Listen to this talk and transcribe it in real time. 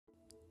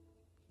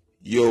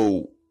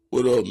Yo,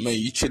 what up, man?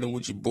 You chilling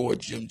with your boy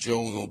Jim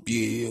Jones on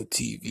BAL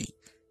TV.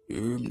 You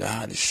heard me, the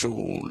hottest show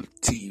on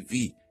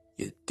TV.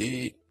 You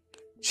dig?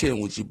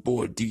 Chilling with your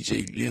boy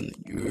DJ Leonard.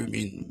 You heard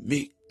me in the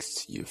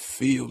mix. You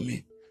feel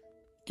me?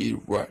 Get it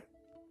right.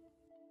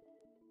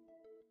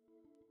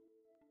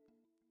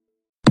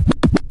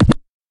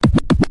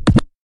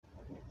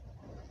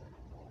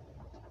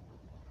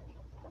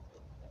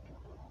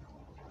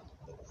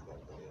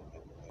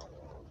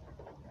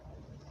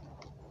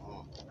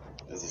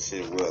 This is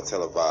shit well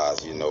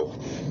televised, you know.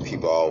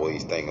 People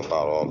always think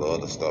about all the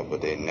other stuff,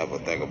 but they never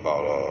think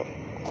about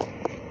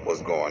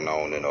what's going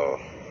on and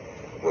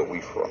where we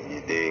from,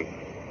 you dig?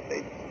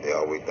 They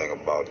always think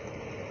about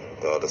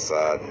the other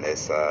side and that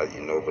side,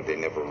 you know, but they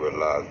never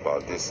realize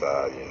about this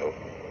side, you know.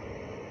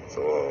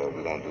 So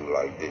we're gonna do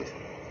like this.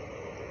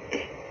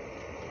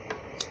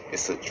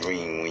 It's a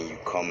dream when you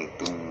come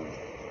through.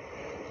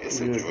 It's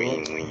a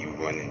dream when you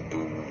running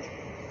through.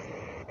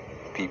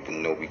 People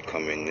know we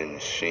coming in the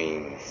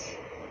sheens.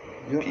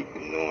 Yep. People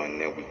knowing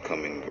that we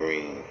coming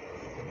green.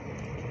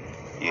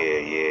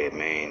 Yeah,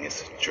 man,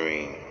 it's a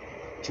dream.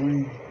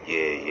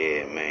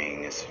 Yeah,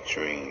 man, it's a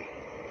dream.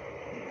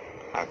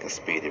 I can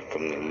spit it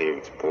from the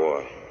lyrics,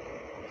 boy.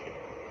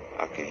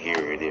 I can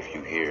hear it if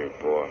you hear it,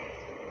 boy.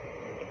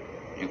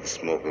 You can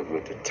smoke it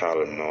with the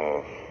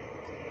Tylenol.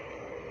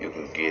 You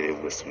can get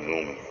it with some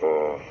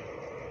Lumenthal.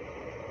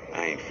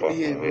 I ain't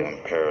fucking with them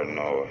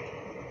paranoid.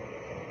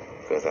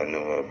 Cause I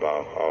know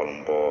about all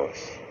them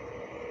boys.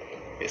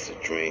 It's a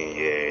dream,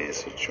 yeah,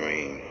 it's a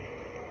dream.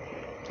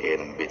 Yeah,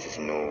 them bitches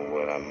know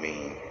what I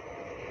mean.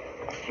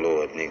 I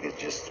floor niggas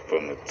just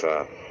from the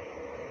top.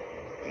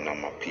 You know,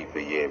 my people,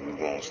 yeah, we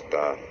won't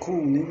stop.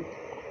 Cool, nigga.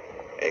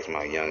 Ask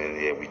my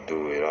youngin', yeah, we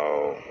do it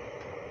all.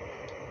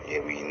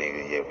 Yeah, we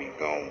niggas, yeah, we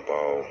gon'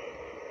 ball.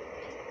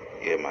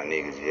 Yeah, my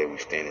niggas, yeah, we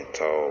standing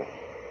tall.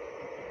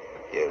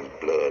 Yeah, it's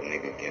blood,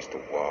 nigga, against the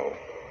wall.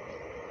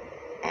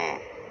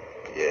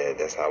 Yeah,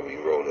 that's how we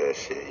roll that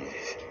shit.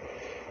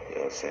 You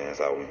know what I'm saying? That's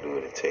how we do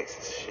it in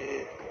Texas,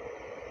 shit.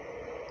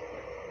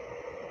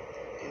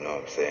 You know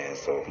what I'm saying?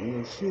 So,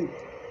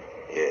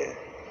 yeah,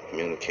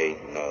 communicate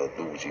and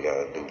do what you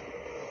gotta do.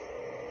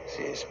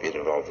 Shit, spit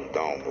it off the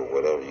dome, but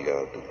whatever you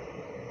gotta do.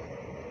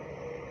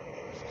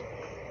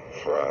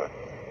 Right.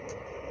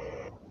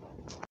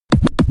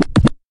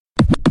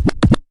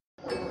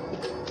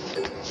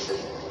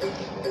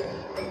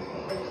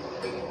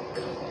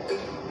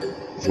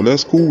 Well,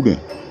 that's cool then.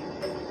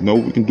 No,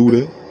 we can do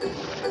that.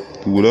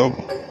 Do whatever.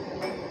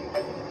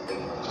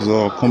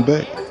 Just come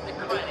back.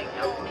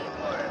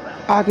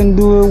 I can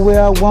do it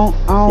where I want.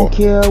 I don't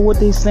care what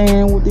they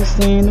saying,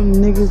 Them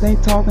niggas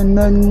ain't talking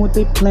nothing. What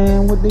they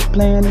playing,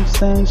 them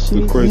same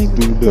shit.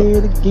 Niggas play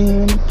it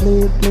again,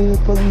 play it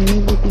for the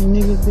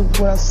niggas did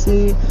what I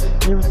said.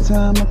 Every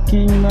time I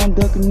came around,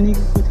 ducking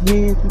niggas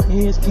with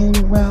heads came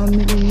around,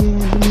 nigga, yeah,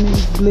 the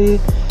niggas bled.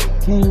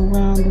 Came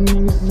around, the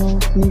niggas know,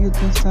 niggas,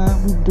 that's how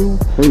we do.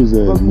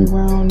 Fucking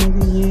around,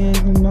 nigga, yeah,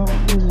 you know,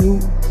 it's you.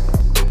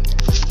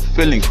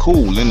 Feeling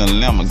cool in a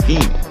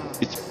Lamborghini.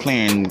 Bitch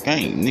playing the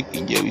game,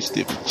 nigga, yeah, we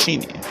still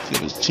cheating.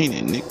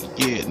 Nigga,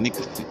 yeah,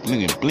 niggas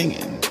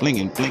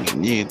blinging.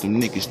 Yeah,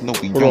 them niggas know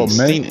we young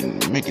stealing,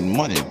 making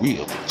money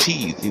real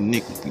cheese. You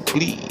niggas we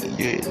bleed,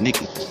 yeah,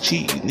 niggas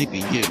cheese.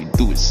 Nigga, yeah, we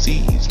do it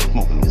seeds,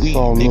 smoking weed.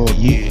 Nigga,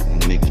 yeah,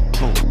 niggas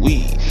blow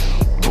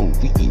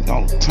weed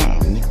all the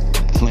time. Nigga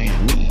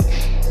playing me,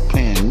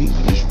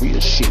 it's real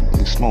shit.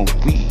 We smoke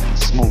weed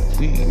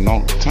all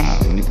the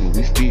time. Nigga,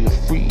 we feel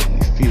free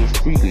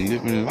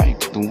living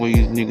life the way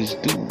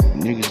niggas do.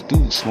 Niggas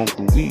do smoke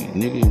the weed,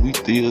 nigga, we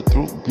still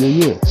through.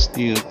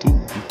 Still through.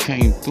 We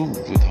came through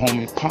with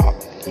homie Pop.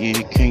 Yeah,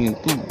 it came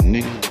through.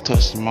 Niggas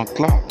touching my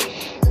clock.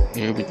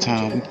 Every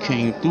time we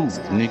came through,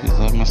 niggas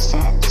love my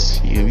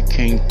socks. Yeah, we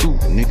came through,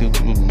 nigga,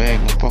 with a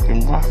bag of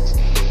fucking rocks.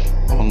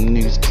 All them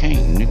niggas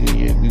came, nigga,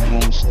 yeah, we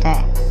won't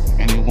stop.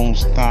 And it won't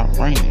stop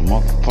raining,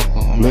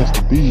 motherfucker. I'm blessed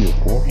to be here,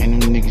 boy.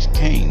 And them niggas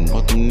came,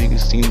 but them niggas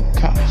seen the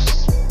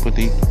cops. But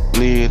they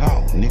bled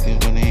out,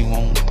 nigga, when they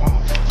won't pop.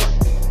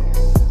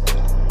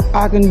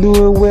 I can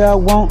do it where I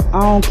want. I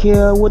don't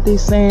care what they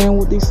saying,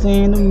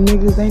 Them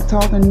niggas ain't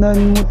talking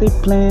nothing. What they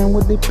playing,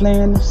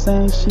 them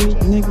same shit.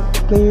 Nigga,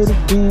 play it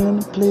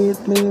again, play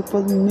it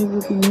for the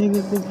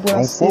niggas did what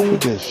I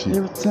said.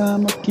 Every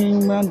time I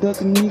came around,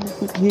 ducking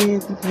niggas with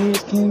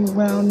heads came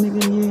around,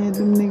 nigga, yeah,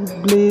 them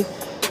niggas bled.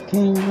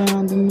 Came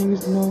around, them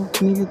niggas know,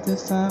 niggas,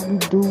 that's how we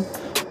do.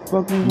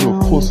 Fucking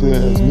around, nigga,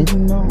 yeah, you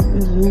know,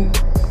 it's you.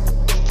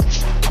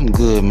 I'm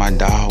good, my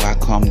dog, I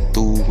come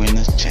through in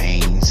the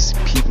chains.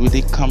 People,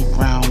 they come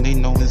around, they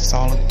know it's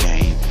all a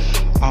game.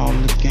 All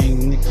the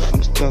game, nigga,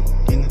 I'm stuck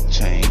in the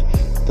chain.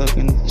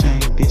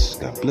 Bitch,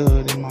 got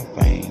blood in my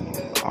vein.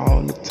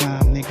 All the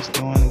time, niggas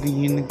knowing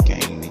we in the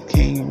game. They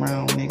came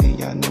around, nigga,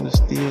 y'all know it's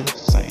still the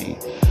same.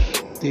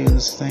 Still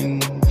the same,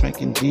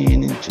 drinking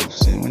gin and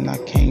juice. And when I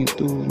came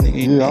through,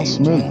 nigga, yeah, I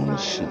smell on the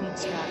shoot.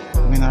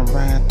 When I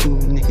ride through,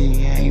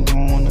 nigga, yeah, ain't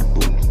on the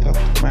boot.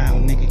 Fucked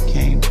around, nigga,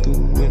 came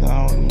through with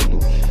all the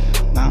loot.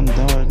 Now I'm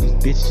done, these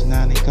bitches,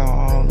 now they got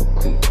all the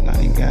coupe. Now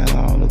they got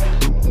all the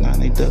coupe. Now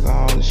they duck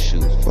all the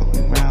shoes.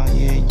 Fucking around,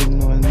 yeah, you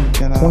know a nigga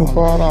got all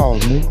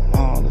 $25, nigga.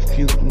 all the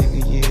few,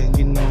 nigga, yeah,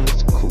 you know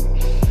it's cool.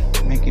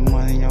 Making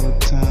money all the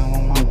time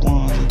on my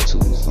ones and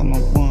twos, on my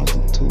ones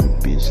and twos,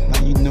 bitch.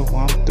 Now you know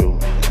I'm through.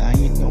 Now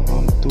you know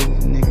I'm through,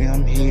 nigga.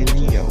 I'm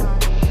heading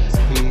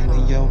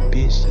yo,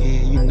 bitch.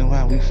 Yeah, you know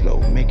how we flow.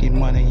 Making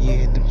money,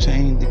 yeah. The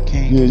chain, the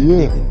cane, Yeah, the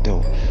yeah. nigga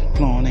dope.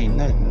 Flowing ain't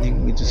nothing,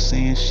 nigga. We just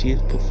saying shit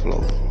for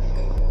flow.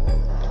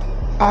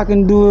 I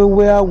can do it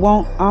where I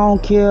want, I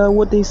don't care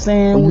what they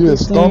saying, Oh, what you they a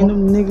saying. stunner?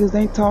 Them niggas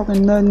ain't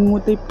talking nothing,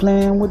 what they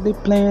playing,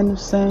 the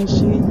same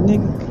shit.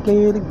 Niggas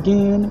play it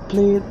again, and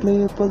play it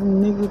for the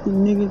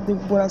niggas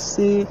did what I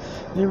said.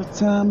 Every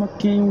time I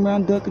came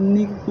around, ducking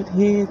niggas with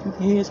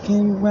heads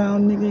came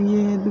around, nigga,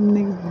 yeah, them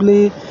niggas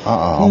bled.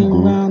 I'm Came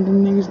good. around,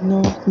 them niggas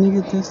know,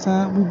 niggas that's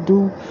how we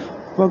do.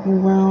 Fucking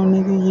around,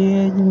 nigga,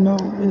 yeah, you know,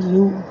 it's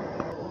who.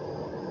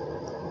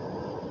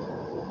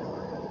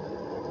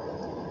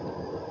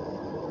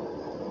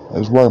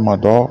 That's right, my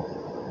dog.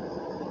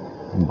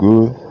 I'm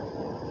good.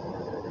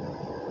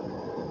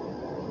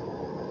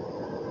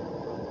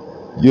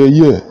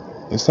 Yeah.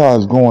 That's how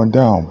it's going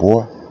down,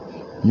 boy.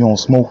 You don't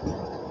smoke it.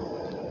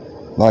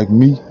 Like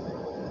me,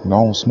 and I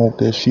don't smoke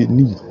that shit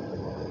neither.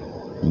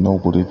 You know,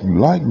 but if you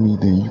like me,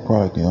 then you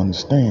probably can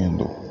understand,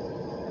 though.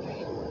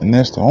 And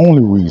that's the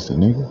only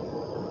reason, nigga.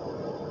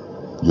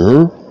 You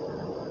heard?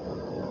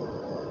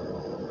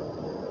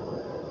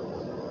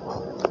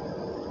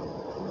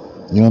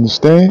 You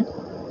understand?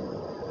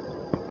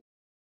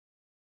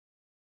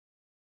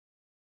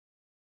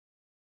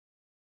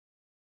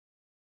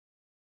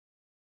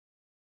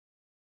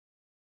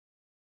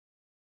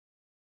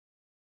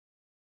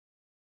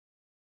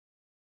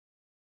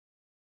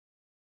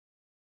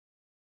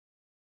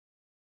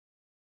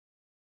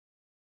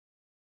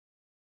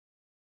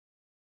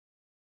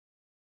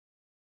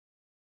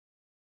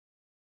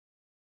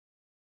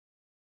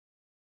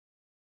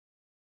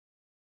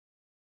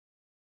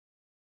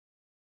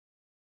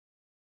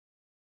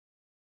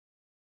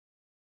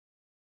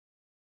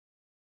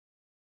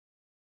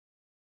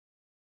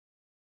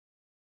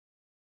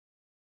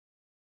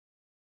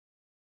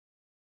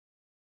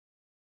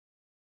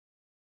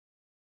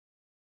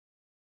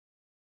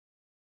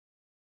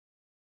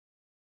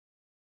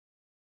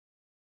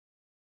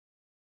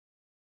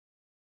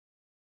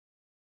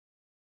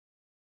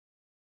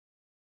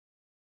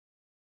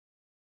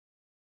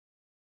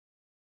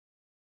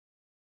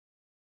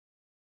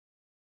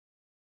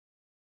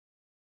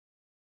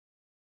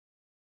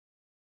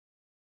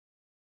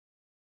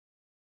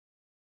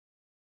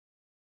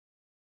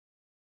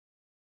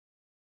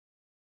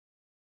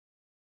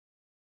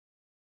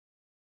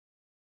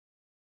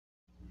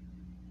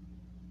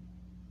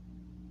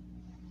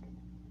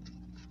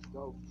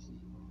 Dope shit.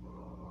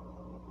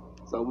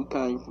 So we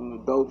came from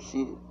the dope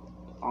shit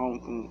on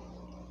from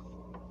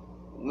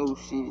new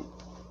shit,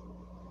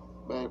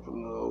 back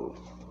from the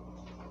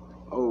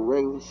old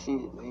regular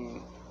shit,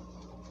 and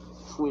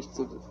switched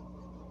to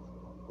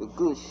the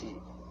good shit.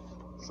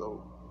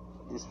 So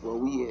this where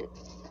we at.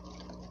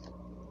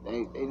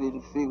 They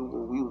didn't figure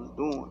what we was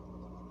doing,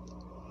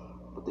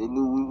 but they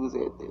knew we was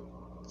at that.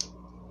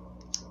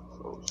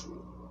 So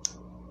shit,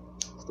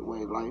 it's the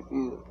way life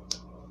is.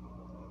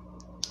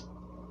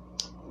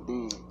 And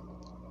then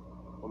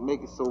what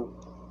make it so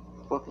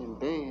fucking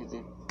bad is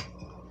that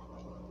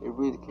they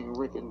really can't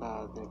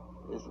recognize that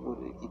that's what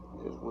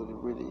it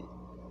really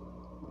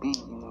be,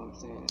 you know what I'm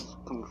saying? It's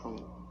coming from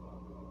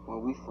where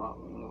we from,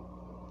 you know.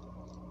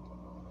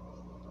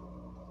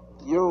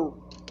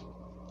 Yo,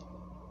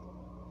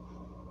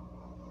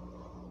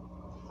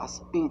 I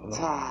spit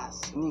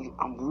ties, nigga,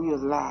 I'm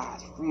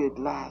realize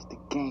the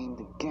game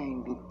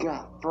that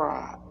got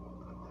fried.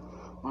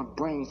 My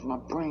brains,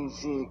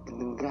 yeah,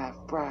 done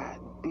got fried.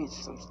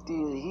 Bitch, I'm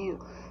still here.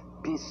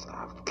 Bitch,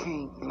 I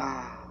can't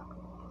lie.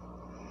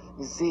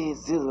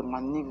 Zilla, my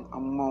nigga,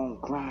 I'm on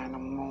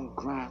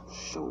grind for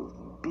sure.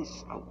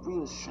 Bitch, I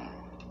will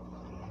shine.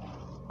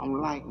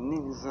 I'm like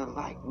niggas, I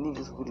like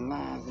niggas with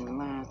lines and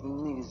lines.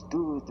 Them niggas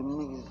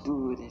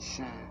do it and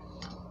shine.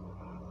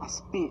 I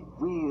spit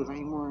real, I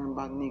ain't worrying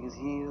about niggas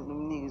here.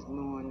 Them niggas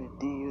knowing the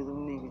deal,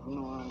 them niggas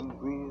knowing I'm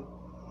real.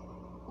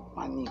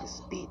 My niggas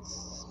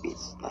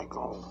spits like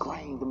all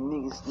grain. Them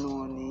niggas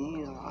knowing the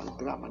ear. I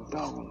got my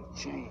dog on the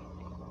chain.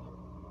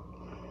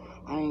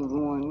 I ain't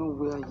going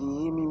nowhere, you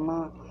hear me,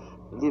 man?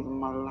 Living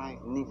my life,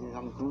 niggas,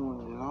 I'm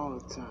doing it all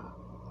the time.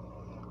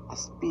 I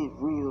spit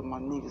real, my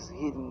niggas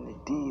hitting the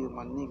deal,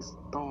 my niggas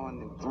throwing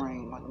the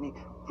brain, my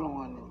niggas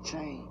flowing the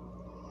chain.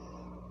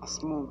 I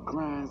smoke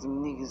grinds,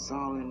 them niggas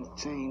all in the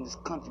chain. This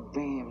country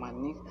band, my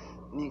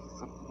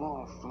niggas a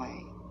ball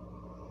flame.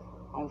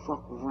 I don't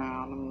fuck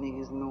around, them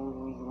niggas know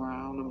we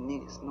round, them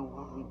niggas know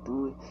how we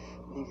do it,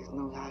 niggas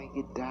know how to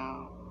get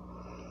down.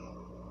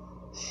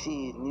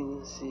 Shit,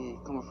 nigga,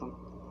 shit, coming from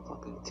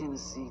fucking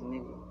Tennessee,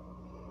 nigga.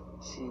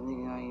 Shit,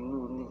 nigga, I ain't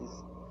knew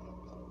niggas.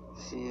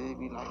 Shit, they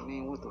be like,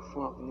 man, what the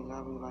fuck, nigga?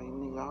 I be like,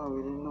 nigga, I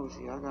already know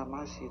shit. I got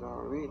my shit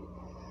already.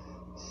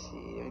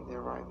 Shit, ain't that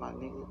right, my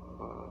nigga?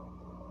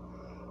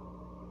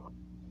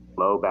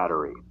 Low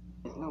battery.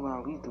 There's no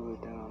how we do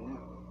it down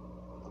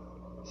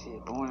there.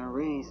 Shit, born and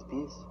raised,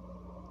 bitch.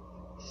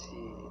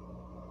 Shit.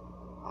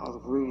 I was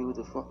breeding with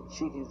the fucking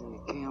chickens and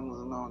the camels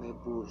and all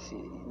that bullshit.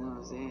 You know what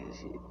I'm saying?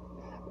 Shit.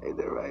 Ain't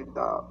that right,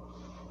 dog?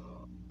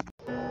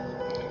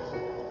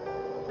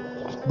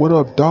 What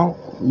up, dog?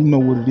 You know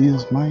what it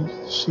is, man.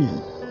 Shit.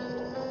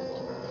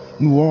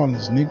 New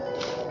Orleans, nigga.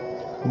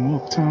 From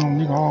uptown,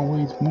 nigga,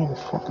 always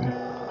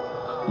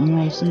motherfucking. You know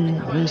what I'm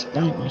saying? West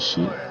Bank and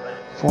shit.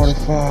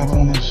 45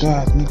 on the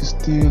dot, nigga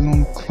still on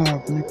the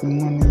clock, making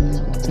money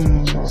every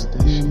time, nigga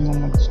still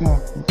on my job,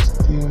 nigga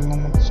still on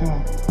my job,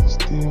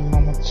 still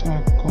on my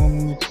job,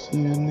 come next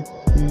year,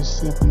 nigga, yeah,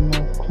 7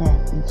 o'clock,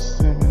 nigga,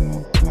 7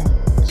 o'clock,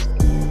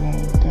 still on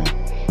the dot,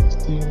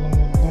 still on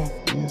the dot,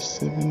 yeah,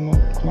 7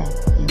 o'clock,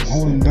 yeah,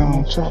 holding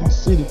down Charlotte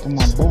City for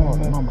my boy,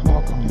 my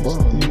block, yeah,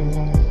 still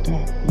on the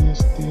dot, yeah,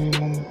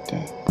 still on the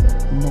dot.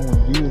 You know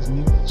what it is,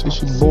 nigga.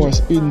 It's your boy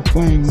spitting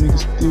flame, nigga,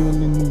 still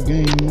in the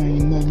game.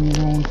 Ain't nothing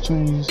wrong,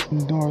 change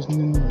some doors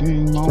in the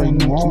game. Straight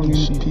New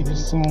Orleans shit, people,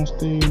 so I'm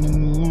staying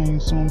in the lane,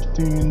 so I'm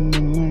staying in the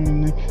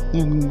lane.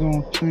 Ain't nothing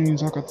gonna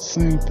change. I got the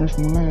same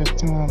person last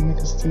time,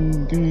 niggas in the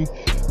game.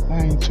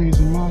 I ain't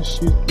changing my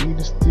shit,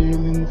 nigga,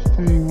 still in the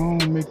fame. I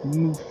don't make a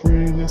new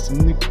friend, that's a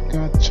nigga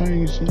got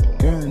changed. Shit,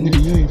 got it,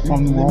 nigga, you ain't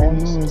from New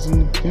Orleans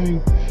in the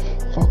game.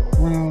 Fuck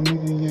around,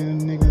 nigga, yeah,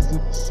 the niggas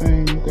look the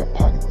same. You got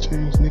pocket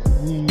change, nigga,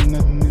 you ain't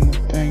nothing in the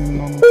thing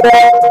on the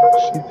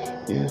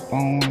shit. Yeah,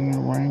 phone in the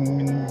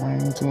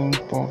ring till I'm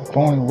fucking.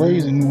 Born and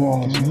raised in New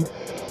Orleans, nigga.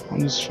 I'm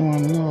just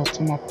showing love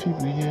to my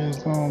people, yeah,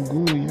 it's all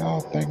good.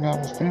 Y'all think I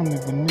was family,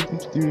 but nigga, I'm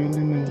still in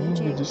the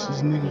hood. This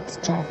is nigga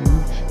talking,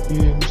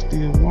 yeah, we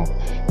still walk.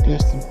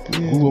 Blessed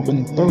and yeah, grew up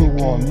in the third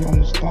wall, nigga.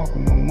 I'm just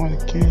talking, my money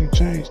can't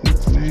change,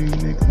 nigga. Man,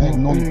 nigga, ain't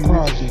no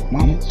project.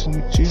 Mama told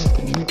me chill,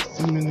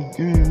 nigga, I'm in the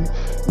game,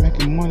 nigga.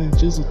 Making money,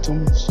 Jizzle told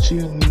me to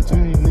chill in the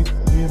game, nigga.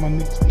 Yeah, my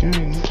niggas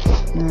gang,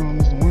 nigga. Around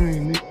this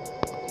rain, nigga.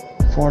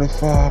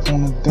 45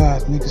 on the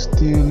dot, nigga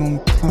still on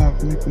the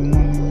clock, making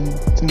money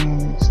every time,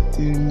 nigga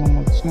still on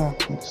my job,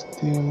 nigga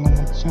still on my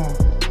job,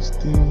 nigga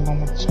still on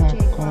my job,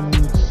 calling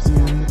nigga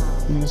still, nigga,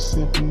 yeah,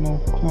 7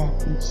 o'clock,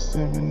 nigga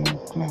 7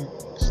 o'clock,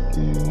 nigga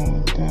still on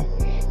the dot,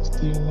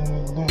 still on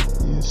the dot,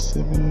 yeah,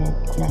 7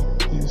 o'clock,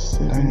 yeah,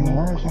 7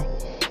 o'clock,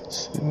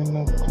 7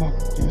 o'clock,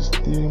 yeah,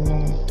 still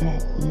on the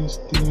dot, yeah,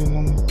 still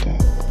on the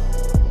dot.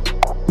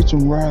 Bitch,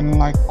 I'm riding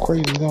like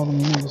crazy, all them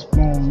niggas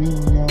on me,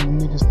 all them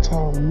niggas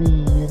talk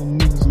me, yeah, them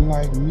niggas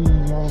like me,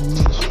 all them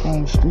niggas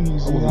on the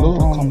streets, yeah, I'm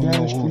on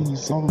the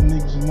streets, all them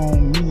niggas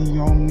on me,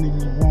 all them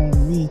niggas want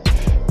me,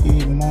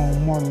 yeah, them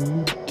on Martin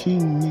Luther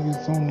King,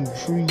 niggas on the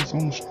trees,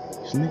 on the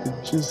streets,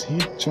 niggas just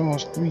hit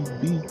Charles 3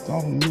 beats,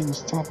 all them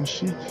niggas talking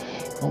shit,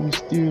 but we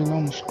still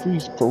on the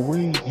streets,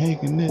 parade,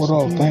 hanging this, what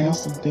up,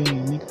 yesterday,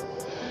 nigga.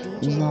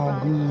 It's all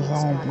good, it's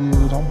all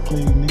good. I'm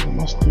playing, nigga.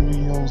 My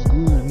stereo's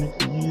good,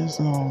 nigga. Yeah, it's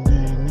all good,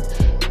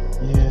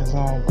 nigga. Yeah, it's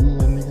all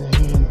good, nigga.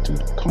 Heading to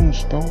the corner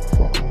store.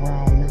 Fuck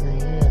around, nigga.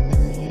 Yeah,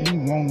 nigga. Yeah, he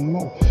want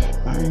more.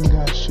 I ain't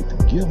got shit to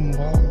give him,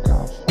 but I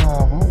got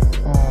 5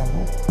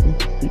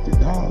 nigga,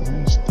 $50 and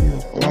it's still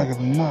like it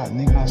or not,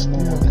 nigga. I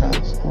still got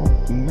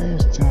it from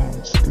last time.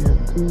 It's still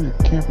good.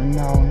 Camping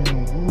out in the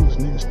woods,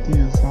 nigga.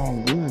 Still it's all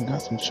good.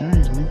 Got some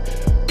change,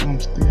 nigga. I'm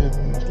still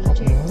in the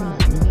fucking hood,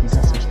 nigga.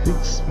 Got some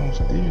sticks. I'm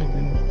still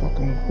in the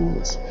fucking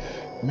woods.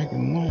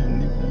 Making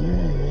money, nigga.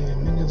 Yeah,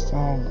 nigga. It's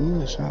all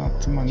good. Shout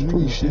out to my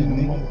niggas shit,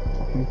 nigga.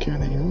 Motherfucking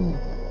County Hood.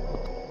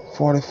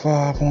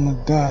 45 on the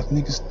dot,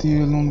 nigga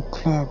still on the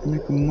clock,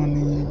 making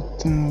money every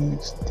time,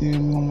 nigga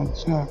still on my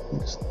job,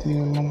 nigga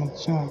still on my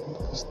job,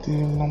 nigga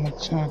still on my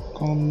job,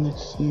 come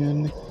next year,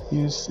 nigga,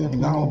 yeah, 7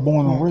 o'clock, I was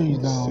born and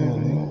raised down there,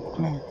 7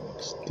 o'clock,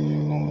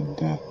 still on the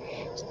dot,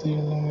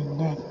 still on the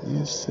dot,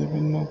 yeah,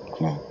 7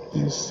 o'clock,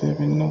 yeah,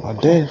 7 o'clock.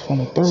 My dad's from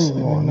the third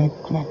ward, 7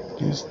 o'clock,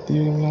 yeah,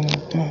 still on the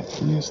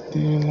dot, yeah,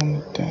 still on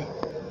the dot.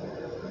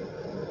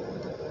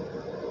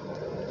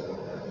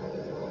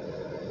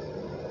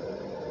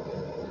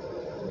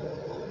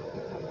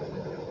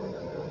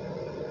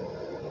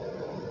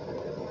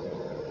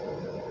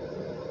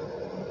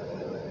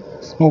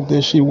 Smoke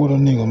that shit with a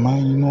nigga,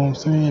 man, you know what I'm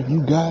saying? If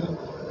you got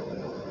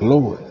it,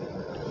 blow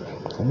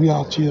it. We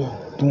out here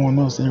doing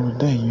us every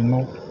day, you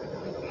know?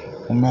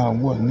 No matter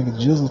what, nigga,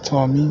 Jizzle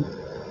taught me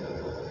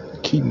to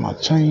keep my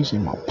change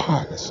in my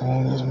pocket, so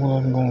that's what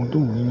I'm gonna do,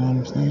 you know what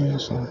I'm saying?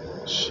 So,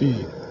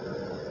 shit.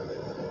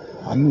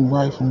 I knew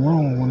right from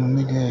wrong when a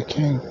nigga had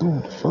came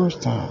through the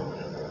first time,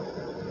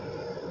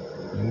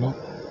 you know?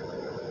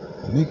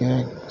 A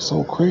nigga act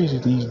so crazy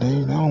these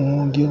days, I don't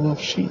wanna give up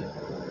shit.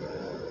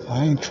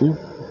 I ain't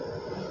tripping.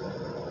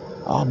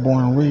 I was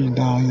born and raised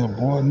down here,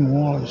 boy, New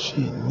Orleans shit,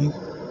 nigga.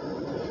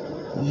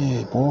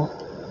 Yeah, boy.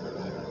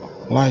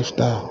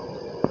 Lifestyle.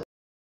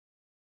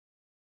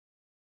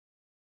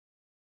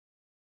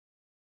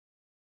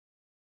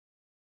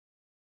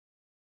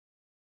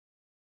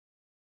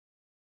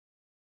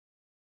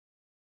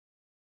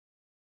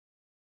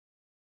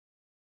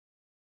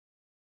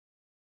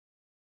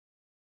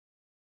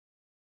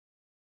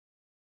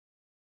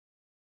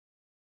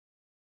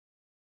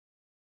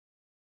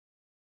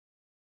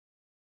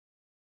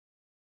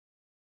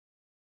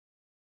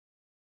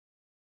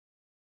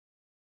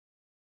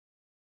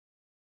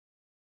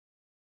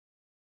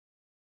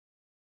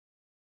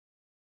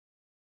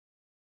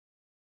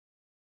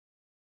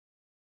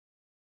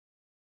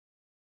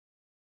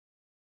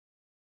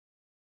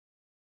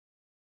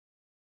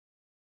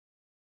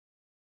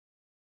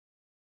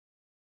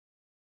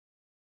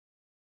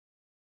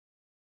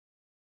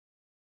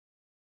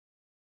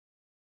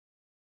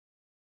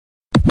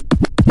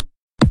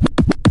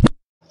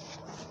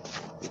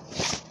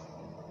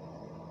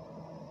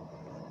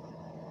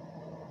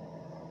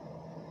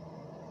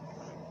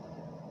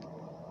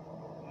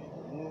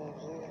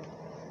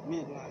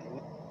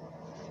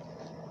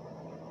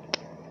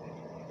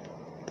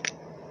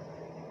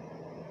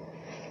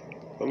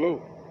 Hello.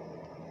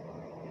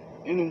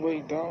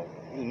 Anyway, dog,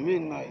 it's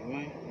midnight,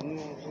 man. You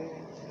know what I'm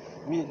saying?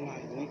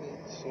 Midnight, nigga.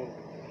 So,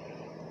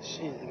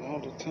 shit, and all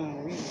the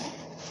time we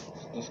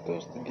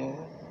discuss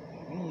together,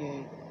 we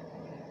ain't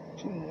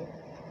too much.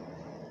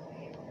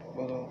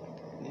 But,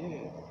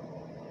 yeah,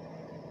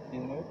 you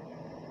know,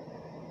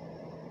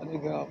 I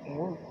just got off from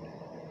work.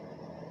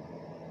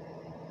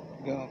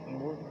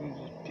 We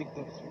just picked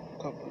up a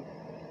couple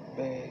of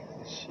bags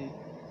and shit.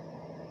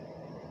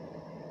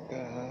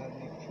 Got high,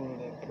 nigga, full of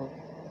that perk.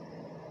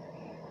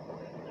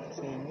 I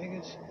said, nigga,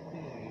 shit,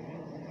 yeah,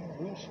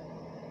 you wish to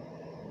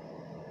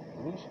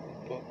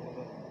fuck with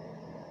her.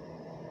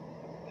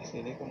 I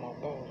said, they got my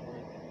boss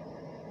right there.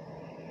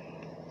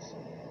 So,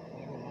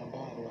 they got my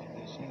boss right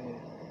there. She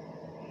was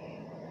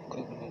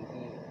cooking them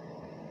good.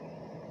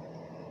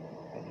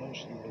 I know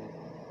she do.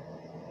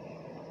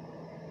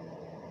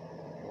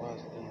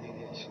 Watch the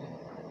nigga and shit.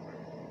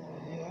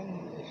 Yeah, I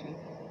know that shit.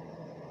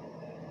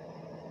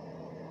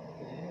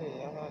 Yeah,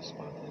 y'all gotta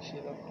spot that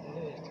shit up the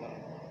last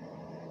time.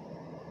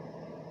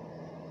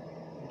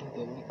 You looked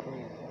at me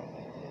crazy. I was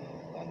like,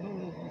 yeah, I know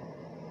that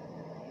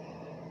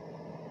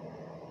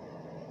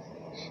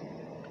shit.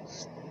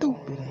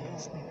 Stupid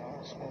ass nigga.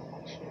 I smoke my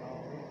shit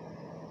already.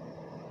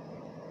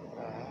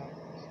 I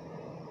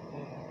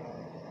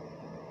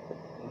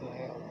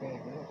have a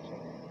bag left, so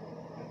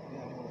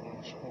I'm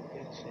gonna smoke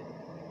that shit.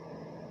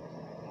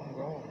 I'm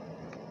gone.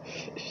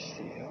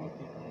 Shit, I'll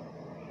be gone.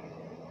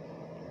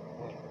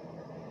 But,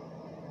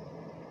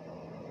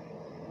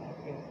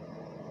 okay.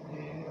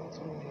 Yeah, I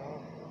told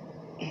y'all.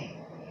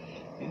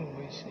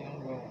 Anyway, shit, I'm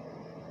gone.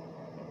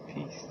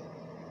 Peace.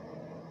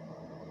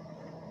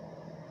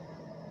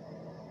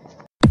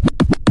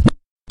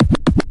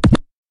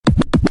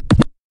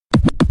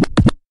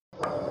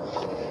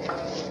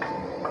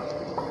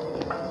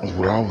 That's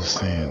what I was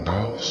saying,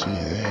 dog. Shit,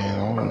 they ain't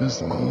all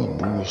this other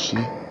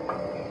bullshit.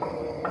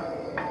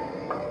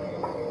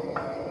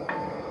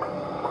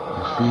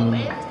 You feel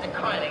me?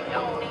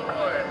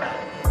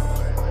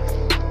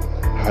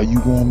 How you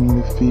want me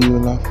to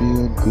feel? I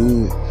feel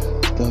good.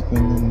 Stuck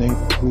in the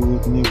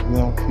neighborhood, nigga,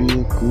 I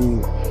feel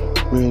good.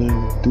 Ready to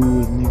do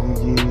it, nigga,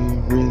 yeah,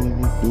 ready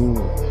to do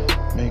it.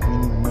 Making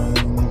this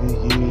money, nigga,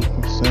 yeah,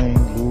 from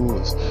St.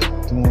 Louis.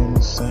 Doing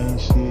the same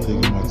shit,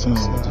 taking my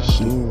time with the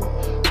shit.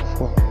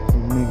 Fuck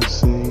what nigga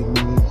say,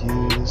 nigga,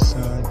 yeah, that's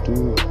how I do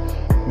it.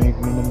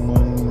 Making the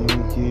money,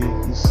 nigga,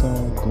 yeah, it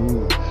sound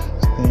good.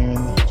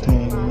 Staring the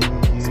thing,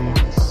 nigga,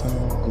 yeah, it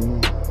sound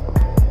good.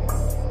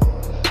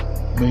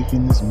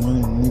 Making this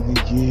money, nigga,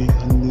 yeah,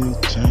 a little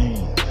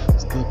change.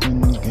 Stuck in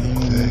the game,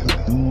 nigga,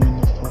 doing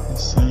the fucking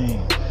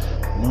same.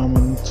 Mama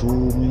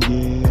told me,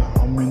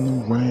 yeah, I'm in the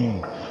rain.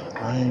 I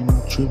ain't no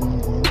tripping,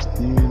 but I'm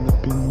still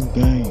up in the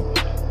game.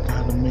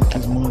 Gotta make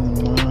this money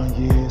mine,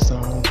 yeah, it's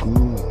all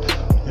good.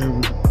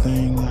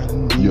 Everything I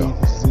done did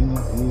is in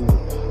the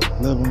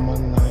hood. Loving my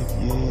life,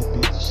 yeah,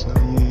 bitch, so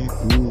yeah,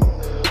 good.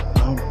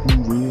 I'm from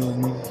real,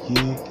 nigga,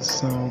 yeah, it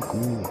sound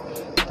good.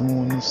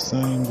 Doing the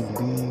same,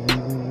 believe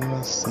even what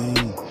I say.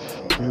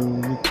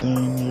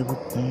 Everything is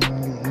in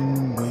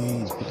the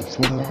ways. What the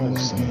fuck I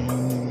was saying,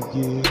 nigga,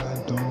 yeah, I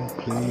don't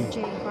play.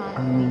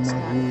 I'm in my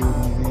hood,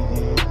 nigga,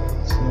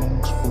 yeah, it's on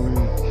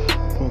spray.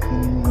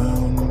 Fucking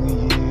around, nigga,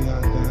 yeah,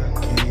 I got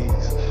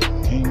case.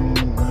 Came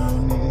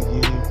around, nigga,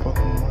 yeah,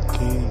 fucking my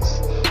case.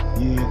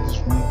 Yeah, this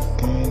nigga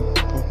can't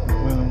fuck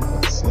around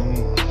what I say.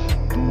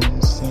 Doing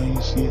the same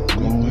shit,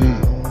 nigga, I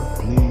don't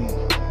play.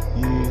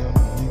 Yeah,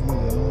 nigga,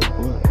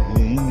 but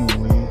yeah,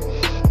 anyway,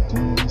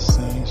 doing the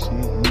same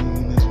shit,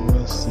 nigga, that's what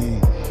I say.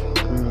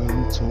 Girl,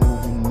 you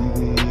told me,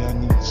 nigga, yeah, I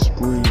need to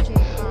spray.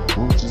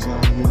 Roaches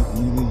out here,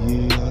 nigga,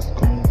 yeah, I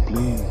gon'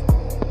 play.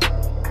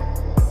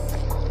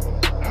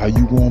 How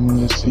you want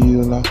me to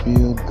feel? I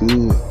feel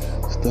good.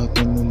 Stuck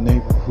in the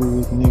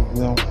neighborhood,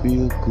 nigga, I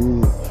feel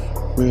good.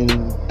 Ready to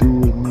do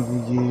it, nigga,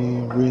 yeah,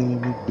 ready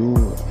to do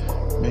it.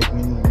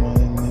 Making this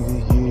money, nigga,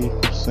 yeah,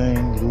 from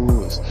St.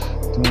 Louis.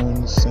 Doing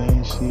the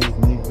same shit,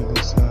 nigga,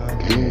 that's how I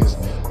do it.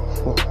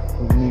 Fuck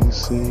what nigga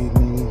say,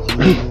 nigga,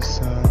 yeah, that's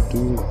how I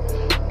do it.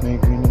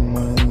 Making the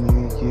money,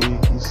 nigga,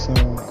 yeah, it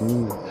sound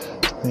good.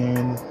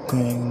 Staring the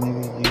thing,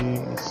 nigga,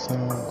 yeah, it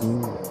sound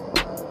good.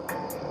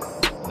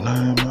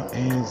 Lying my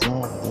ass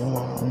off, boy,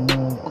 I'm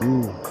all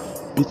good.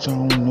 Bitch, I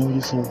don't know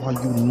you, so why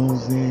you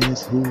nosy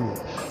ass hood?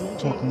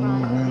 Talking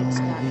around,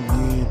 nigga,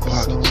 yeah, that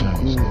sound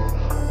good.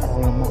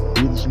 All of my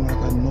bitch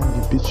like I know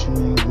you, bitch, you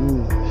ain't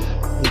good.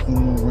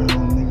 Looking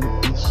around, nigga,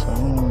 bitch, I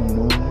don't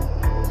know you.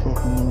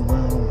 Fucking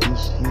around,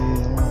 bitch,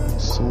 yeah, I'm a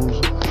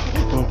soldier.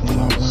 Fucking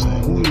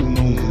around, nigga,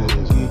 yeah,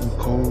 it's getting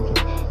colder.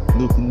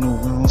 Looking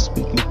around,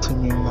 speaking to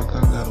me like I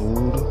got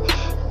older.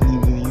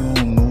 Nigga, you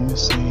don't know me,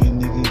 saying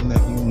nigga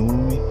like you know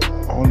me.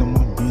 All of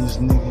my bitch,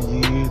 nigga,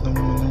 yeah, I'm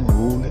gonna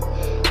roll it.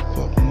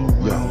 Fucking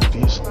around,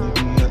 bitch,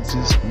 nigga, I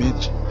just met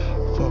you.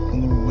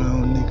 Fucking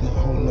around, nigga,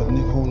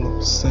 hold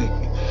up a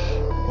second.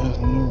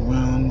 Fucking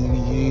around, nigga,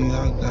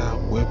 yeah, I got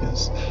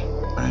weapons.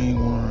 I ain't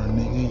worried,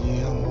 nigga,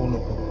 yeah, hold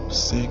up a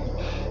second.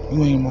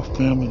 You ain't my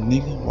family,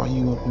 nigga. Why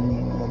you up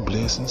in my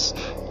blessings?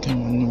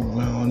 Coming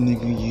around,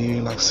 nigga,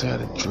 yeah, like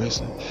salad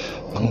dressing.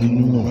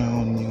 Coming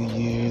around, nigga,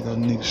 yeah, that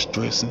nigga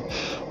stressing.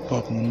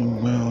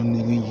 Fucking around,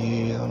 nigga,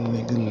 yeah, them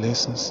nigga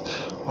lessons.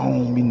 I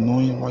don't be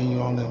knowing why you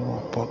all that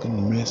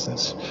motherfucking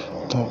message.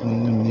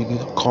 Talking to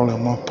nigga,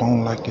 calling my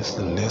phone like it's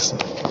a lesson.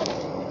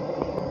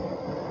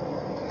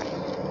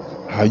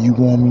 How you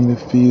want me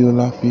to feel?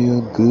 I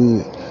feel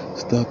good.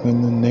 Stuck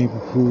in the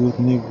neighborhood,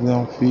 nigga, I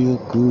don't feel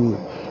good.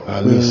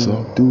 Ready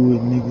to do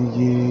it, nigga,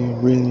 yeah,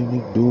 ready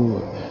to do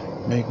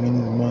it. Making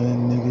this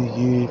money, nigga,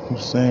 yeah, from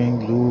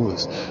St.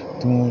 Louis.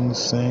 Doing the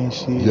same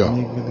shit,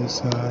 nigga, that's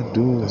how I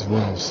do it. That's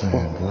what I'm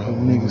saying, bro.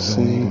 Niggas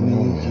say,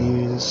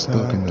 nigga, yeah, that's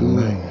how I do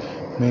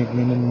it.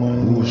 Making the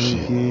money,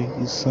 bullshit. Nigga,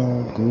 yeah, it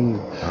sound good.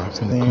 I'm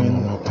finna come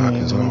on my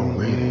pockets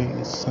already. Yeah,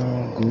 it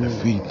sound good. The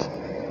feet.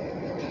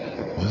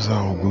 It's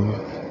all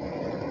good.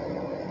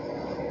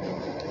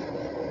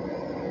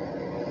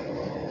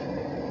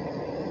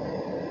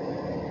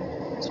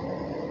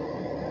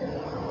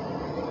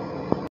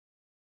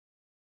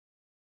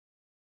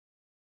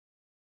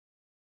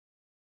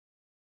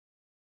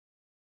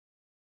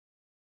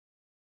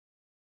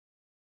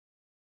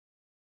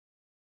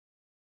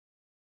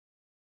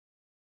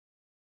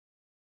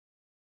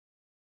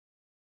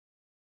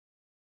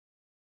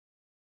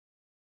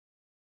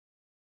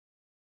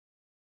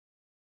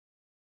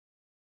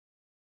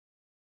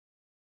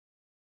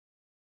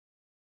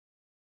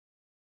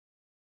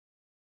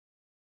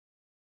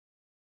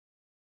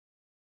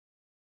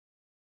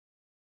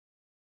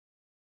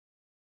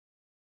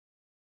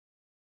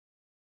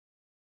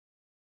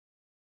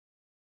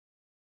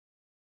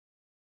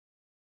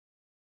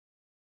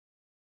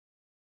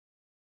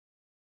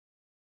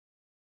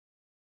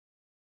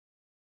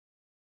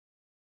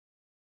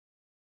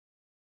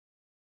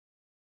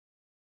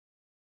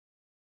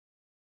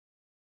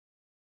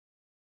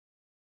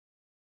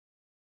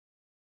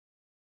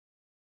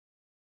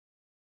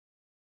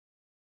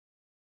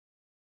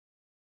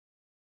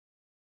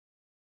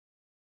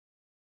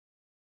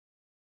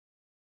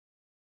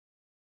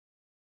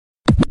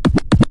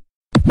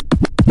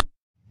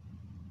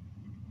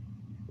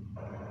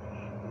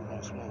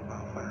 Smoke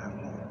about 5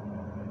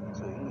 more.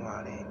 So you know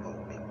how they go,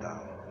 big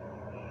dog.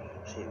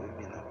 Shit, we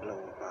been to blow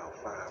about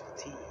 5 or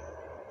 10.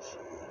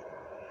 Shit,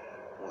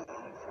 where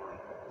I'm from.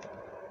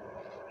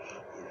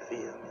 You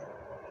feel me?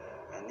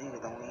 And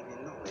niggas don't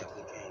even know that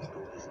we came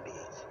through this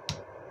bitch.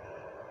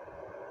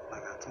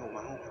 Like I told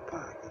my homie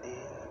Pac, you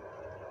did.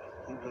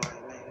 He be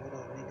like, man, what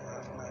up, nigga? I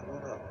was like,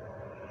 what up?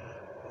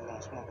 We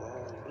gonna smoke a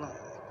whole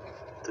blunt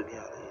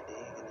together, you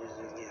dig? And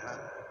just get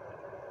high.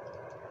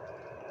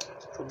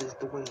 So this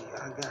the way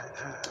I got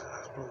high.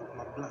 I smoke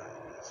my blunt,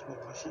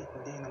 smoke my shit,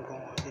 and then I'm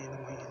hitting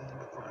in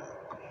the front.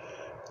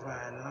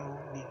 Riding low,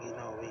 nigga, you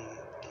know, we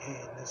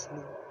had the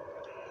smoke.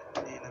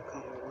 Then I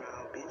come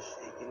around, bitch,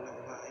 and you know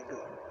how it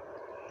go.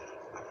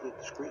 I flip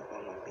the script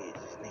on them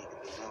bitches, nigga,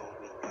 you know,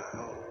 we got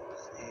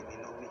hoes, and you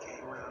know we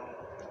came around,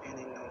 and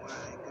they know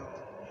how it go.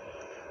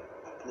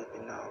 I'm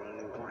flipping all in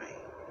the brain.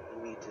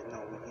 We just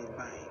know we get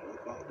banged. We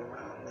fucked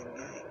around the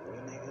game. We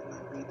niggas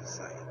know we the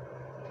same.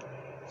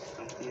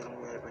 I'm still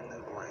rapping the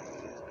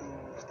brain. This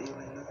dude still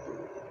in the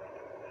hood.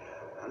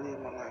 I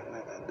live my life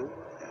like I do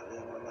it. I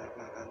live my life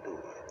like I do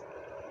it.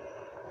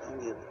 Don't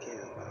give a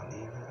care about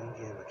niggas. Don't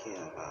give a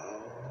care about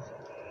hoes.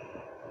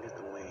 Just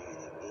the way it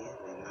is.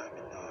 And I've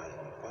been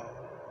dodging the fall.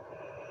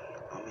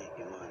 I'm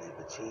making money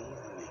for cheese.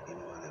 I'm making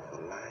money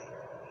for life.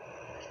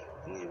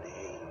 And if they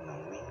hating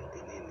on me,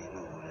 then they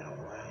know that I'm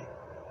right.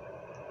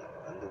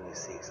 I do me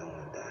 6 on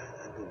the dot.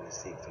 I do me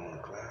 6 on the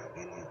clock.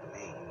 And if they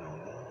hating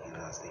on me, and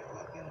I say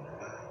fucking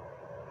bye.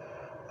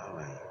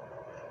 Alright.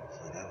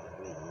 See, that was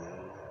me, you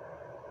know?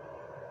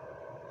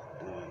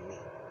 Doing me.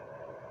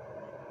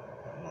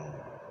 Come on.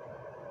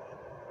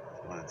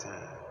 It's my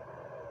time.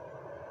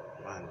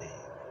 My day.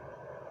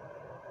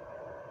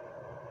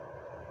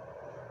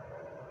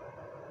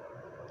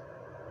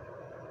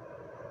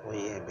 Where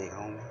you at, big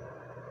homie?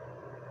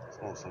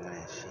 Smoke some of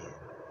that shit.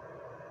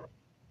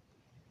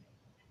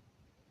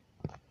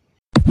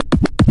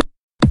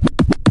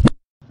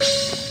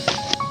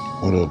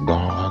 What up,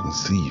 dog? I can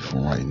see you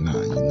from right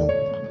now, you know?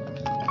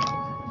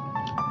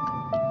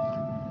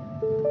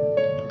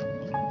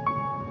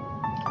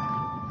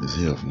 It's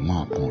here from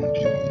my point of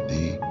view, you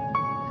dig?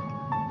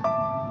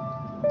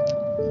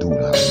 Do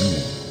it how you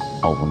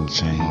want. Off on the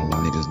chain, my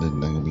niggas, the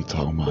nigga be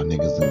talking about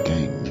niggas the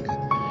gang, nigga.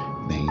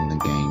 They ain't the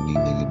gang, these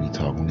niggas be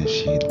talking that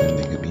shit, them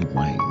niggas be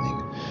brain,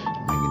 nigga.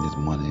 Making this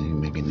money,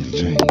 making this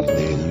change,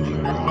 nigga, you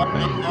heard my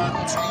bang,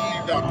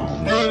 nigga.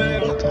 All this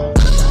shit be talking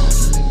about,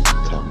 niggas be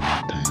talking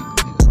about tank,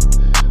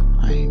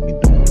 nigga. I ain't be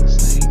doing the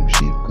same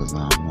shit, cause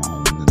I'm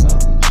on another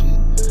shit.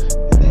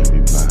 And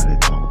everybody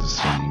talk the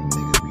same,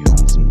 nigga, we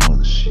on some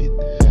other shit.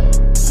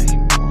 I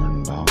ain't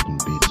worrying about them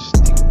bitches,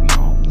 nigga, we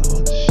on the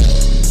other shit.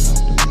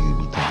 Them niggas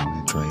be talking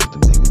that trash,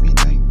 them niggas be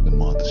thinking the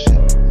mother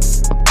shit.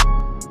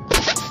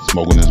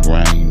 Smoking this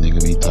grain,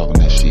 nigga be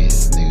talking that shit,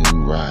 nigga, we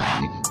ride,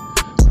 nigga.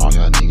 All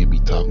y'all niggas be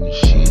talking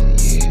shit, yeah,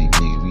 these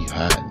niggas be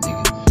hot,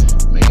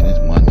 nigga. Making this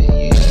money,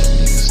 yeah,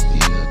 niggas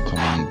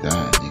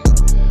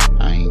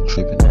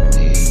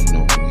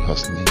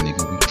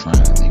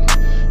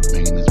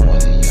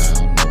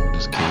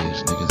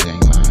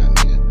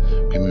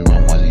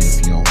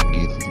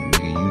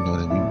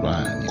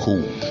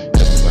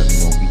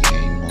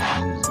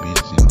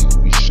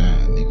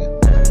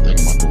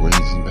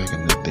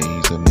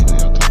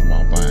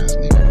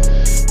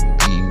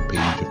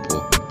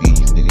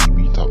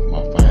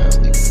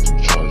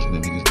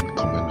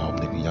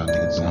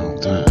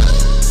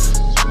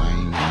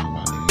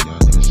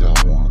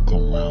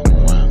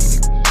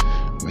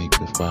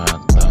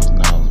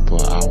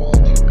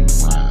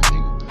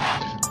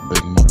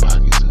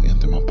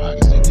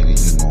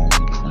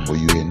Where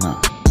you at now?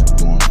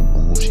 Doing some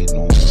bullshit,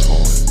 knowing it's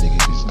hard. Nigga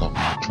be talking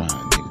about trying,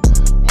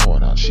 nigga.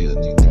 Hard out shit,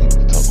 nigga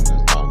be talking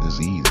this all this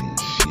easy and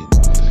shit.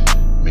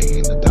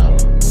 Making $1,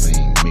 but they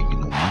ain't making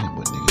no money,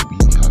 but nigga be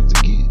hard to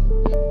get.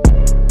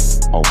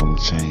 Off on the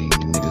chain,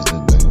 niggas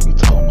that nigga be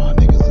talking about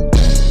niggas in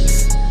gang,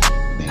 nigga.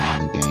 They ain't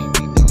in the gang,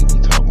 these niggas be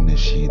talking that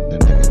shit, them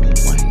niggas be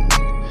brain,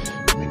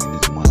 nigga. Making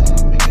this money,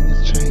 making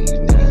this change,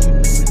 nigga, you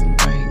know it's in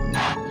vain,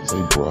 nigga.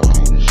 Say, bro, All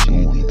this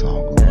shit they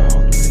talking about,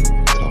 them niggas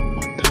be talking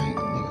about tank,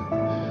 nigga.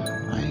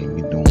 I ain't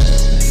be doing the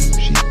same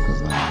shit,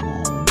 cause I'm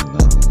on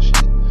another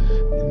shit.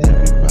 And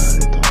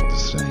everybody talk the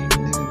same,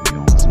 nigga be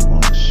on some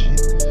other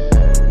shit.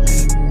 I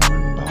ain't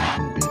worrying about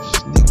them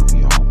bitches, nigga be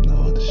off the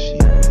other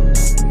shit. And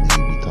them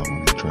nigga be talking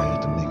that trash,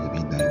 them nigga be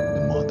thinking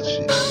them other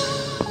shit.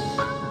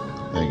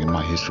 Back in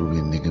my history,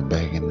 nigga,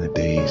 back in the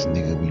days,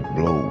 nigga, we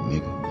blow,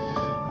 nigga.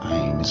 I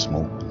ain't been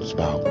smoking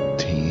about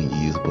 10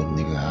 years, but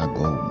nigga, I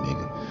go,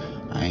 nigga.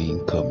 I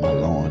ain't cut my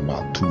lawn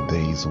about 2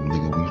 days, so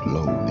nigga, we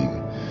low, nigga.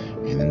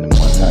 And in the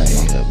month I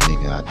had,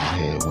 nigga, I just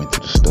had went to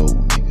the store,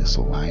 nigga,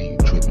 so I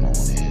ain't tripping on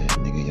that,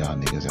 nigga. Y'all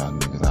niggas out in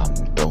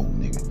the door,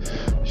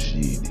 nigga.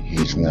 Shit,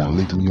 Bitch wanna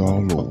lick me all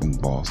over. fucking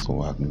boss,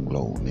 so I can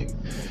glow, nigga.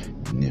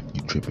 And if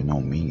you tripping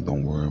on me,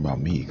 don't worry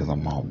about me, cause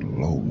I'm off the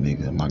low,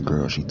 nigga. My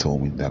girl, she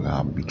told me that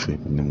I'll be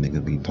tripping, them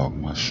niggas be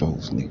talking my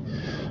shows, nigga.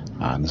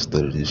 I done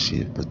studied this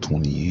shit for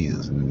 20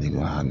 years, and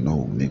nigga, I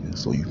know, nigga.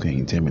 So you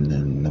can't tell me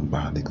nothing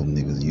about it, cause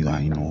niggas, you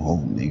ain't no hoe,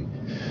 nigga.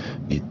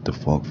 Get the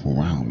fuck from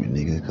around me,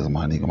 nigga, cause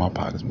my nigga, my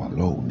pocket's my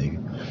low, nigga.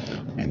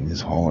 And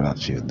it's hard out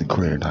here. The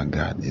credit I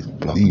got is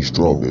fucking These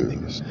low,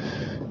 strawberries.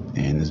 nigga.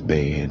 And it's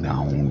bad,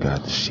 I don't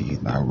got the shit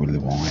I really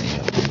want to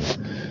have, nigga.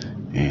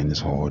 And it's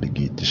hard to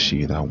get the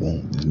shit I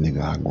want, this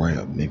nigga I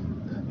grab, nigga.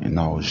 And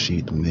all the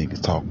shit, them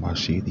niggas talking about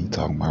shit, he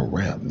talking about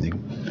rap, nigga.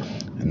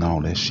 And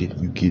all that shit,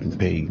 you getting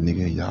paid,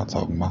 nigga, y'all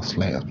talking about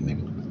slaps,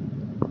 nigga.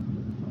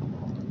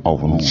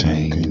 Off on the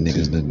chain,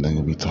 niggas that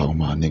nigga be talking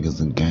about niggas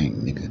in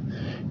gang, nigga.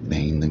 They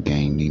ain't in the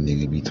gang, these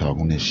niggas be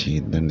talking that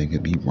shit, them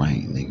nigga be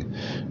brain,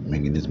 nigga.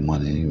 Making this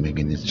money,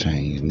 making this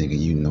change, nigga,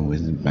 you know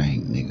it's a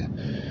bank,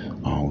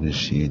 nigga. All this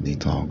shit they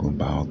talking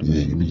about,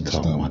 nigga be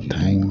talking about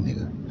tank,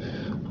 nigga.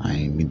 I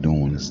ain't be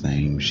doing the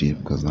same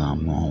shit cause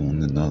I'm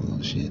on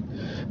another shit.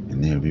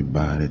 And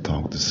everybody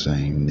talk the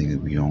same,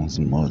 nigga be on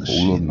some other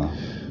shit.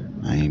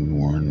 I ain't be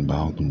worrying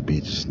about them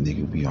bitches,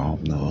 nigga be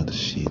off the other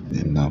shit.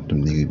 And now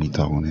them nigga be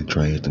talking that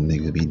trash, them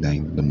nigga be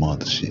thinking the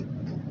mother shit.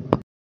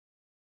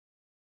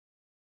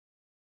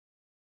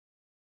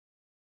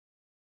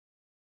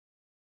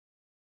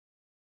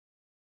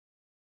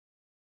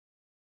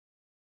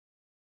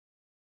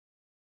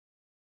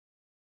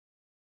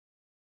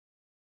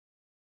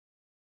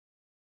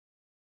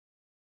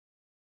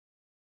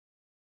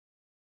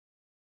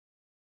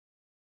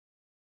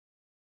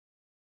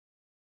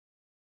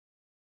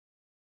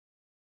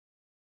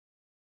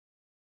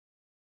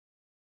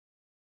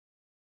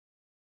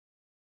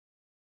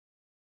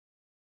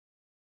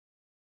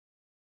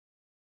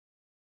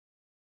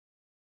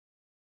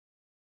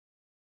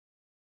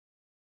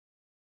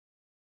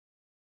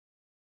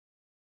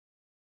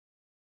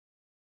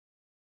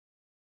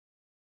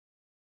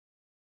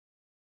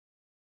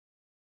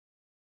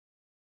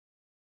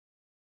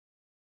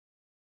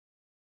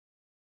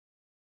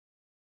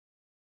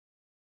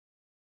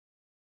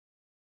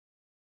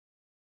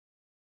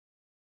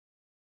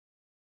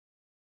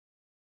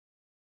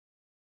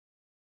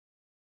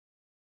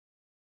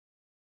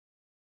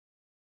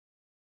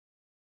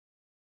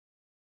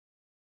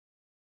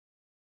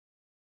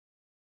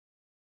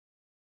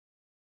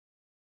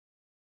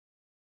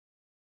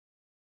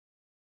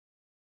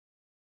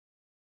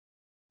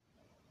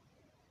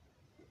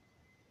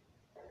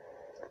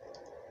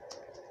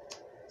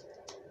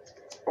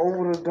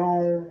 Over the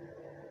Dome,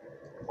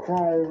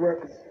 Chrome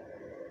Records,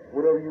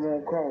 whatever you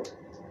want to call it.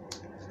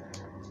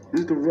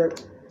 This the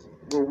record,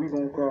 what we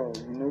gonna call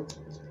it, you know?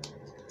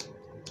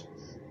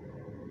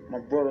 My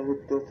brother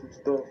hooked up some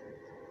stuff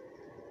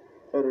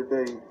other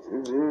day.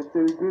 It was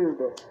pretty good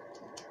though.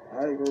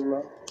 I ain't gonna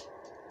lie.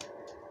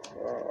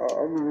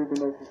 I be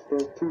hooking up some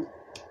stuff too.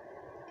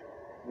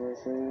 You know what I'm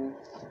saying?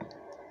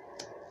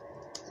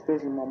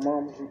 Especially my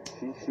mama,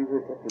 she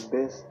hook up the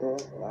best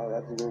stuff. I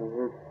have to go to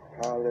her,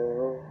 holler at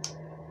her.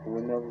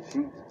 Whenever she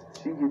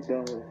get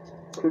done with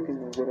cooking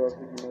or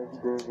whatever, you know, we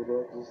go over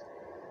there, just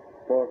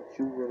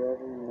barbecue,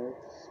 whatever, you know.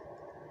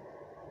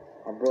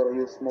 My brother,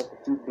 he'll smoke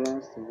a few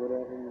blunts or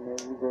whatever, you know,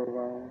 we go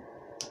around.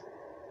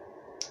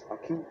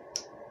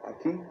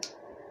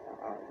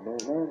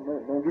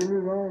 Don't get me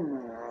wrong,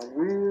 man. I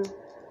will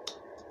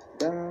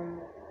die,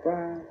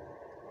 fine,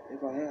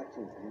 if I have to,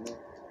 you know.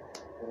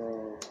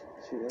 But,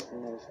 shit, that's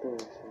another story,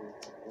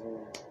 shit.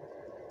 But,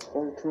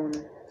 420,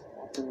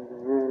 I'm finna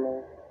just roll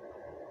off.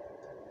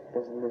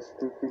 That's a little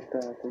stupid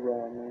freestyle for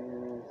y'all, man, you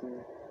know what I'm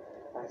saying?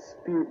 I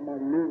spit my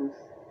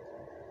lyrics.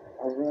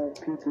 I want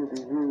people to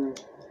hear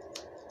it.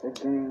 The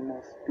game I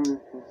spit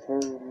is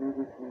whole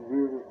niggas can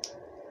hear it.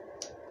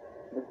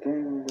 The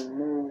game the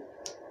know,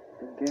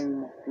 the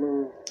game I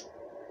flow.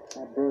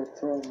 My brother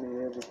taught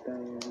me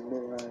everything, you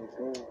know how it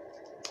goes.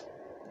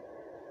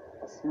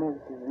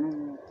 smoke the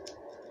weed,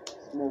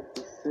 smoke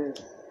the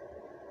cess.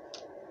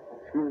 I'm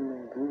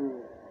feeling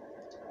good.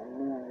 I'm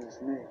knowing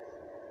what's next.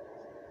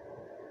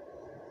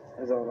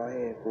 That's all I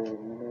had for you,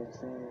 you know what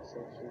I'm saying? So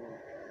shit,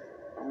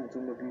 I don't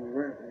do to be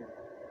rapping.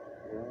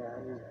 You know, I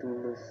just do a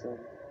little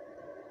something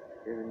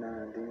every now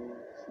and then,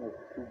 smoke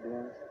a few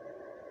blunts.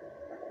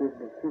 I quit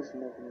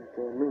smoking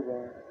for a little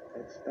while,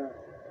 had to stop.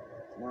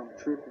 Mom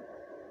tripping.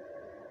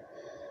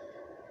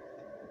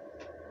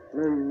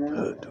 Love you, man.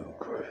 That dude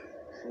crazy.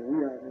 See,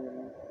 we out here,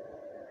 man.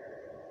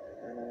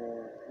 And,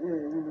 yeah,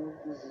 you know,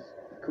 this is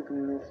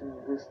cooking up some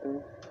good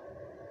stuff.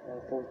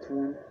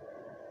 420.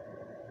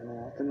 And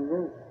I'm finna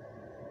roll.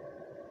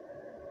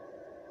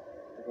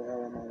 I go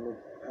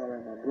holler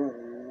at my brother,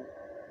 you know.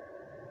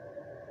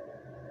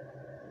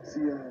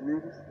 See y'all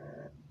niggas.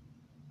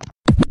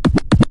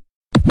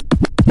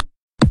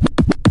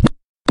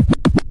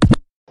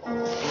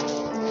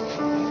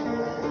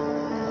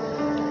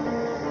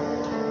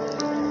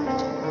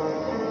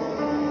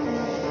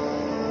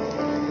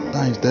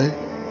 Thanks, Dave.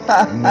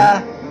 You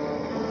know,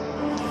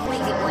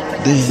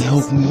 they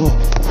help me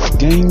up.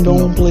 Game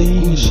don't play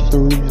in the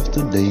third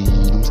yesterday.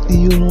 I'm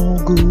still all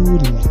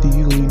good, I'm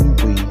still in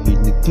the way.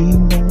 The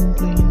game don't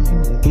play,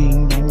 the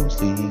game don't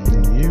stay.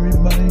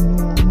 Everybody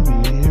know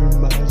me,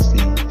 everybody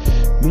see.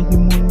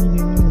 Making money,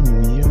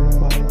 yeah,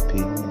 everybody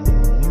pay.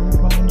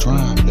 Everybody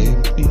trying,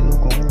 baby. Still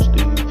gon'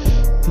 stay,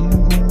 still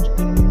gon'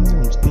 stay.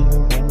 I'm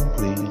still gon'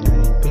 play. I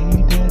ain't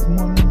paid that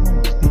money, but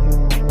I'm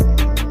still gon'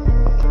 play.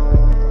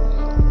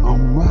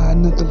 I'm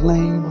riding up the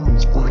lane, but I'm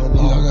still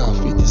all I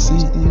got good. 50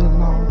 cents.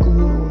 Still all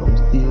good, I'm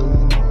still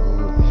in the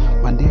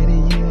hood. My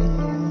daddy,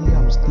 yeah,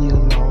 I'm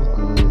still all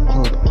good.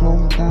 Club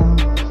closed down,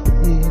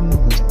 yeah,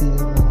 nigga,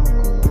 still all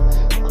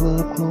good.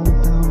 Club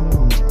closed down,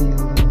 I'm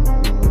still in the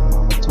hood.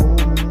 Mama told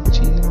me to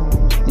chill,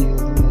 I'm still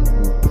in the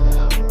hood.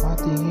 About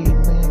to head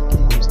back,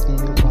 yeah, I'm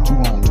still all What you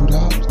want, $2?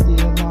 I'm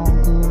still all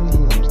good,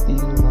 yeah, I'm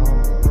still all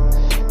good.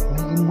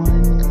 Making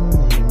money,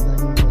 nigga, ain't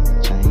nothing but the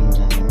change.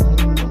 Ain't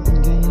nothing but the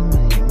game,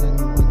 ain't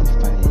nothing but the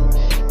fame.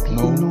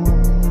 No. People know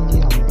me,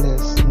 yeah, I'm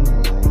blessed in the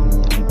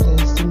lane. I'm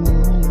blessed in the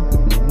lane,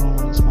 people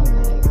know it's my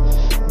name.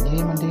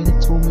 Yeah, my daddy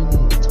told me,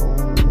 yeah, he told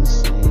me the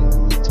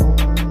same. He told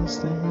me the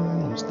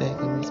same, I'm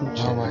stacking me some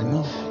change. All right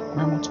now.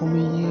 Grandma told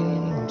me,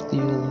 yeah, I'm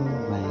still in the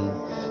lane.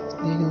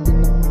 Still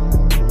in the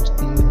lane, I'm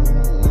still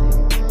in the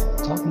lane.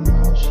 Talking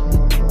about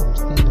shit, but I'm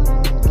still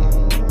in the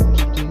game. I'm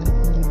still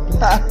really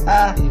blessed,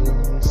 I'm still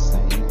in the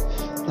same.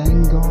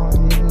 Thank God,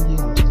 nigga,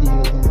 yeah, I'm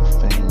still in the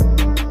fame.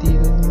 I'm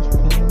still in the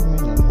fame,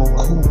 and that boy,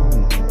 cool.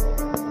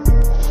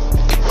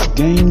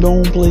 Game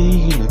don't play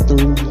in the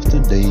third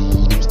yesterday.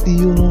 I'm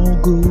still all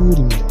good,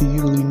 I'm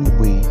still in the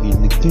way.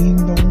 And the game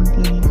don't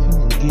play,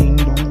 and the game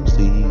don't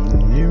stay.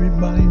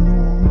 Everybody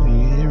know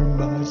me,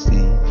 everybody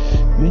see.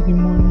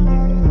 Making money,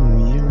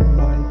 yeah,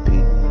 everybody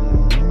pay.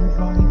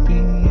 Everybody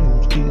pay,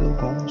 I'm still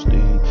gon'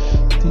 stay.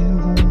 Still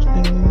gon'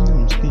 stay,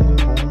 I'm still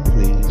gon'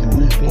 play. I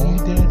ain't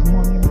paid that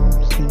money, but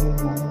I'm still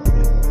gon'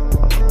 play.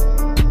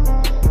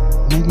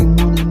 Making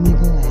money,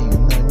 nigga,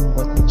 ain't nothing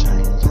but the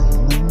change.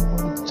 Ain't nothing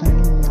but the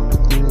change, I'm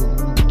still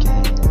in the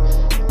game.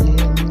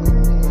 Yeah,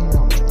 nigga,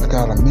 I'm I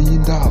got $1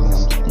 million.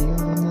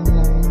 still in the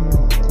lane,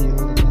 I'm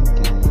still in the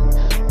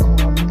game.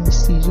 Oh, I'm in the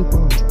seizure,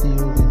 but I'm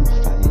still in the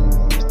fame.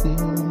 I'm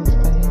still in the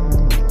fame,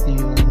 I'm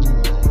still in the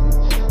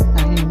lane.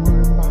 I ain't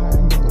worried about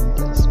it, nigga, I'm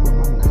blessed with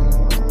my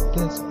name. I'm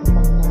blessed with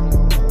my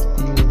name, I'm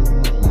still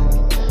in the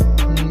lane.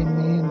 Yeah,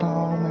 man,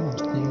 dog, man, I'm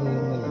still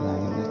in the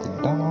lane. That's the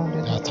dog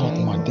that I talked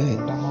to came, my dad.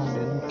 the dog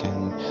that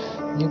came.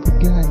 Yeah, we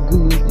got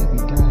good, yeah, we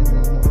got it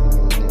in the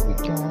hood. Yeah, we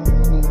got it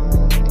in the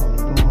hood, yeah, I'm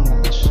doing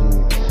like I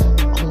should.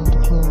 Club to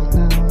close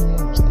down,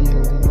 yeah, I'm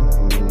still in the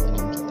hood.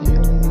 Yeah, I'm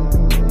still in the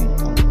hood,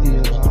 yeah, I'm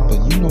still all But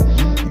you know,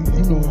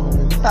 you know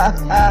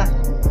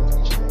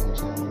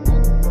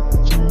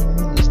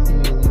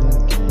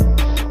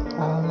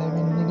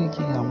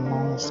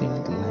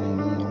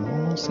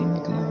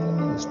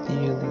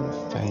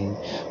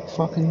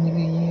Fucking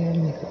nigga, yeah,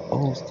 nigga,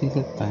 oh, still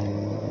a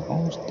thing, nigga,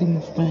 oh, still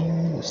a thing,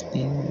 nigga,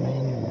 still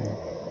man.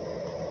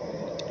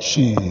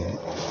 shit.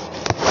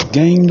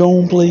 Game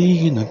don't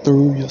play in the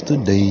third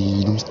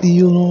yesterday. I'm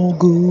still all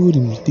good,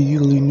 I'm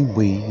still in the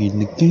way.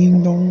 And the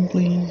game don't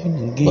play, and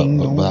the game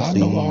But don't I see.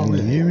 know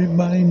already.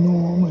 Everybody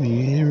know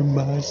me,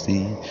 everybody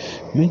see.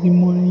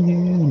 Making money,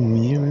 yeah,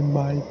 me,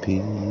 everybody pay.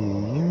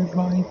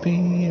 Everybody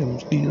pay, I'm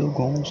still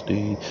gon'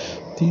 stay.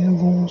 Still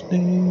gon'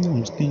 stay,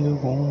 I'm still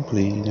gon'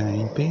 play. I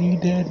ain't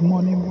paid that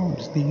money, but I'm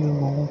still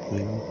gon'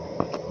 play.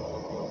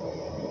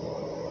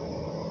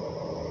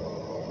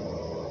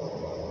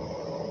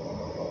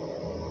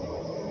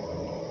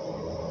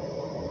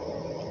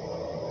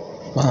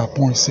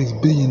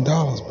 $5.6 billion,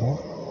 boy.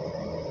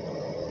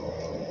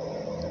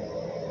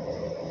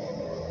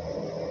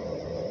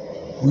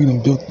 We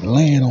done built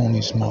land on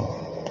this mother.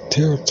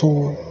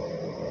 Territory.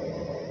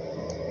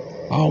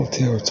 Our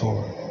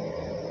territory.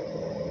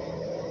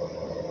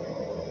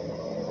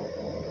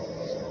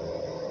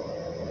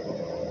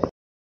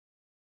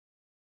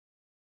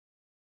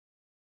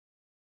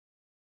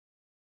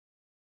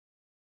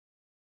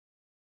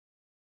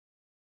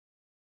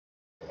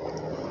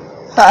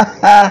 If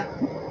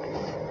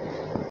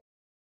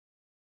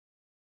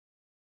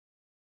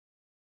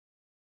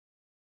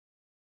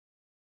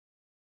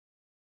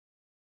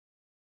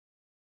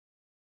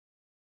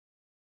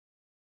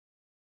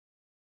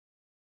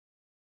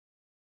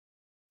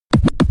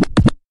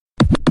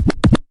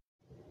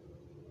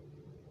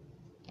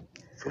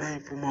it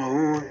ain't for my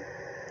hood,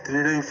 then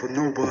it ain't for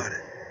nobody.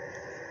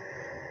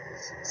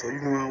 So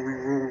you know how we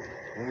roll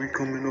when we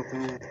coming up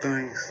on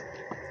things.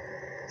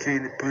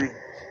 Candy paint.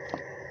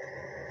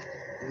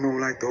 You know,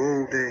 like the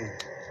old days.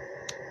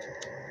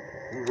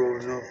 We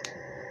rolling up.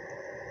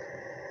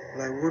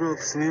 Like, what up,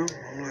 Slim?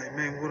 I'm like,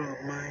 man, what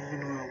up, man? You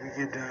know how we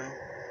get down.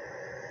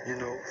 You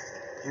know,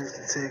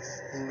 Houston,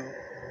 Texas, you know.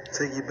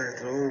 Take you back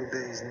to the old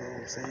days, you know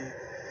what I'm saying?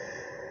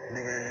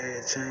 Nigga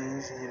had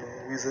change, you know,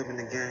 we was up in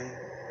the game.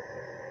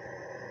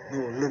 You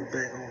know, look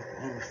back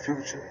on the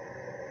future.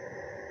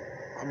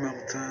 I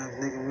remember times,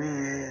 nigga, we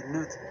ain't had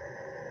nothing.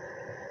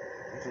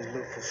 We just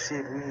looked for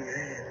shit we ain't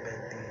had back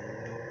then,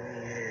 you know. We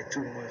ain't had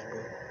too much,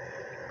 but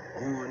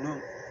growing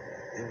up,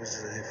 it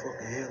was a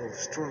fucking hell of a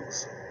struggle,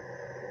 so.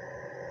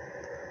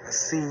 I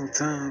seen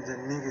times that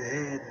niggas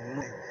had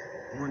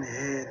money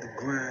had the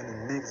grind,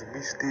 and niggas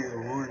be still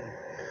running.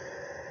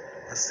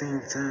 I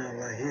seen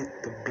times I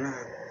hit the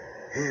block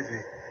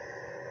heavy,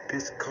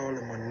 bitch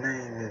calling my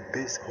name, that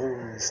bitch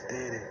holding it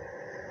steady,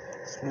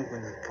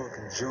 smoking the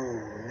fucking Joe,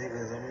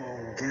 niggas, I'm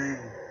on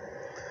game,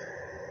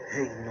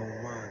 hating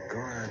on my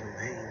grind, I'm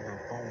hating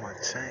up on my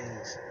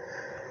change,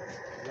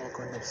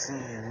 walking up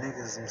seeing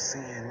niggas, I'm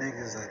seeing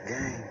niggas I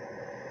game.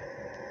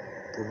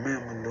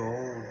 Remember the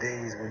old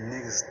days when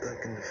niggas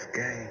stuck in the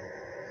game.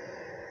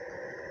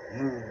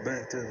 Moved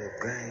back to the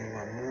game,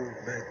 I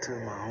moved back to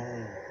my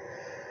home.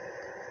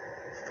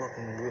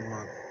 Fucking with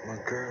my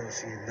girl,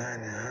 she's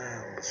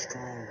 99 but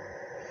strong.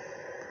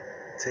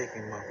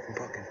 Taking my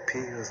fucking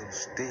pills,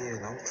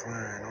 I'm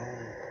trying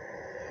on.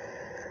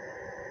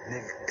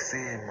 Nigga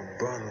saying my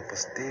brother, but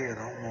still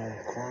I'm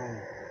on chrome.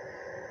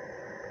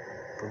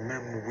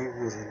 Remember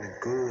we was in the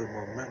good,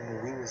 remember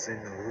we was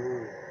in the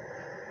hood.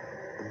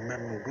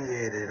 Remember we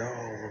had it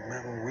all,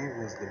 remember we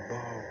was the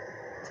ball.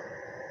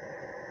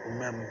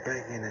 Remember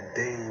back in the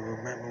day,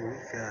 remember we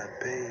got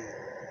paid.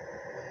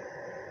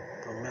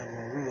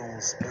 Remember we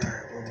on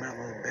spot,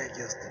 remember back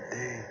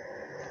yesterday.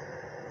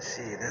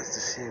 Shit, that's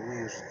the shit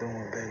we was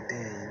doing back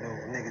then, you know.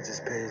 Nigga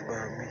just passed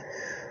by me.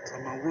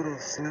 Talking about, what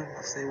up, Slim?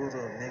 I say, what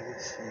up, nigga?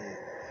 Shit.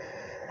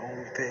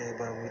 Only passed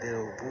by me that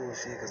old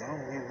bullshit, cause I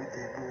don't get with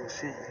that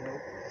bullshit, you know.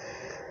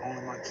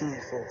 Only my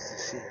kin folks and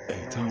shit. Hey,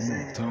 you know what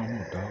I'm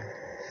time up, dog.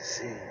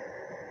 Shit.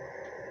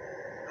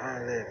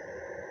 Holla at me.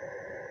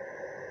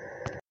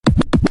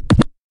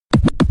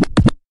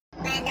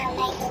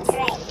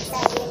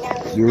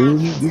 You heard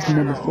me? This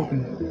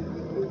motherfucking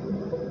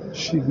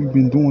shit we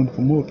been doing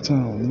from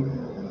uptown, nigga.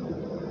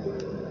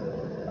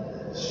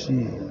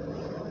 Shit.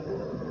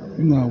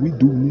 You know how we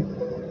do, nigga.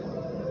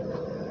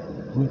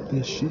 Rip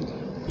that shit.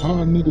 How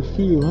a nigga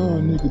feel, how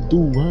a nigga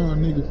do, how a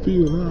nigga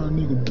feel, how a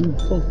nigga do.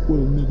 Fuck what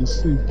a nigga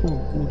say,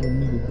 fuck what a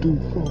nigga do,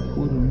 fuck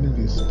what a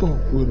nigga fuck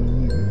what a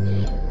nigga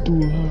do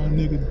it, how a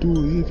nigga do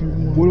it. If you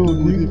want to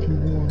do it, if you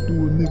want to do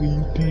it, nigga,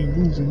 you can't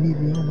lose it,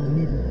 nigga. I'm a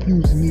nigga,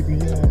 fuse nigga,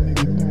 y'all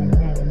nigga know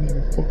how a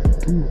nigga fucking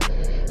do it.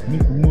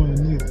 Nigga want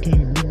a nigga,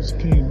 can't lose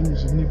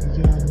it, nigga.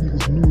 Y'all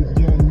niggas knew it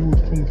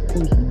from the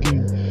first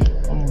beginning.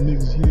 All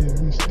niggas, yeah,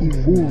 we still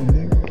for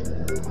nigga.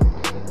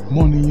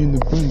 Money in the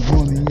bank,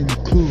 money in the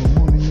club,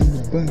 money in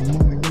the bank,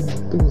 money with my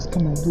thugs.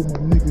 Come on with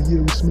my nigga,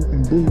 yeah, we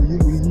smoking bull, yeah,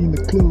 we in the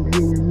club,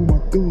 yeah, we with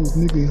my thugs,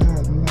 nigga,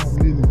 hiding out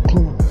in the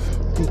club.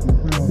 Fucking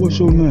around. What's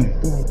your name?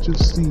 Boy,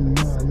 just seen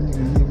my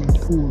nigga, yeah, we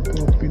pulled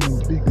up in them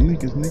big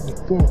niggas, nigga,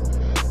 fuck.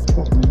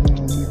 Fucking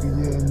around,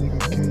 nigga, yeah, nigga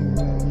came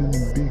round in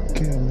them big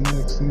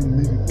Cadillacs, and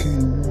nigga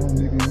came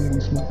round, nigga, yeah, we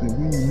smoking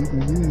weed, nigga,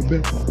 yeah,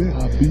 back to back.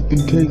 I beat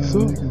them cakes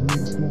up.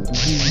 Nigga smoking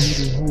weed,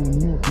 nigga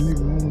holding up,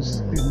 nigga on the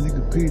spit,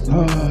 nigga page.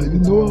 You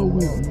know I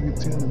will, nigga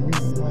telling me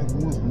like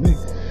one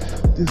nigga.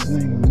 This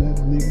ain't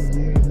another nigga,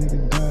 yeah, nigga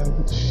die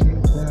with the shit,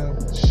 ride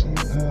with the shit,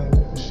 high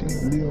with the shit,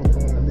 live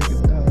by, nigga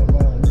die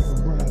by, nigga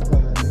ride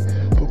by, nigga,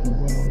 fuck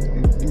around,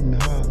 nigga, getting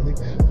high,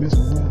 nigga, mess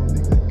around,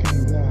 nigga,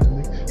 can't lie,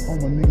 nigga, all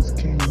my niggas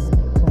came with the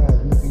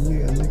prize,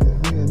 nigga, yeah,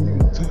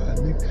 nigga tired,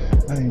 nigga,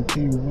 I ain't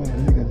came around,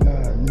 nigga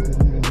lie, nigga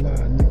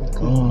lie, nigga,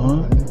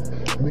 nigga,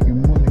 making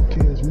money,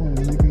 cash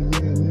money, nigga,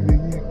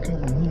 yeah,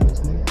 counting hands,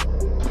 nigga.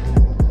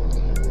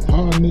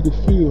 How a nigga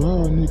feel,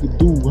 how a nigga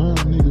do, how a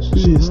nigga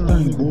feel, shit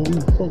stank, boy.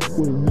 Fuck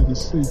what a nigga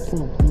say,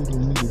 fuck what a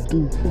nigga do,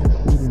 fuck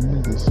what a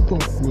nigga,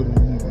 fuck what a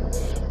nigga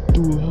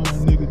do it, how a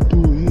nigga do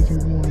it. If you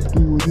wanna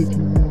do it, if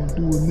you wanna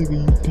do it, nigga,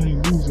 you can't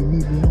lose it,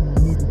 nigga. I'm a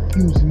nigga,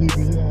 fuse it,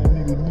 nigga, y'all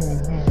nigga know how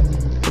a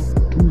nigga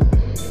fucking do it.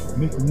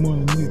 Making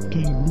money, nigga,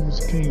 can't lose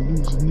it,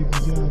 nigga.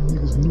 Y'all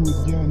niggas knew it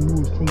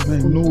from the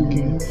first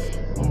game.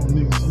 All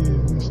niggas, yeah,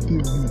 we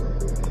still here.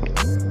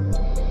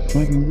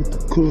 Drinking with the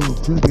club,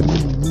 drinking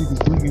with my niggas,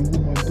 drinking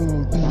with my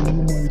dogs, drinking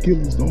with my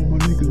killers, all my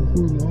niggas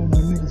really, all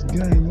my niggas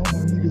gang, all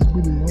my niggas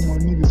really, all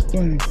my niggas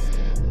fame.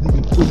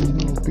 Nigga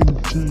pulling up in the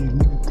chain,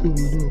 nigga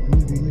pulling up,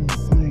 nigga in the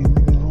flame,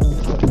 nigga I don't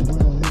fucking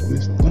around,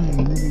 nigga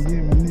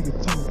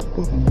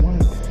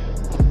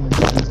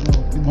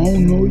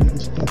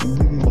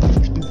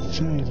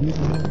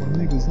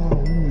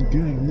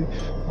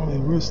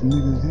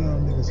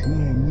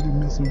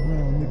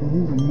around, nigga,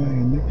 who the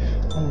man, nigga?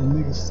 All the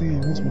niggas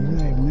saying, what's my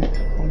name,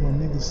 nigga? All the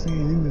niggas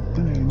saying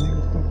anything,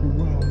 nigga, fuck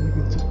around,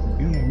 nigga, just the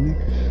game,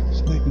 nigga.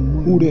 Stacking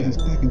money, who that?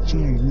 Stacking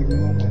change, nigga,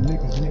 all my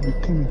niggas, nigga,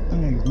 coming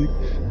things, nigga.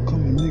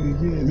 Coming, nigga,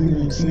 yeah,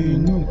 nigga, ain't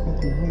saying nothing,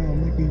 fuck around,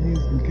 nigga, yeah,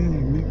 the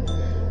game, nigga.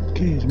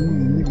 Cash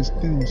money, niggas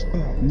still don't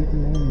stop, nigga,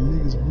 all the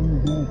niggas, we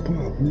gon'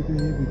 pop, nigga,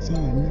 every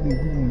time, nigga,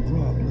 we gon'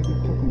 drop, nigga,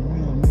 fuck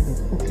around, nigga,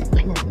 fucking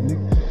clock,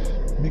 nigga.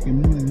 Making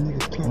money,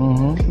 nigga,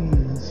 clock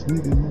keys,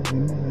 nigga,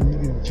 moving money,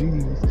 nigga,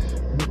 G's,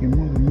 making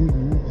money, nigga,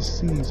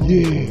 overseas,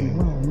 yeah,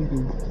 around, nigga,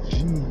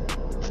 G's.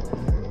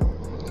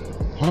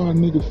 How a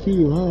nigga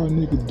feel, how a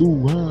nigga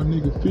do, how a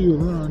nigga feel,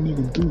 how a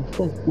nigga do,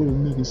 fuck what a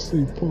nigga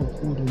say, fuck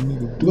what a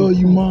nigga do, love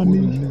you, mommy,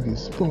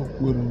 niggas, fuck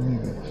what a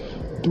nigga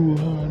do it,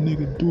 how a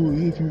nigga do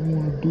it, if you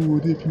wanna do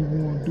it, if you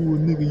wanna do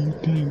it, nigga, you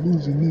can't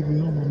lose it,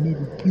 nigga, I'm a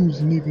nigga,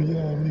 fuse nigga,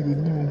 y'all nigga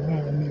know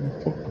how a nigga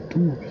fucking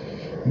do it.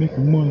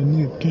 Making money,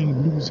 nigga, can't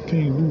lose it,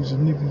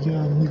 nigga,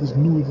 y'all niggas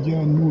knew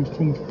it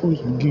from the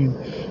first beginning.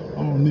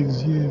 All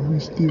niggas, yeah, we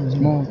still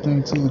small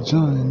thing to a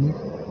giant,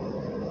 nigga.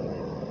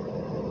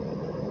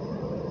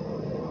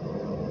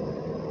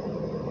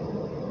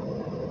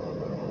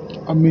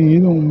 I mean,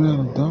 it don't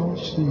matter, dog,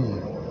 shit.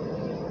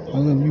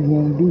 However you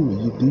wanna do it,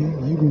 you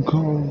dig? You can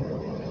call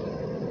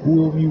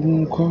whoever you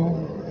wanna call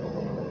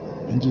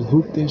and just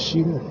hook that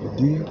shit up, you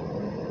dig?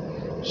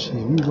 Shit,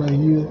 we right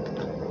here,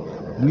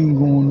 we ain't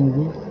going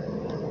nowhere.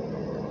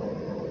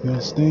 You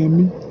understand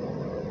me?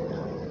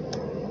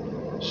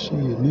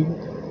 Shit, nigga.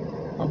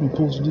 I've been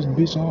posting this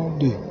bitch all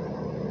day.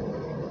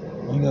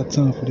 I ain't got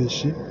time for this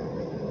shit.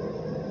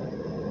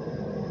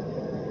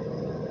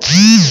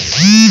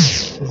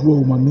 Let's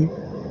roll, my nigga.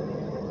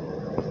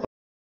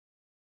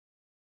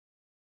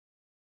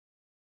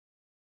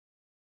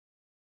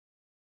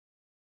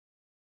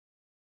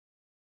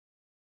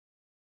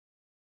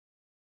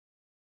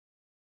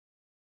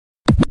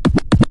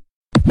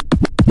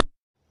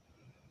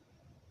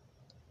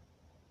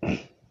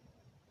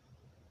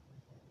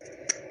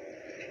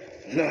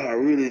 Nah,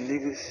 really,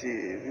 nigga,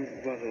 shit. We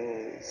about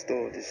to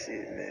start this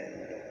shit, man,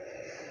 you know.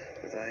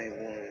 Cause I ain't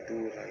wanna do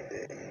it like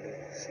that, you know.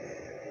 Shit,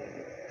 I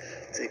wanna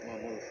take my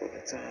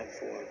motherfucking time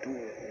before I do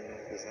it, you know.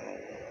 Cause I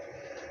don't wanna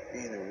be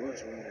in a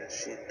rush when that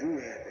shit do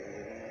happen,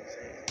 you know what I'm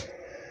saying?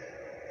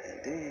 And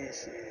then,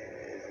 shit,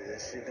 if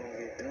that shit don't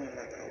get done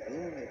like I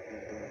want it to be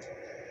done,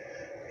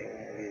 it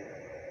won't get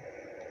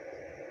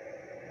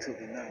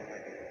taken out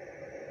like it,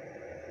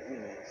 you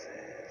know what I'm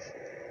saying? Shit.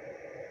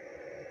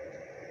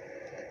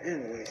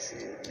 Anyway,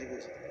 shit, nigga.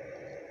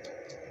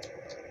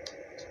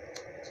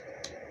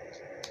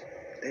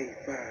 Day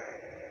 5,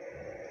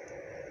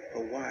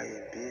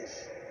 Hawaiian, bitch.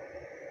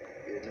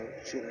 You know,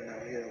 chilling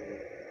out here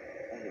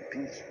on the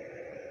beach,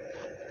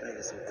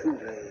 drinking some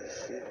Kool-Aid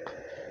shit.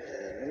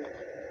 You know,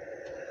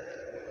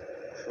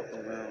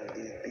 fucking around with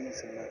these beats.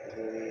 I'm about to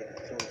go ahead and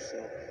close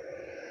up.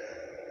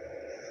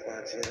 Before I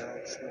jet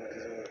out, smoke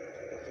this old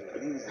fucking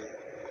breezy.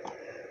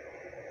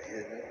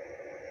 You know.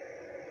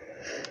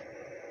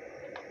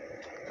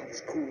 I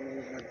was cool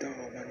with my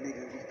dog, my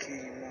nigga. We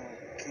came out,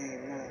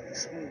 we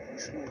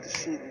smoked the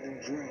shit in them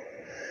drunk.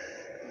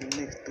 The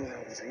niggas thought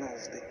I was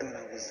lost, they thought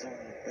I was on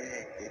the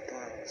back, they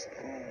thought I was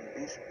gone,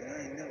 bitch, but I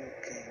ain't never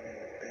came in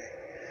the back.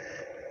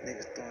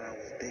 Niggas thought I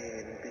was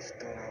dead, and bitch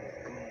thought I was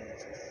gone,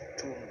 so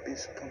told them,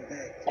 bitch, come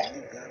back, so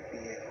nigga, I be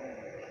at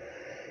home.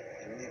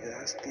 And nigga,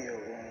 I still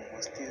roam,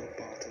 I still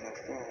ball till I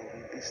fall,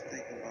 and bitch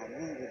thinking about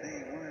me, but they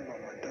ain't worrying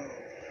about my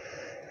dog.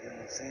 You know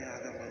what I'm saying?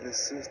 I got my little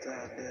sister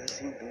out there,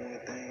 she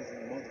doing things,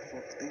 and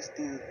motherfuckers, they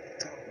still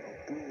talking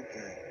about bull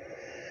gang.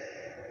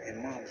 And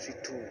mom, she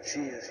told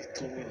Jill, she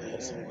told me to know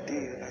the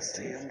deal. I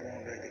said, I'm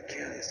going back to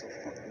Cali, so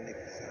fuck the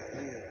niggas I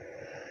live.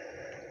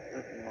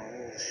 Look at my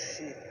whole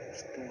shit, I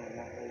was doing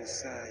my whole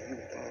side. You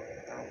thought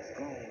I was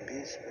gone,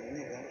 bitch, but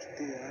nigga, I'm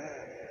still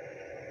high.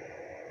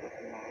 Look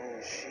at my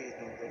whole shit,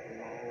 don't look at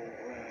my whole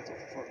grind. So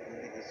fuck the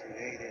niggas who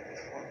hated me,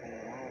 fuck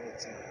them all the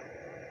time.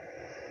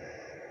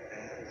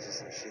 Man, that's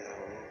just some shit I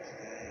wrote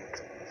today. I ain't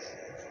too much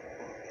shit.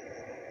 Fuck it,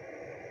 nigga.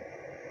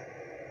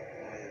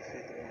 Why you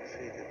 50,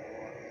 150,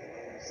 boy? You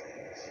know what I'm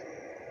saying? Shit.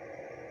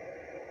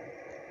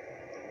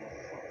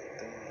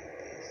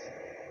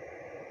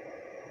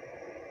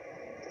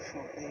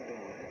 Fuck they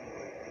doing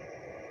anyway, nigga.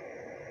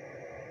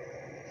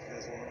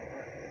 That's what I'm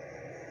rapping.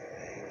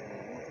 They ain't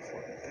doing a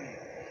motherfucking thing.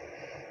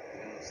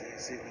 You know what I'm saying?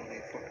 Sitting on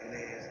their fucking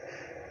ass,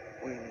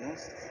 waiting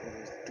us for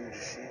us to do the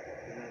shit.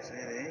 You know what I'm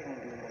saying? They ain't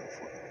gonna do a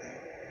motherfucking thing.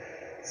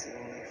 Sit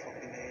on their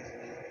fucking ass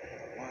and just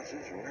watch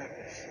us rap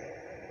and shit.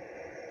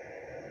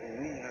 But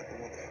we ain't got the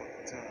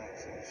motherfucking time,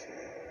 so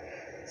shit.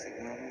 See,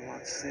 when I'm on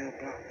my cell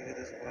block, nigga,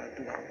 that's what I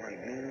do. I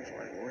write lyrics,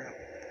 write rap,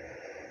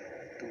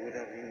 do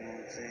whatever, you know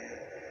what I'm saying?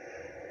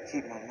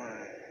 Keep my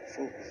mind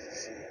focused and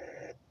shit.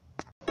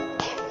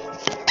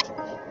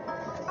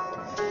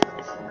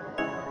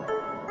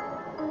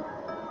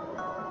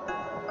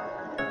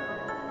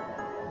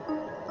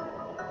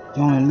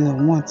 You only live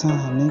one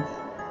time, nigga.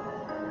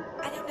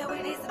 I don't know what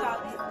it is about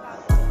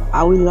this.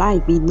 All we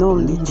like be all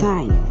the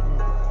time.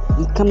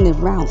 We coming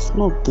around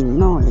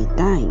smoking all the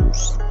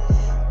times.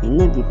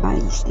 and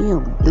everybody still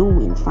be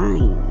doing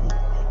fine.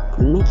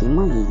 We making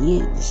money,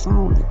 yeah, that's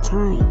all the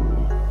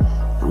time.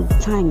 All the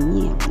time,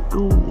 yeah, we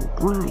on the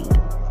grind.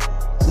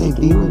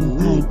 Making money,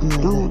 yeah, we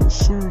gonna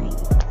shine.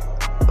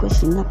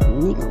 Pushing up a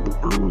nigga, we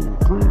on the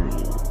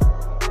grind.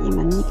 Yeah,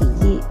 my nigga,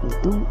 yeah, we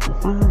doing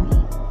fine.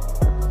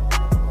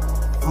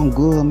 I'm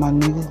good, my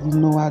nigga, you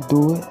know I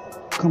do it.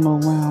 Come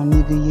around,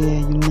 nigga, yeah,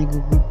 you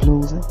niggas be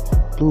bluesing.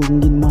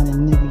 Bluesing, get money,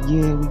 nigga,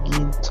 yeah, we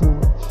getting to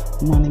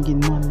it. Money,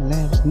 get money,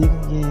 lavish, nigga,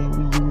 yeah,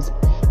 we use it.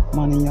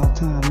 Money all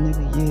time,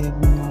 nigga, yeah,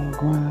 we on the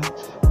grind.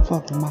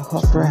 Fucking my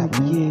hustle,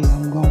 nigga, yeah,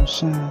 I'm gon'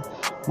 shine.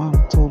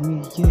 Mama told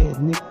me, yeah,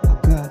 nigga,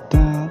 I got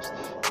dimes.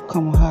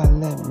 Come on,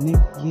 holla at me,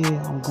 nigga,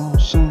 yeah, I'm gon'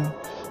 shine.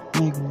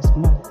 Making this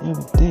money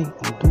every day,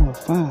 I'm doing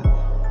fine.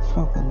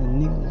 Fucking the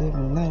nigga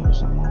living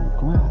lavish, I'm on the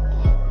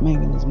grind.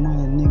 Making this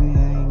money, nigga,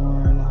 I ain't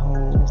wearing the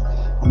hoes.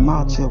 I'm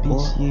out here,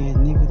 boy. Yeah,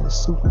 nigga, the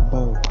Super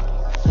Bowl.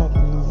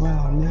 Fucking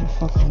around, nigga,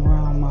 fucking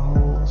around my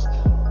hoes.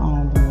 I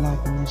don't be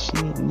liking this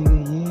shit, nigga,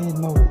 yeah,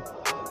 no.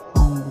 I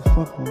don't be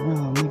fucking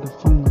around,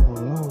 nigga, from the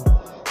below.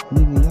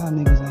 Nigga, y'all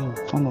niggas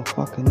ain't from the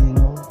fucking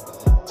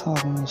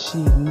talking this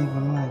shit, nigga,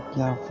 like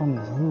y'all from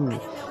the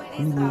hood.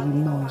 Nigga, you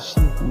know this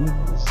shit,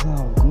 nigga, it's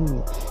all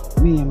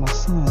good. Me and my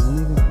son,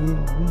 nigga,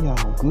 we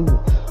all good.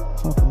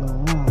 Fucking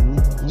around,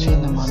 nigga,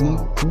 yeah, it's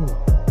all good.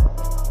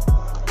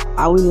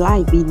 All we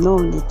like be all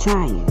the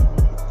time.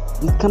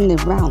 We coming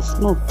around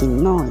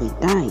smoking all the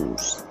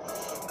dimes.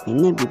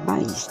 And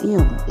everybody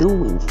still be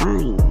doing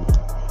fine.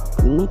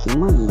 We making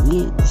money,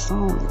 yeah, that's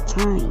all the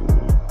time.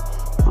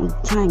 All the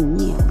time,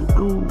 yeah, we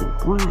on the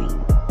grind.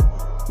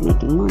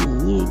 Making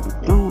money, yeah,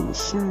 we gonna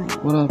shine.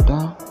 What up,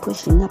 dog?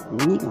 Pushing up a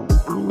nigga, we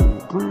on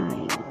the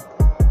grind.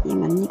 Yeah,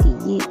 my nigga,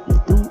 yeah, we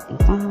doing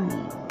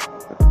fine.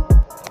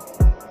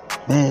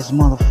 Baddest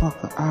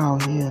motherfucker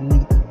out here,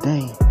 nigga,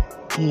 today.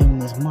 Getting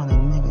this money,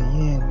 nigga,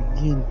 yeah, we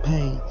getting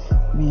paid.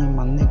 Me and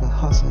my nigga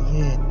hustle,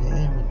 yeah,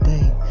 every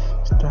day.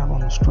 Strap on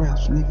the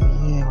straps, nigga,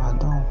 yeah, I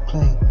don't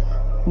play.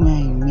 You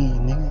ain't me,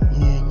 nigga,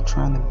 yeah, you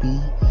trying to be,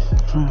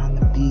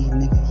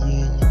 nigga,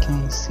 yeah, you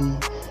can't see.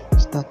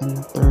 Stuck in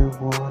the third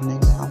world,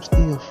 nigga, I'm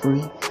still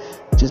free.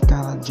 Just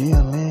got out of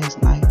jail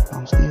last night,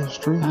 I'm still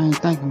street. I ain't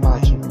thinking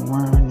about you,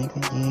 worrying,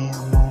 nigga, yeah,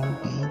 I'm on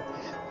beat.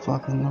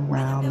 Fucking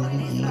around,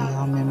 nigga,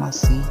 yeah, I'm in my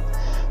seat.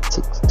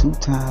 Took 2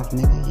 times,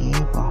 nigga,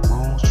 yeah, but I'm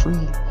on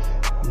street.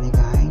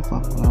 Nigga, I ain't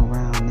fucking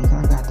around,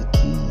 nigga, I got the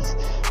keys.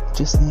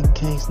 Just in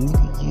case,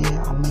 nigga,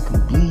 yeah, I make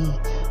them bleed.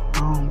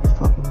 I don't be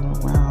fucking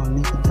around,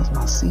 nigga, that's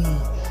my seed.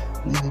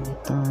 Nigga be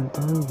throwing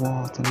third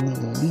walls to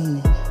nigga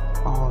leave.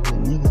 All the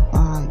niggas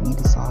buy,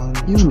 niggas all in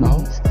the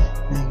trees.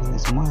 Making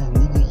this money,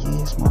 nigga,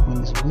 yeah,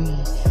 smoking this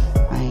weed.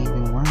 I ain't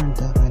been worrying,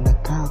 ducking the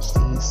cops,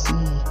 see.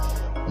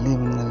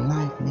 Living the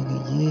life, nigga,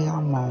 yeah,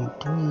 I'm on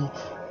 3.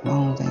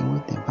 Long as ain't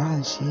with the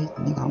body shit,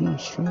 nigga, I'm on the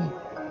street.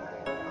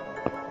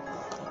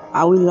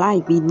 All we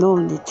like be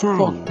all the time.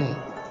 Fuck that.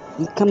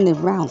 We coming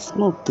around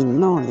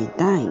smoking all the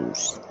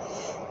dimes.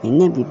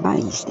 And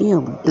everybody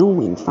still be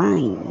doing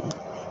fine.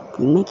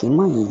 We making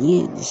money,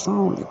 yeah, that's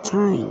all the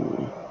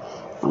time.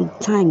 All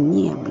the time,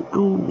 yeah, we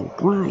on the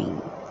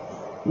grind.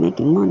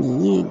 Making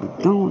money, yeah,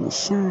 we gonna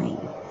shine.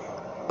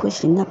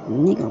 Pushing up a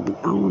nigga, we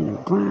on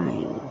the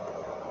grind.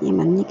 Yeah,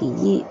 my nigga,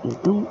 yeah, we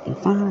doing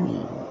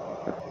fine.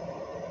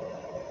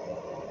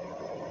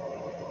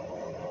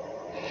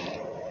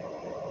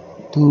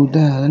 Dude,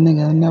 that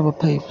nigga never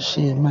pay for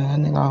shit,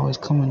 man. That nigga always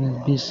come in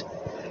this bitch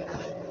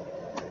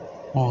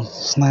on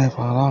snipe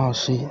out all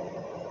shit.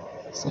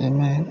 Say,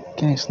 man,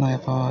 can't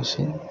snipe all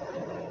shit.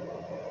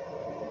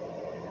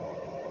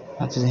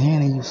 I just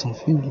handed you some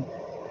few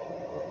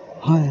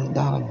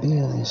 $100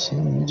 bills and shit.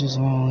 You just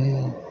on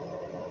here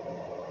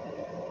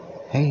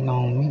hating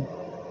on me.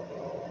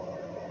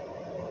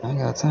 I ain't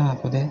got time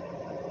for that.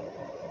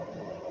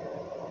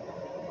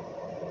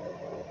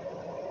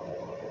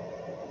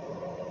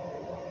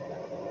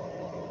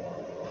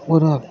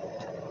 What up?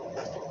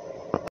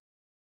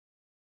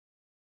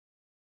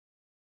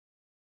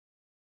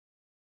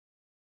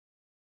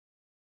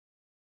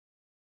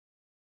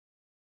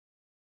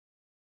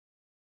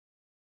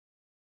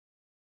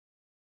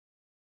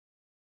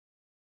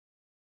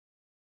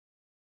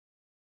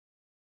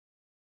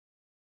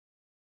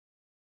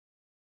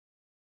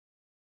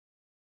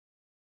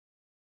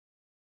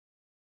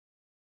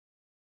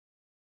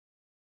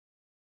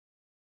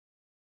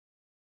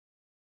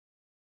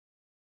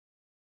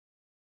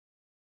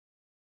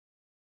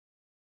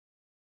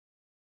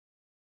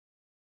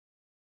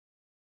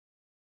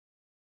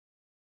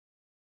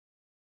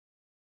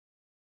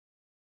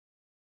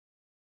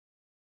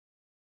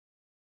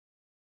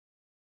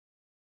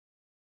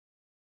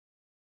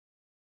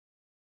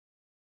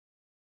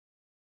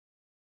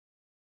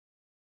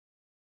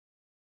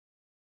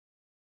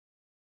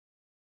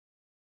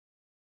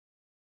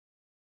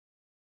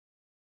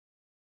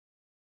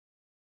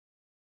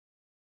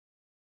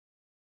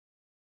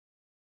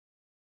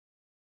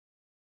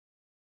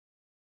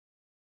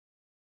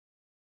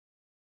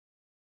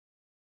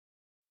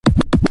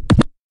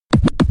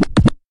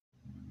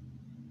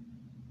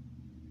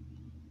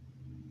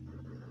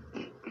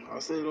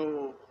 said,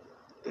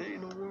 they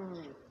ain't no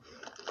worry.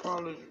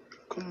 Probably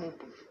come up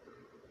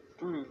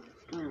with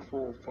 3,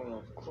 4, 5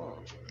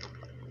 o'clock.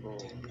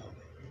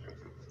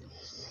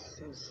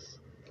 Since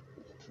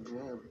you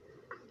have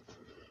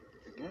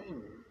the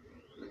game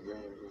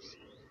is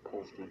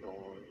posted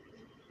on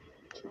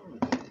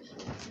Tuesday, so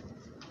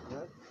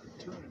that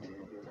Tuesday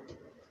you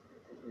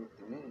get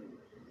the game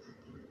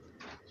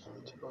on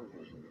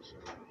television, so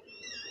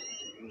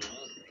you know,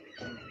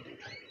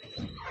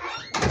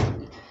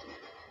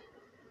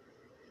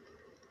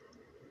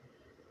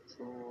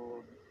 so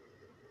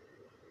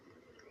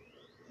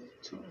it's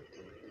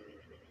Tuesday,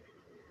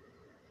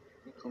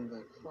 you come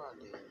back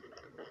Friday,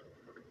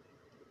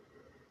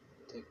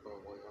 take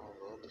away all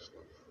the other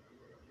stuff.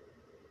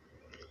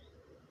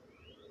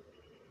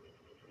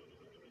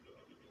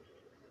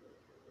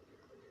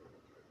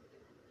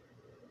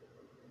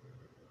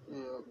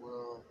 Yeah,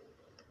 well,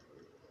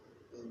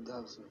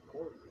 that's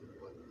important,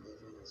 but if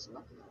it's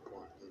not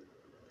important,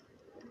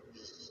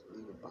 just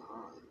leave it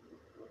behind.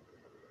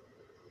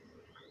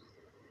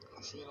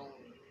 I said on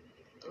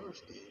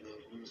Thursday that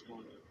we was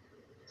going to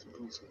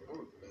do some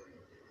work and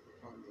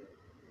probably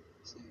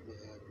see if they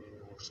had any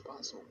more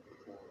spots open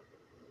for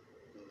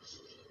those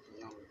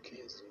young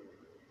kids in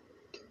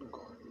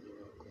kindergarten, you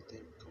know, because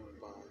they come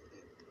by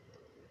and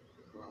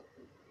drop,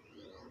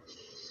 you know,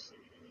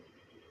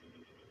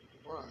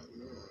 right,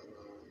 yeah,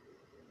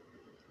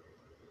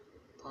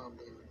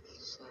 probably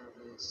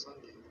Saturday and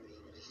Sunday we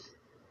just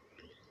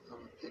have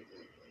a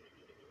picnic.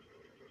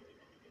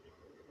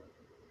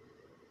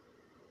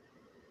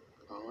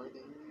 Alright,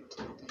 then you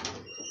talk to you.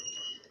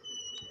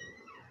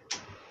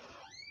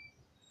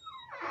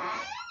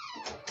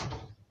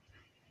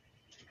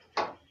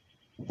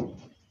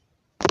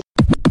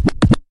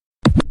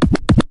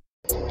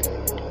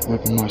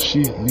 Reppin' my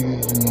shit, nigga,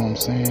 you know what I'm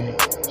saying?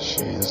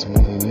 Shit, that's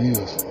what it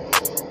is.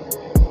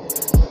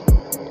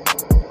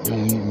 You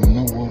don't even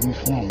know where we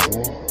from,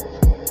 boy.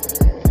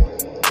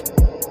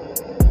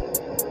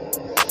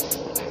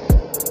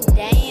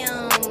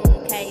 Damn,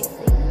 Casey.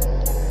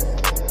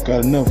 Got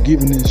enough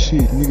giving this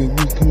shit, nigga.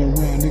 We come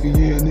around, nigga,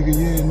 nigga,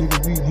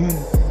 we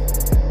hunting.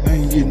 I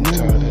ain't getting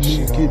nothing,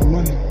 nigga, get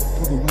money.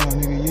 Fuck around,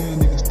 nigga,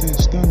 nigga, still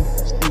stunning,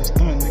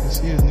 niggas,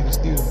 nigga,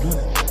 still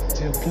blunt.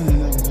 Still plenty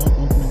of them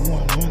up in the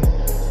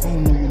 100. I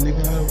don't know you,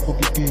 nigga, how the fuck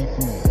you came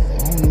from.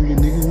 I don't know you,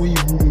 nigga, where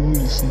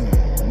you seen?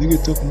 Nigga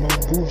talking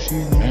about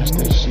bullshit, I don't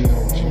know. That shit,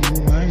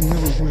 I ain't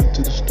never went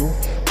to the store.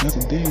 Not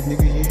today,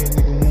 nigga,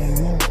 nigga wanna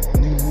know.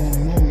 Nigga wanna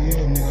know,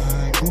 nigga,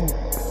 how I go.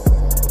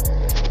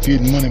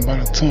 Getting money by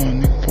the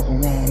ton, nigga, fuck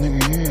around, nigga,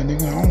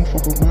 nigga, I don't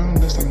fuck around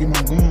unless I get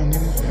my gun,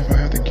 nigga. If I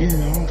have to get it,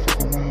 I don't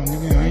fuck around,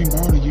 nigga. I ain't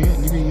bought it yet,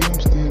 nigga, I'm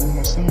still with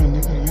my son,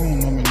 nigga. You don't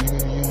know me,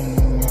 nigga, you don't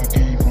know where I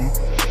came from.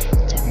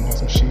 Talking about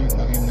some shit,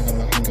 like you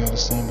got a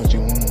son, but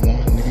you wanna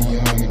want, nigga,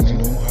 nigga,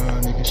 know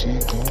how, nigga,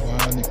 shit go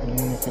high, nigga,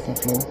 wanna fucking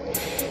flow.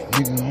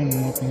 Nigga, I'm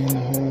up in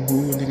the whole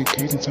hood, nigga,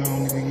 Caden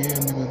Town, nigga,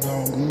 nigga, it's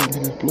all good,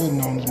 nigga, flooding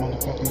on this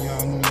motherfucker,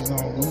 y'all know it's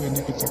all good,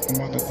 nigga, talking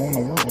about the going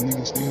to work, but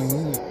nigga still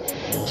hood.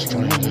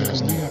 Strange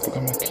ass nigga, I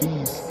forgot my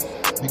keys,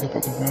 nigga,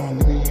 fucking around,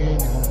 nigga,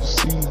 nigga,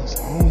 overseas.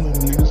 I don't know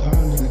the niggas, how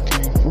nigga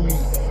came free,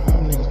 how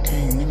niggas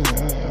came, nigga,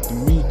 after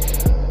me.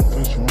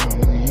 First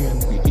round, nigga,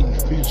 nigga, eating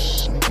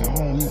fish, nigga,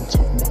 I don't even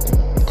talk about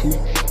the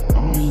clique,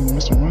 I don't even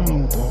mess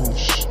around with the whole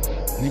shit.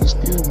 Nigga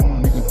still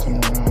want a nigga come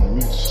around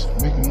rich,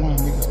 making money,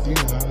 nigga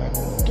still how that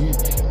go and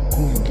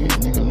get,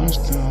 nigga,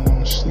 lunchtime on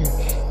the shit,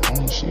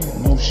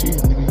 no shit,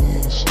 nigga,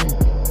 shit,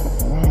 fuck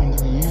around,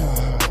 nigga, I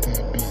hide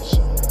that bitch.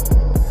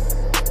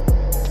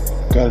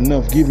 Got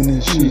enough giving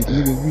this shit,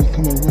 nigga, we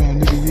come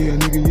around,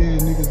 nigga,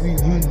 nigga, we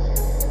hunting.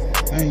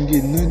 I ain't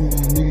getting nothing,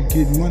 nigga,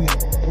 get money,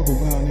 fuck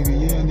around, nigga,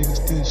 nigga,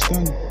 still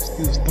stunning,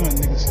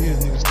 nigga, still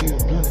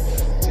blunt,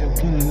 still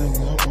plenty of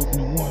them up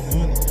in the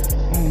 100.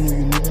 I don't know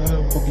you, nigga,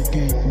 how the fuck you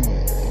came from.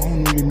 I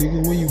don't know you, nigga,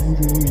 where you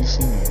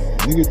seen?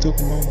 Nigga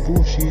talking about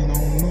bullshit, I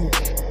don't know,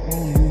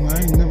 I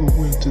ain't never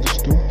went to the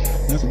store.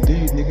 Not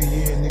today, nigga,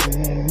 nigga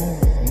wanna know,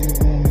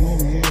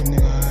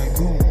 nigga, how I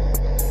go.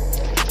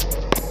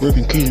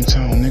 Reppin' Caden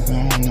Town, nigga,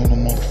 I don't know the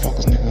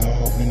motherfuckers, nigga, I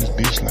hope in this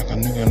bitch like a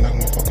nigga, like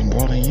my fucking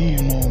brother,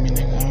 you know me,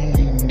 nigga, I don't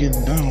even get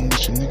down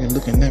with you, nigga,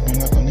 looking at me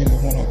like a nigga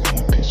wanna come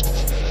a picture.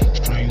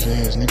 Strange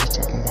ass niggas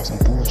talking about some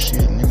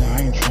bullshit, nigga,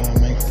 I ain't trying to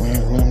make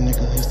friends with them,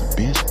 nigga, it's the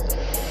bitch.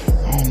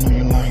 I don't know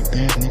you like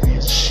that, nigga,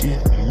 it's shit.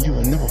 And you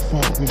will never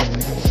fuck with a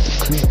nigga with the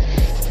clique.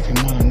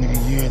 Nigga, mother,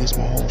 nigga, this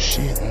my whole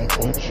shit.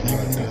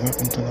 Nigga,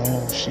 weapon to the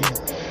whole shit.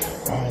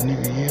 Oh,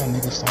 nigga,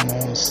 nigga,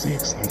 I'm on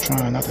 6. I'm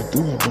trying not to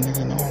do it, but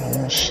nigga, no, I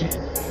don't want shit.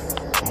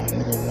 Oh,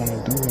 nigga, wanna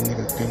do it,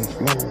 nigga, getting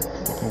flow.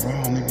 Fuck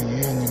around, nigga,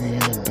 nigga, in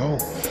the dope.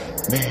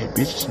 Bad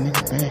bitches,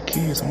 nigga, bad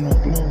kids on the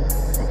flow.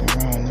 Fuck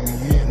around, nigga,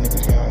 nigga,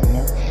 y'all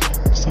know.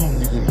 Some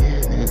nigga,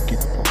 nigga, get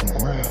the fucking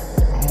grab.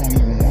 I don't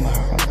even wanna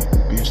holler at the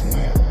bitch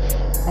now.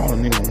 All the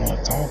niggas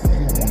wanna talk,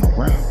 niggas wanna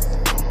rap.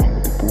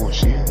 With the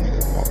bullshit,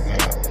 niggas fuck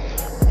that.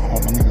 All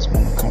the niggas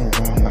wanna come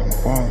around like my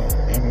father.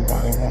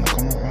 Everybody wanna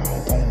come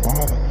around, don't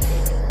bother.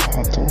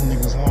 I told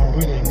niggas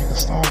already,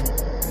 niggas solid.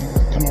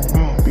 Niggas come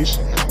around, bitch,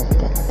 and cause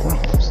fucking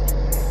problems.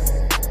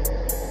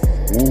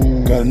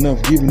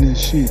 enough giving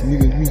this shit,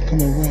 nigga. We come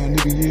around,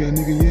 nigga, yeah,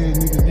 nigga, we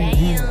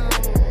money.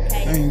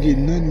 I ain't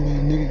getting nothing,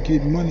 man, nigga,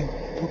 get money.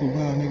 Fuck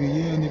around, nigga,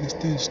 yeah, nigga,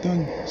 still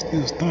stunned,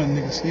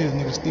 niggas, yeah,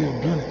 nigga, still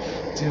blunted,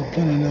 nigga, up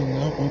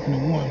in the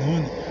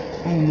 100.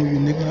 I don't know you,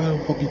 nigga, how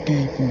the fuck you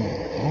came from? I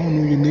don't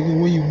know you, nigga,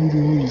 where you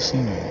who you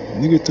son?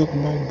 Nigga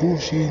talking about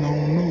bullshit, I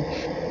don't know,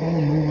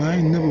 I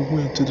ain't never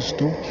went to the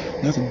store.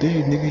 Not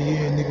today, nigga,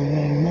 yeah, nigga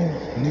want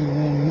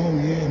more,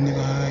 yeah,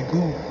 nigga, how I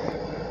go.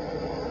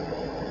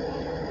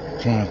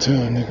 Trying to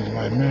tell niggas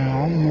like, man,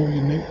 I don't know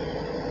you, nigga.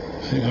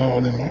 Nigga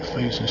all in my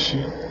face and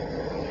shit.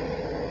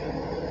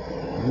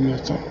 Real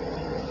talk.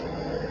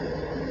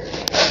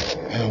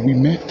 Hell, we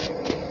met.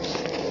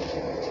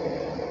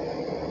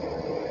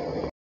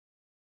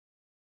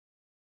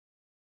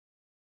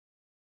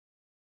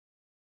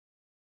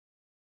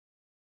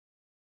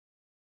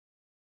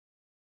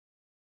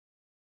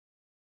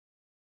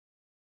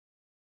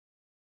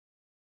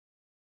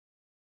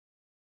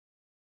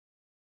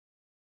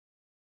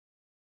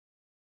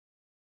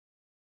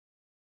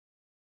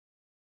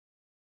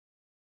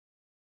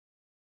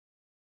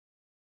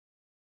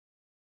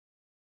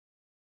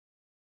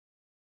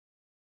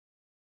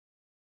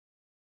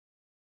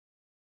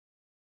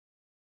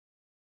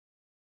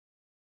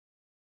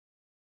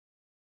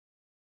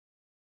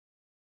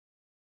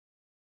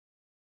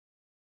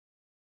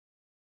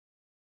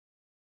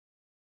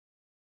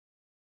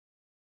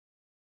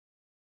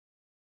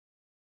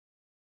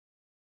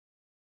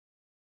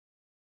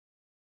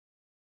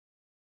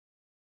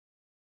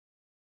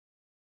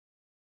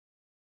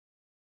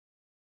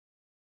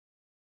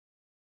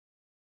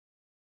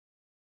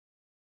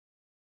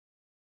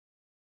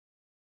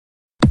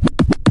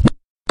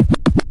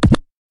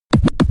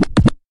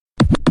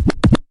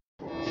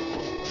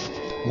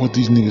 What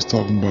these niggas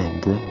talking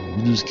about, bro?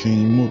 We just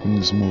came up in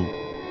this mode.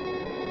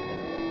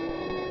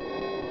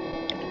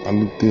 I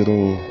looked at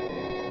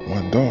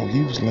my dog.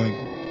 He was like,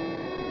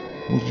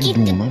 "What you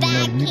doing?" I'm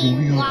like, "Nigga,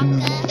 we up in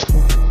that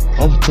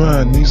motherfucker." I'm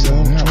trying, nigga.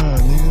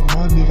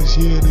 My niggas,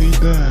 yeah, they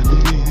died.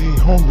 Nigga, they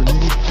hungry,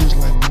 nigga. Just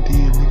like we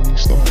did, nigga. We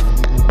starving,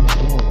 nigga. We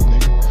dog,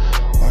 nigga.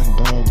 Like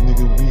dogs,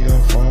 nigga. We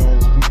got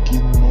files. We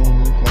getting on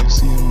it like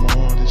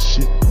CMR. This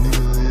shit,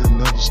 nigga, they'll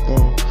never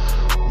starve.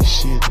 This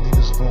shit,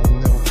 niggas don't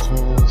never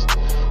cause.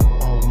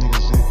 All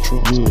niggas at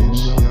trucks,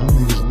 bitch. Y'all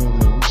niggas know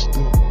that we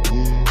stuck,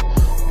 yeah.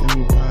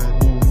 Everybody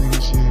know,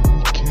 niggas, yeah, we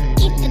came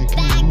up,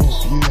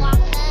 yeah.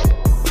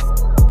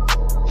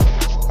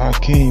 I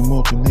came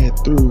up in that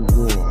third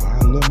war.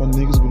 I love my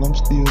niggas, but I'm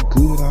still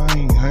good. I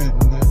ain't had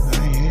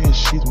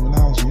shit when I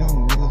was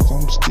young, nigga, so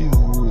I'm still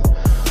good.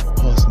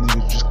 Us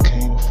niggas just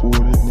can't afford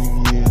it, nigga,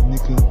 yeah,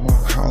 nigga, my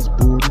house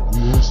boarded.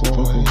 We was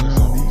all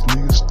around these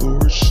niggas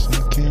storage. I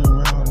came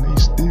around, they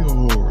still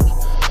horrors.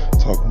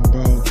 Talking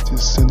about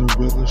this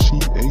Cinderella, she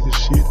ate the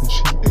shit and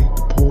she ate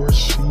the porridge.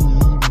 She ain't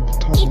even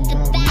talking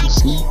about niggas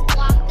sleep.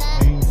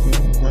 Ain't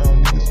going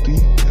around niggas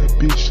beat. That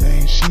bitch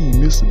she ain't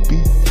miss a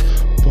beat.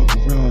 Fuck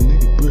around,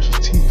 nigga, brush your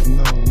teeth and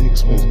all niggas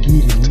supposed to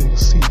get it. Take a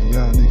seat,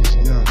 y'all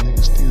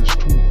niggas still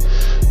street.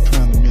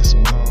 Trying to mess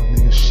with all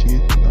niggas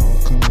shit and all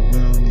come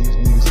around these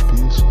niggas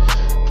bitch.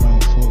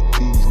 Trying to fuck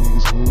these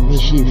niggas rules.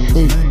 That shit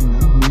fake.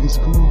 Niggas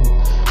cool.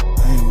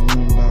 I ain't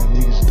worrying about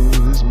niggas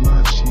doing this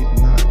my shit,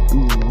 not do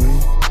away.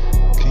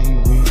 Can't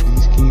wait,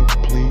 these can't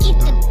play.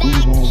 Not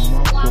food on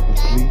my fucking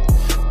plate.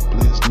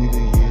 Bless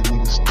nigga, yeah,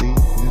 niggas stay.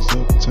 This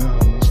uptown,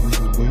 this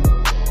niggas wait.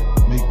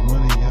 Make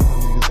money, y'all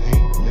niggas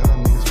hate. Y'all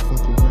niggas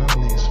fuck around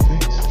niggas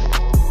face.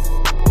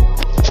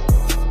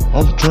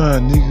 I'm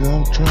trying, nigga.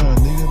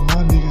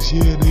 My niggas,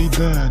 yeah, they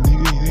died,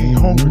 nigga. They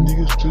hungry,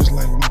 niggas, just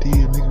like we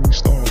did, nigga. We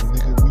starving,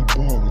 nigga. We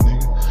ballin',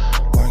 nigga.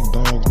 Like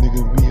dogs,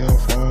 nigga. We out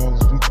files.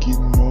 We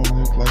getting on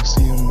it like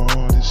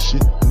CMR. This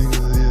shit, nigga,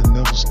 they'll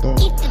never stop.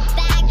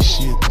 This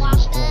shit,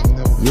 niggas don't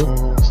never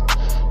cause.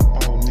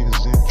 All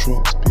niggas in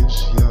trucks, bitch.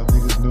 Y'all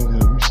niggas know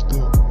that we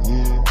stuck,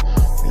 yeah.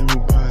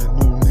 Everybody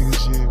know,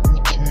 niggas, yeah, we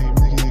came,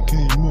 nigga, it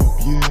came up,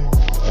 yeah.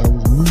 That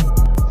was me.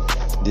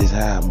 This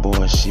hot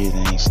boy shit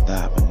ain't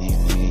stopping. These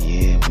niggas,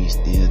 yeah, we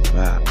still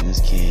dropping. This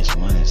cash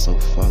money, so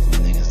fuck the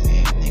niggas,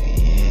 yeah, nigga,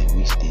 yeah,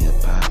 we still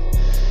pop.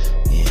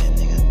 Yeah,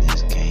 nigga,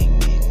 this gang,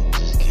 nigga,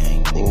 this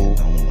gang, nigga,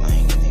 don't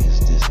blame niggas,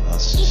 this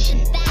hustle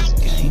shit, this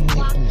gang,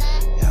 nigga.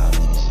 Y'all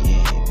niggas,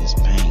 yeah, this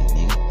pain,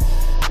 nigga.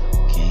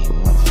 Came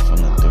up from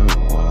the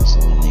third wall, so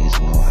niggas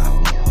know how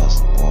we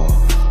hustle, boy.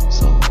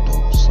 So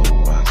dope, so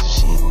rocks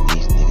shit, and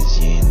these niggas,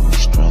 yeah, we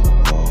struggle,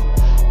 boy.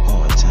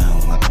 Hard time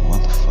like a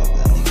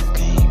motherfucker, nigga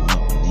came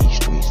up in these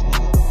streets,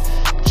 nigga.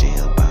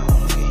 Jailbound,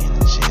 nigga, in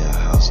the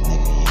jailhouse,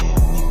 nigga, yeah,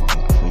 nigga, we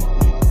creep,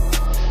 nigga.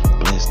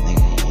 Bless,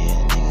 nigga, yeah,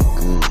 nigga,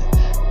 good.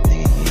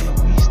 Nigga, yeah,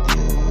 we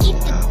still good.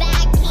 I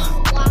hustle,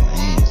 put my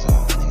hands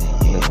off, nigga,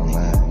 yeah,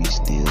 nigga, we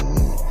still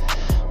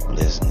good.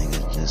 Bless, nigga,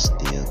 just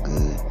still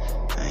good.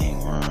 I ain't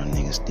worrying,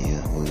 nigga,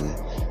 still good.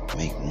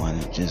 Make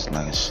money just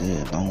like I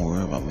should. Don't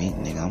worry about me,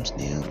 nigga, I'm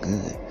still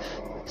good.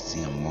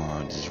 See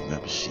tomorrow, just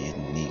rep shit,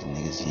 and these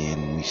niggas, yeah,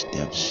 and we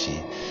step the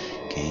shit.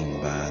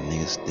 Came by,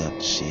 niggas step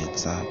the shit,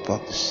 so I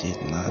fuck the shit,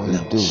 and I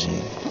left the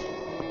shit.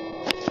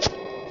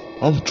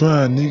 I'm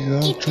trying, nigga.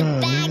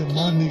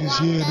 My niggas,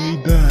 yeah, they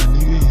dying,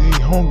 nigga. They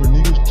hungry,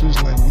 niggas, just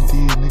like we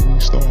did, nigga. We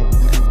starving,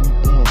 nigga. We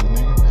ballin',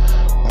 nigga.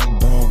 Like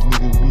dogs,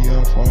 nigga. We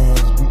out for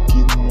ours. We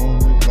getting on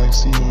it, like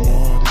seeing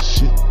all this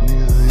shit,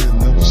 niggas. They'll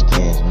never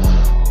stop.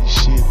 These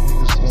shit,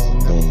 niggas, all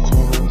never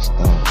caught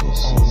up.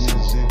 All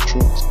niggas in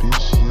trucks,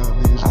 bitch. Y'all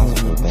niggas know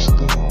that we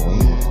stuck,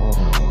 yeah.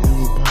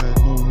 Everybody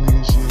know,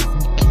 niggas, yeah,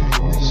 we came,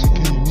 nigga. The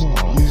game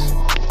up, yeah.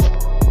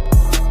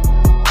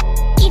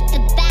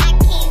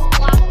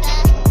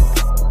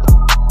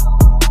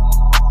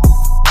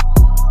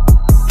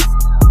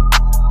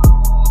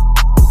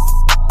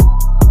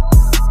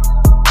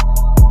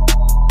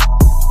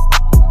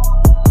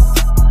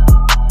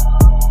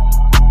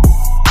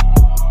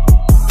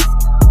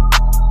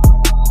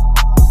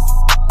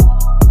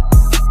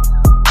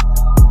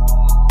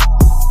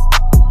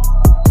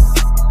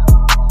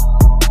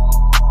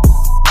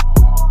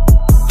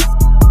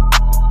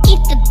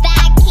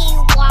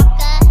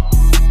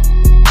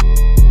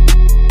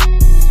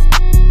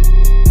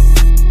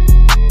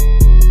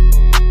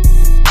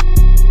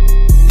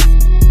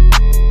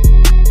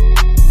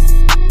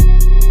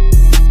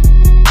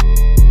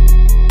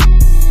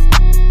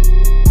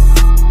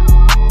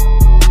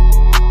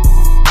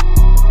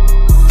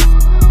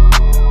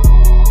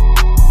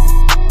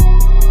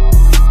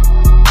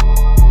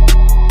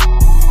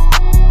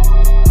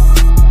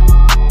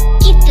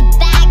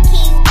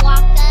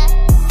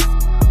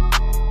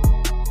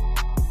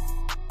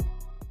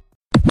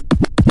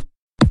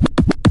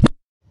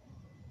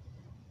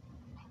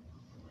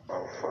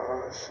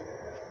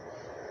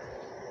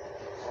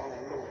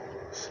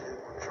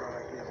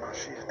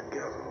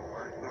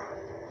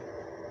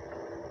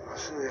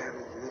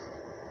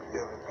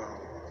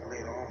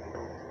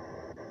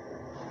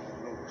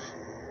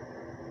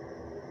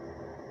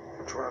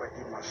 Try to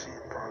get my shit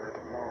probably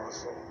tomorrow,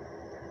 so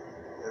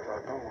if I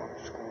don't, I'm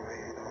just gonna go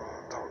ahead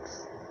and talk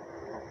to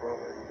my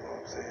brother, you know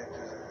what I'm saying,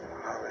 just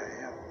holler at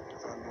him,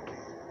 because I know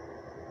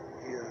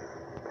he'll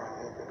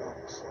probably hook it up,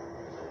 so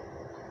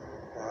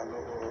I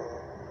know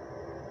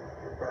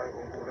we're probably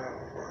gonna go down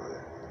probably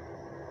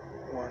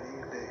one of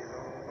these days, I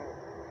don't know.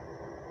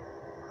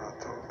 I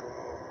talked to a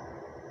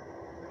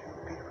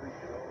few people,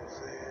 you know what I'm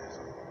saying,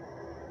 so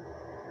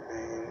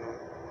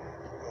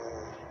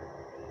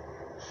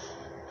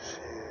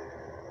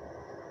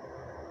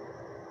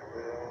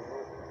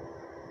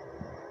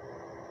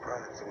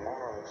probably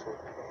tomorrow, so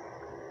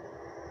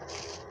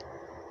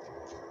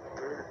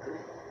 33.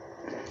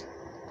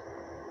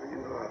 You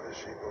know how that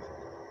shit goes.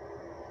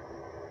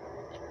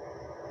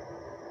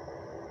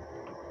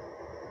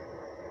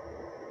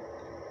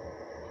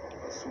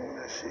 As soon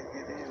as shit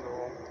get in, I'm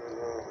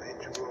gonna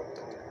hit you up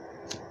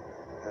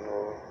and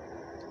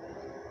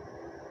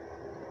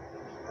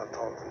I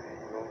talk to you,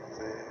 you know what I'm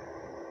saying?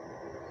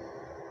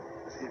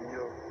 Just hit me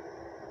up.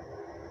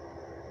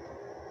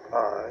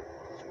 Alright.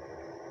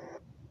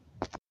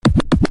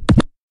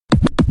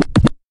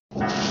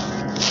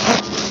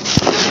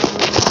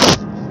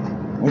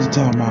 What you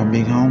talking about,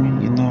 big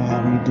homie? You know how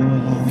we do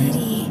it over here?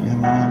 You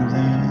know what I'm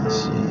saying?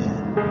 Shit.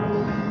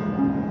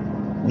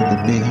 With the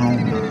big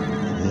homie.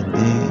 The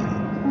big.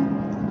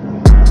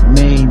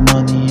 Made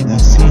money in the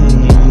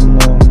city, and you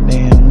know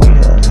damn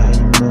well how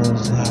you know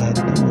it's how I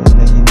do it,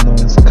 and you know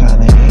it's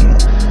kinda hell.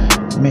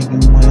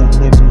 Making money,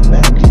 living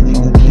back, you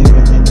know,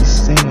 living in the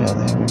cell.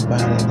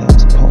 Everybody that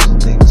was posted,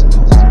 they was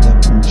posted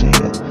up in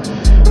jail.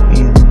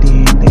 And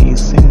then they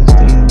sentenced,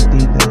 they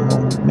did the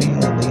whole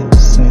mail, they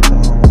just sent the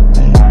whole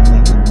thing.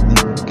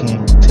 Nigga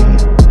can't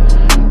tell.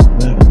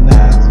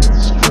 Recognize the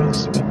stress,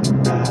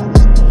 recognize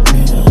the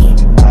pain,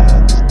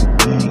 recognize the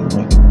pain,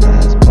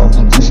 recognize both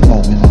of this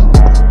moment.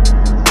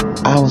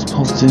 I was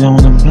posted on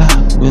the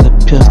block with a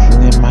pistol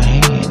in my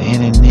hand,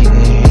 and a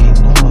nigga ain't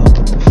know what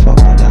the fuck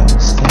that I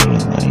was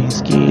saying. I ain't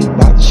scared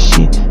about the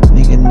shit,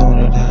 nigga know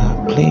that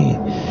I play it.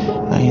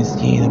 I ain't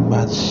scared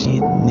about the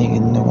shit, nigga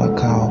know I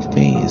call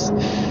fast.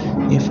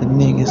 If a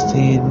nigga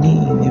said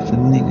need, if a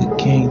nigga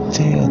can't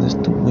tell, that's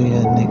the way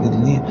a nigga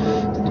live,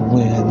 that's the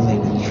way a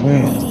nigga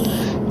drill.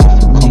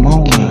 If a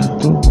nigga came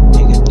through,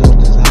 nigga know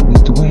that's how we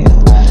dwell.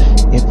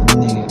 If a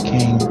nigga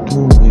came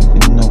through, if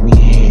you know we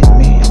had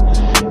mail,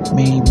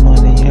 made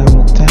money all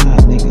the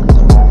time, nigga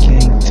know we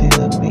can't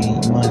tell,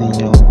 made money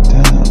all the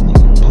time,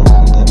 nigga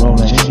posted up roll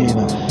that shit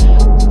up.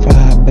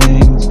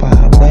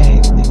 5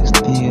 bags, nigga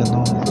still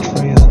on the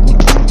trail,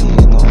 nigga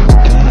still on the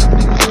game,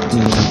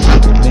 nigga still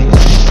on the mail.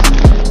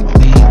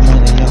 Made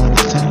money all the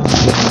time,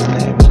 living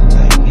lavish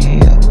like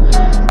hell.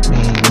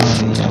 Made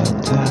money all the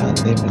time,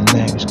 living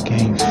lavish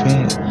can't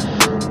fail.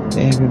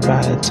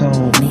 Everybody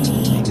told me,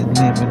 nigga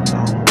living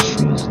on the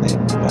streets.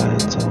 Everybody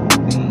told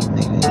me,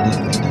 nigga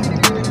living on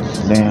the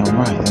streets. Damn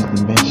right, that's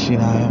the best shit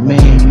I ever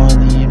made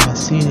money in my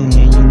city, and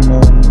you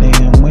know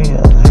damn well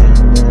how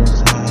you know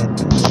it's how I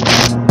do it.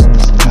 You know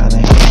it's kinda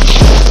hell.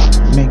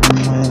 Making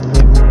money,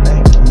 living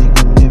lavish,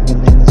 nigga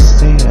living in the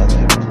cell.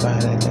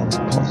 Everybody that was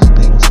posted,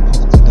 they was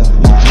posted up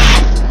in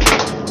jail.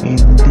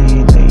 And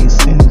then they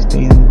sentenced,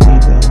 they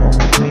did the whole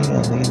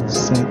mail, they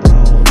just sent the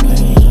whole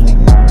thing,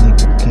 nigga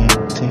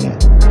can't tell.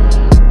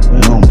 We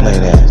don't play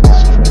that.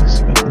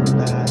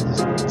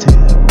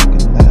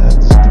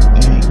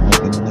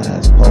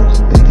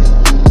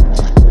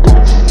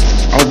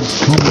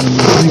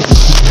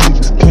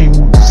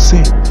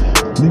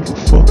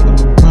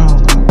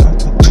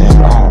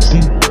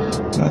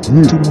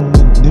 Toot on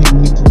the dick,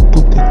 nigga,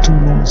 put that toot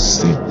on the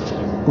set.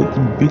 Put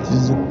them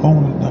bitches up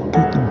on it, I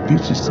put them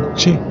bitches in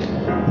check.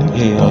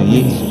 Nigga,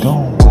 niggas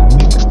gone, but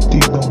niggas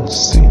still on the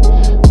set.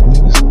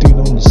 Niggas still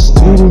on the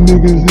set. Who the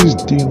niggas is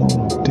still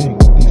on the deck?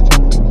 They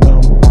fucking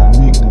around with my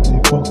niggas,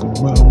 they fucking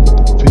around with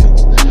the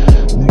feds.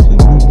 Nigga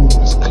knew we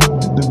was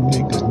coming, them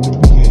niggas knew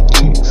we had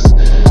checks.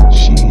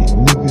 Shit,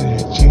 nigga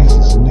had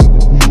chances,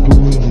 nigga, we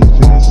blew in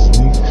advances,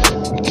 nigga.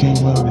 We came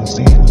out and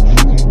said it,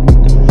 nigga, we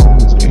knew it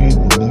was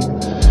ending, nigga.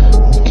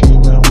 We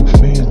came out with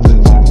fans,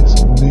 nigga,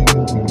 so nigga,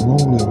 we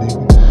rolling,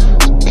 nigga.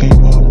 So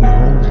came out with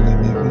hoes,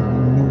 nigga, we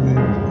knew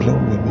it was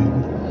blowing,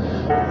 nigga.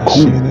 I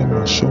shit at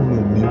my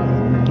shoulder, nigga,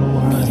 you know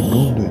I ain't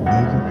golden,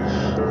 nigga.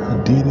 I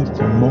did it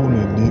for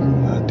Mona, nigga,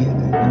 I did it,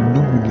 you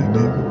know it,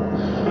 nigga.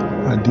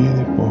 I did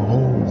it for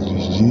hoes,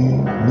 yeah,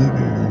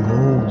 nigga, you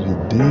hoes, you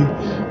dead.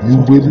 You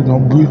with it,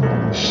 I'm with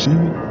it,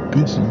 shit,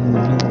 bitch, you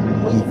know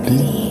you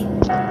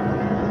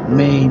dead.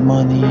 Made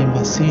money in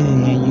my city,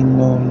 and you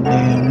know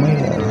damn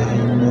well how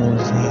you know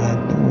it's how I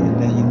do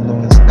it, and you know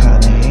it's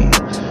kinda hell.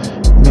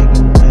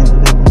 Making money,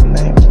 living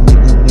life,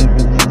 nigga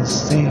living in the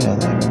cell.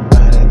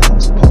 Everybody that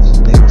was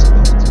posted, they was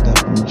posted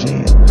up in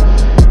jail.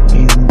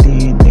 They done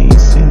did they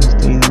sentence,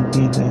 they done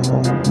did the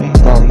whole man.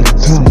 They done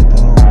said the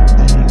whole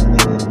thing,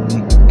 nigga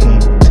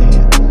can't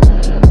tell.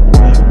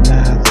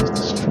 Recognize it's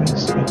the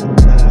stress,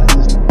 recognize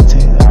it's the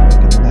tell,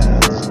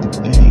 recognize it's the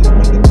gang,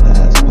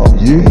 recognize whole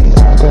Yeah,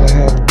 I gotta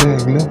have a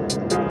bag left.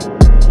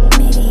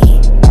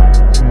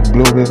 I'ma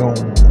blow that on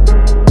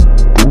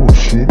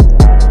bullshit.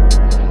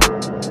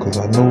 Cause I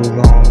know it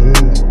all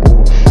is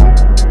bullshit.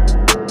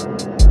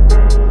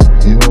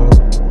 Yeah,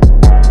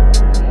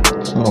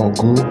 it's all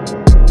good.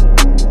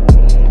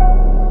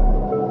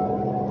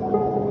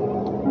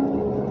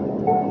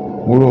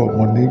 What up,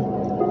 my nigga?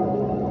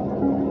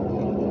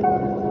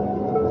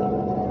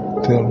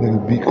 Tell nigga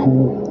be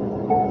cool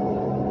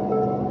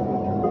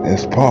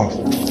as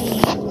possible.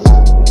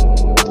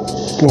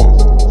 Fuck.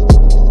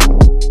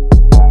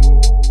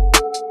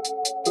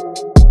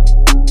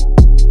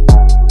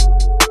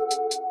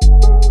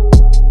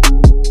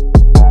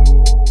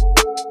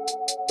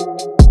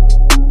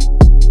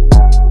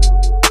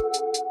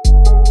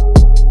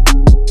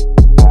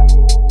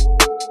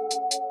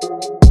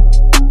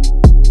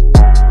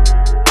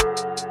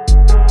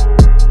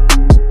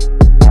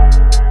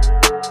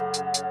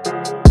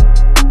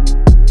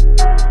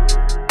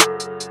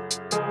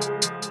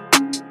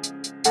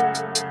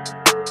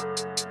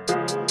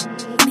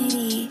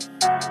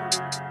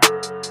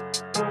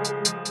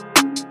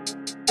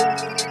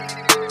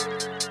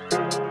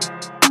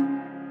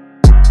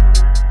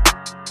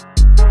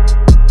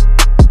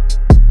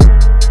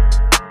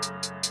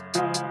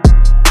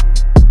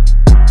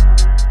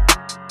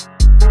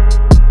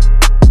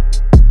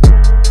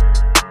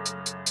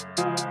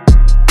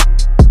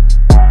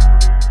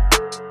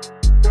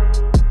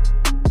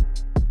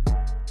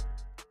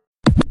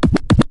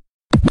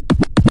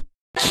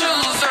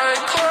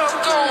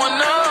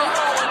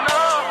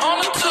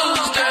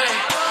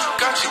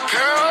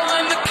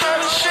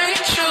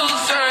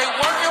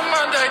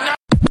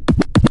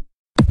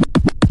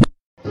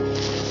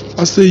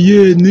 I say,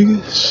 yeah, nigga,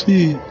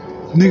 shit.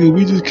 Nigga,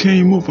 we just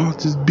came up out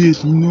this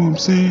bitch, you know what I'm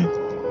saying?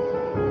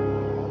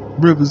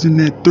 Represent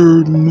that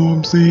third, you know what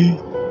I'm saying?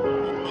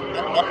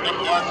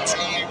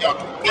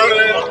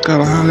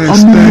 Gotta holler at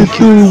Stack. I'm in that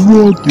third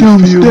ward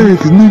counting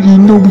stacks, nigga, you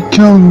know we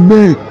counting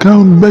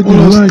back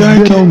and like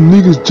that on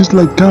niggas just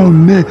like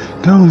counting that.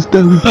 Counting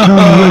stacks, we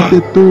counting like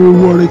that third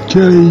ward, that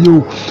carry,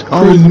 yo.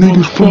 All the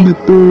niggas from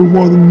that third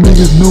ward, them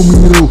niggas know me,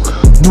 though.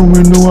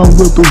 Know I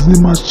represent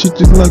my shit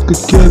just like a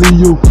caddy,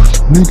 yo.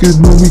 Niggas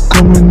know we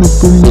coming up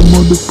in your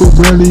motherfucking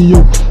rally,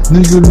 yo.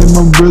 Nigga, let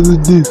my brother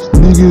this.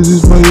 Niggas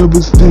is my ever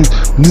since.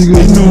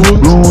 Niggas know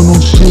blowing on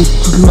shit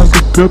just like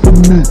a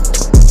peppermint.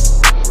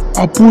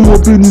 I pull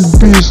up in this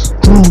bitch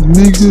drunk,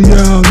 nigga.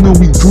 Y'all know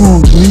we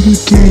drunk. Nigga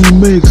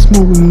came back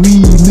smoking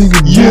weed, nigga.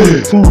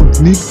 Yeah, funk,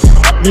 nigga.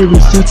 Ever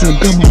since I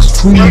got my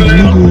stream, nigga,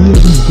 yeah,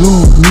 we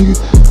drunk, nigga.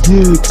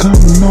 Yeah,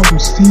 coming off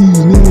the seas,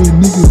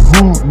 nigga,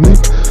 hard,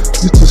 nigga.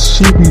 It's the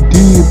shit we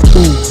did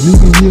for,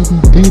 nigga, yeah, we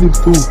did it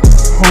for.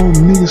 All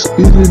niggas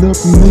spit it up,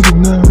 and nigga,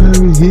 now have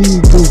it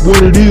here, though.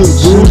 What it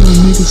is, bro?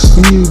 Nigga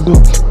see it,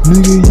 though.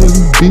 Nigga, yeah,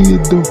 we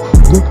did, though.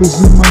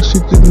 Represent my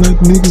shit just like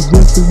niggas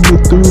represent the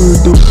third,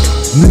 though.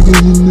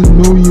 Niggas in the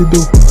know you,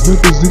 though.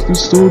 Represent the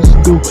soldiers,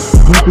 though.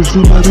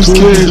 Represent my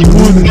soldiers,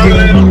 nigga,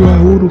 yeah, we are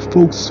older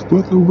folks.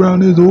 Fuck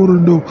around this order,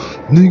 though.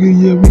 Nigga,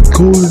 yeah, we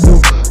colder, though.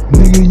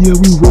 Nigga, yeah,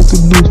 we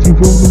rockin' those, we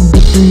rollin',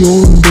 bitch, we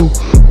own though.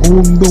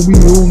 Own though, we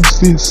own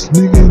since.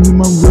 Nigga, in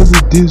my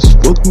residence,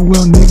 fuckin'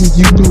 around, nigga,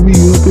 you know we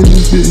up in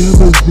this shit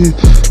ever did.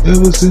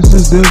 Ever since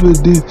it's ever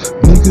did.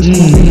 Niggas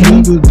know we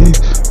never did.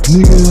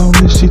 Nigga, all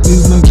this shit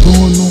is like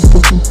going on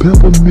fucking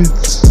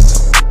peppermints.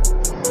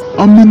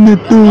 I'm in that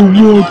third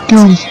ward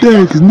counting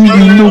stacks, nigga,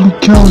 you know we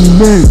counting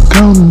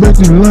back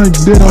and like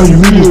that. All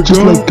niggas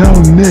just like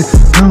counting that,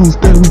 counting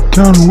stacks, we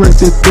counting racks,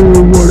 that third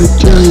ward, that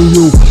carry,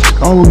 yo.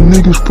 All the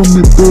niggas from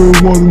that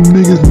third ward, them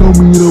niggas know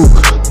me, though.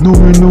 know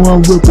me, know I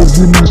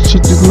represent my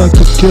shit just like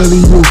a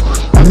Cali, yo.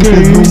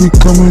 Niggas know we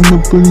coming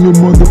up in your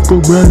motherfucker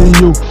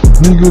radio.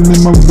 Niggas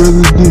in my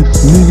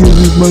residence, niggas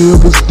is my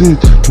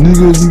evidence.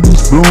 Niggas you be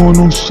blowing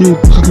on shit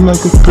just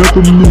like a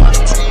peppermint.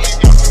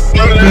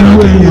 Been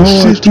working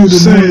hard to the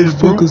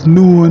motherfuckers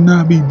knowing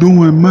I be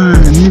doing mine.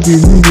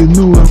 Niggas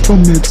know I'm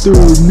from that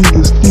third.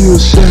 Niggas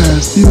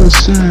still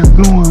shine,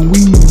 blowing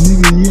weed.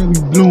 Nigga, yeah, we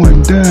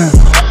blowing down.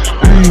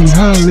 I ain't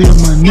holler at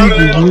my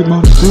niggas with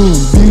my third.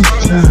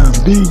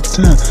 Big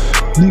time.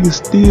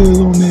 Niggas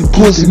still on that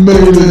pussy made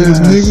ass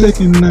nigga.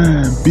 Second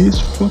line, bitch,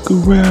 fuck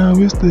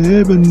around, it's the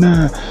every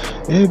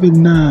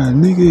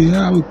nine. Nigga,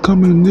 I was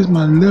coming, this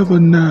my level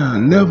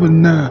 9.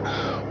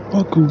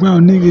 Fuck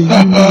around, nigga,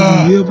 you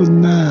know we ever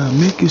nine.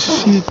 Making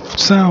shit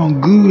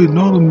sound good, and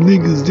all them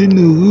niggas in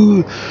the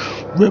hood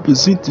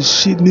represent the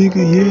shit, nigga.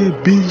 Yeah,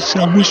 bitch,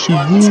 I wish you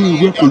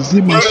would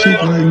represent my shit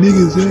like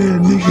niggas,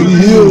 nigga.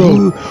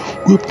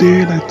 We whip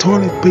their head like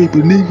toilet paper,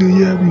 nigga.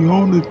 Yeah, we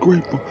on the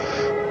graper.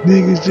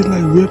 Niggas just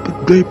like rapper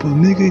draper,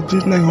 nigga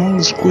just like on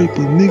the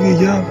scraper. Nigga,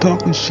 y'all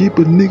talking shit,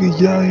 but nigga,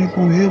 y'all ain't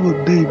gon' ever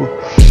dable.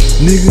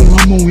 Nigga,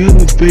 I'm on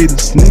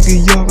elevators,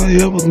 nigga, y'all got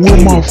ever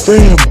with my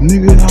fam.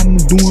 Nigga, I'm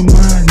doing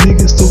mine,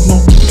 nigga, so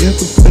long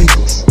ever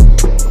fakers.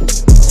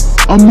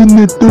 I'm in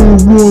that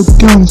third world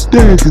counting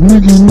stacks,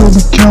 nigga, you know we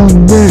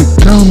counting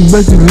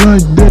back it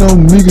like that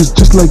on niggas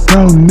just like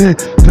counting that.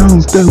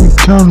 Counting stacks, we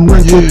counting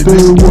right for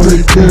third world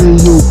that carry,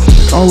 yo.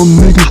 All them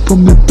niggas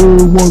from the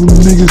third world, them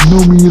niggas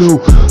know me, though.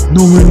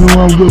 Know me,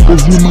 know I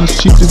represent my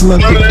shit just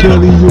like a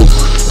Cali, yo.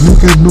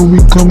 Niggas know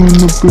we coming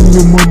up in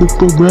your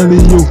motherfucker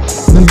radio.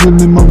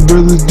 Niggas in my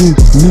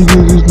residence,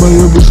 niggas is my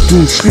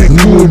evidence.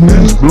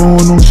 Niggas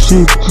blowing on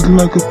shit just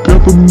like a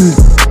peppermint.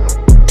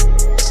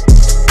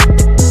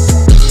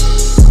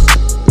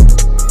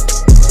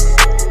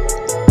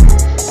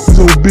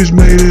 Bitch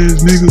made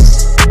ass niggas.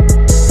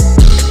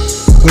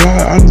 But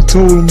I done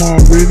told them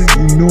already,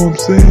 you know what I'm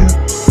saying?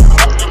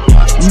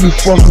 You be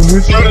fucking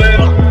with you.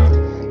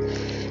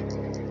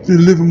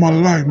 Just living my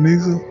life,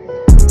 nigga.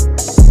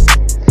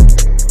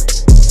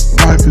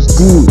 Life is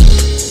good.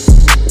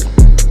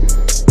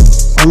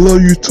 I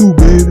love you too,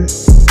 baby.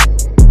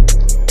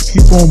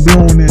 Keep on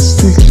blowing that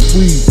sticky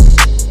weed.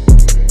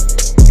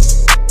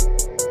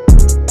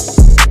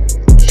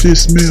 Shit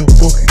smell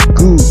fucking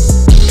good.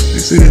 They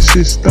say that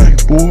shit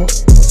stink, boy.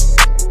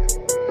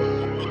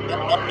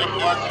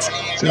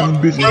 Tell them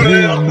bitches,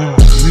 hell no,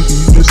 nigga,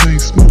 you just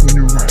ain't smoking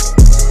it right.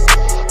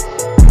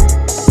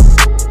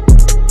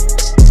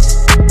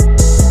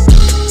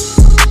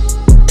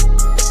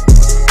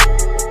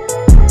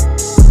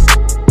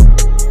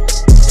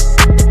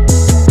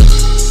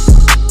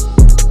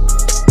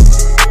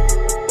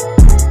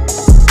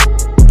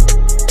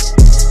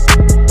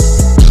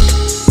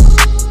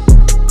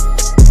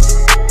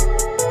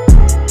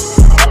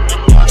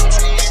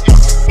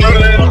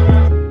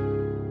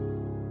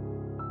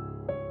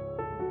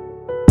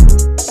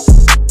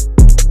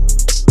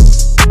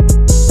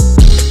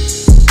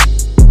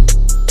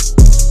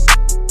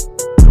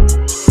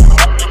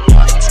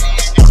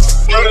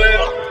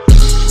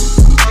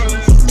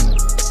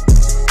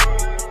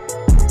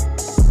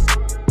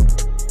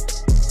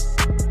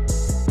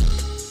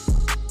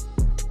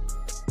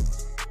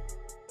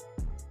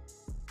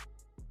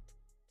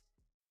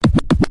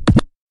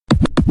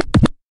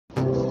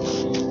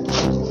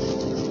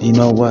 You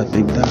know what,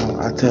 big dog?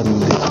 I tell them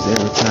bitches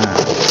every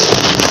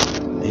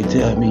time. They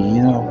tell me,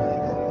 you know,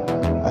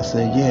 I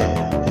say,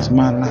 yeah, it's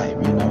my life,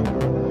 you know.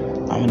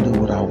 I'm gonna do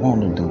what I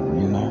wanna do,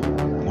 you know.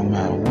 No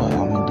matter what,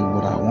 I'm gonna do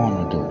what I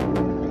wanna do.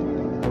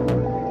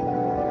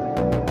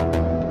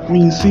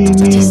 When you see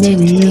me,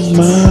 baby, it's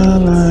my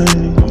life.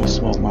 I'm gonna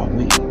smoke my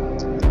weed.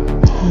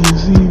 When you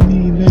see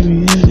me,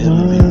 baby, it's my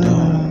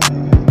life.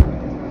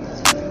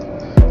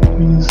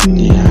 When you see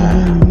me,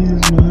 baby,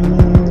 it's my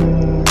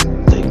life.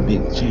 Take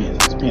big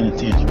chances, paying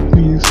attention.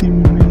 When you see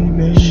me,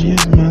 baby,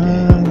 it's my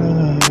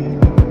life.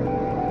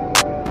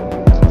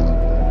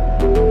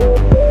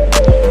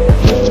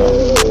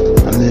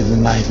 I live in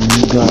life and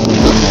you go,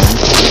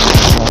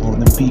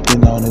 the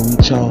peeping all that we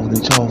chose,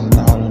 they chosen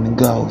all in the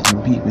goals,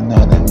 and peeping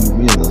all that we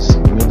realers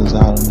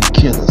all in the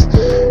killers.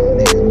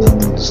 Niggas know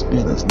what to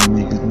spill us, the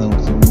niggas know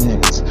some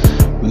niggas.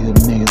 We the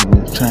niggas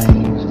with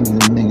change, we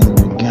the niggas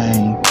with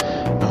game.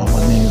 All my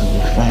niggas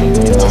with fame,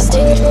 and all my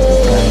niggas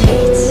with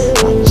game.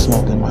 I'm just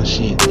smoking my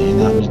shit,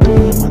 and I'm just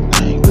doing my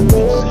thing. The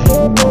niggas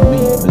hating on me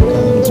because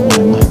I'm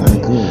doing my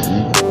thing.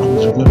 I'm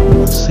just ripping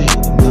my set,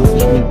 and I'm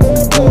just ripping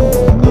the gold,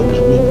 and I'm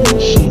just ripping the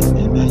shit,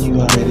 and now you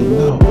already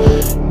know.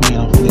 Man,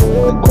 I'm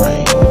flipping the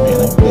grain, man,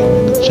 I'm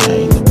flipping the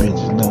chain. The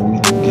bitches know we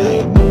the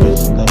game, the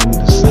bitches know we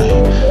the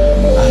same.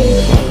 I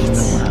ain't fucking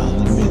around,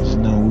 the bitches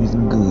know we the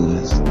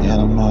goods.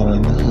 Yeah, I'm all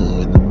in the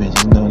hood, the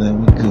bitches know that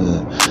we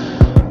good.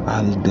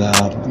 I just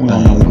got off the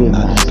thing, I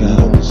just got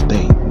off the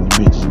state. The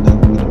bitches know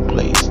we the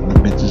place, the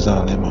bitches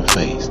all in my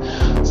face.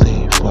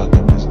 Saying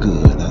fucking is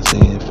good, I say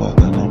it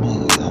fucking I'm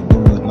hood. I'm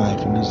doing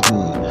life and it's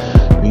good.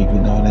 People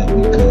know that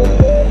we good,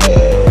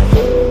 yeah.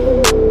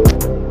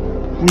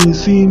 When you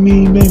see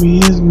me, baby,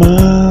 it's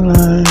my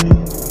life.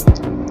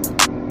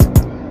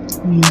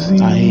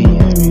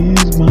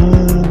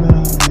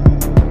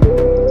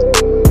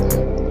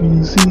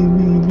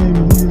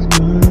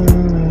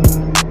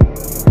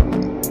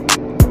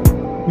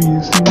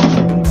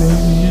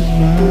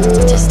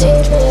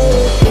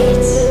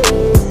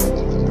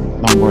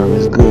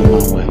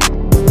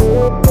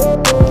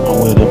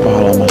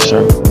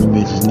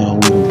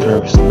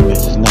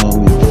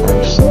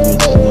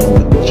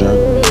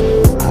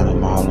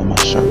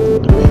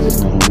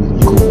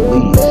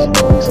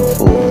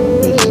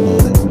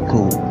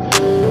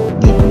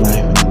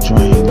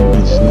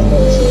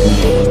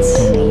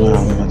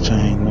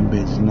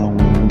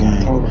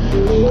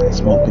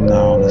 Smoking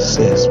all the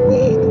cess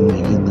weed. Them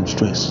niggas, them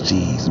stress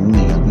G's. Them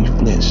niggas, we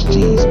flesh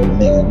G's. Them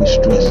niggas, we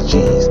stress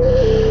G's.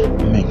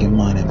 Making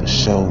money for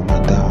show. My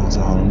dogs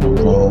all on the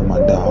road. My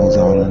dogs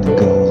all on the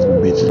goals. The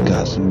bitches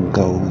got some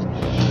goals.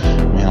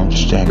 Man, I'm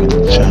just jacking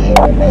the chain.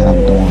 Man,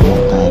 I'm doing my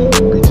thing.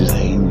 Them bitches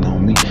hating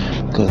on me.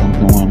 Cause I'm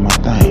doing my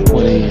thing.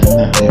 What is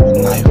not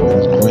living life with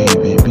this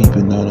gravy.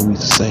 People know that we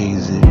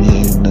says it.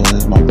 Yeah, you know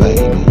that's my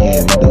baby.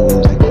 Yeah, we know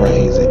it's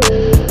crazy.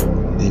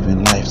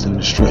 Living life through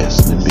the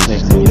stress. The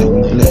bitches know that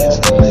we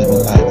blessed. I live a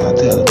life. I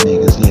tell the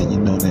niggas, yeah, you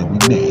know that we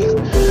next.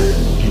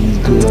 And it's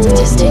good in the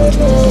hood.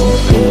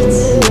 You know it's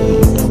good in the hood.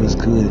 You know it's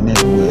good in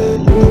everywhere.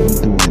 You know we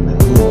doing the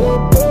hood.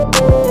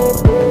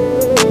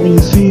 When you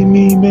see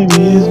me, baby,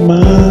 it's my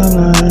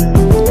life.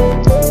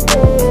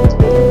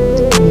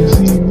 When you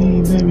see me,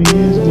 baby,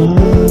 it's my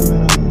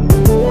life.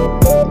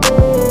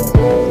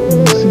 When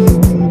you see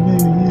me,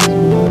 baby, it's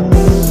my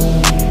life.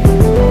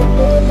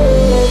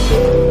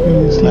 When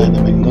you see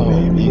me,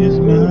 baby, it's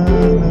my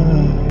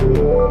life.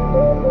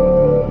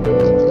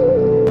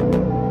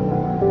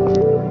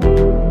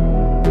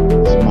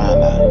 It's my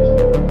life.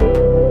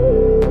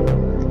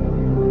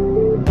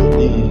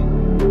 Yeah.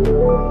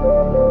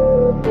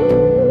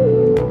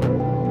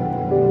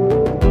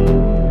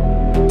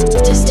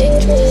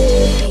 Distinct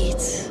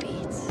beats.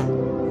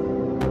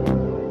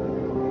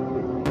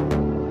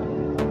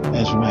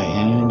 That's right,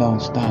 and it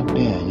don't stop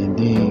there, you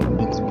dig?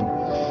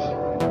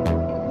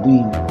 We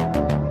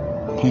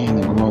plan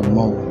to grow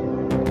more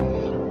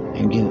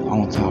and get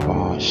on top of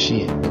our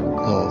shit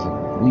because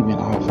we've been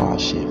off our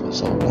shit for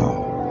so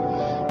long.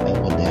 That's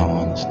what they don't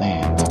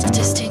understand. But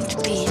Distinct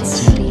we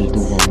beats. continue to do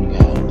what we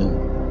gotta do.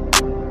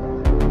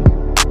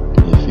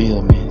 You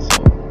feel me?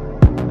 So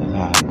that's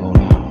how it go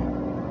down.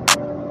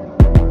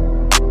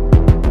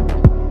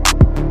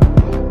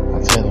 I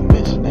tell them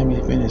bitches, let me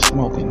finish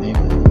smoking,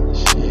 nigga.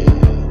 Shit.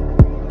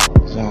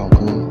 It's all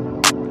good.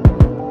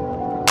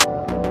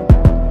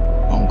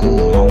 I'm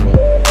good, homie.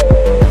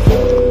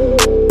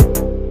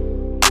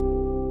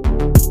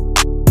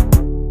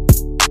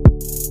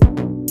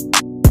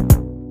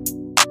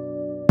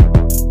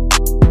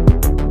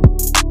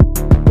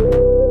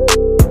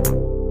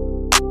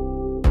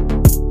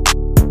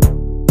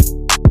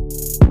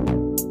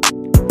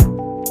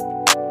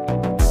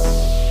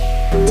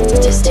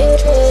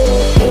 Distinct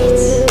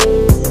beats.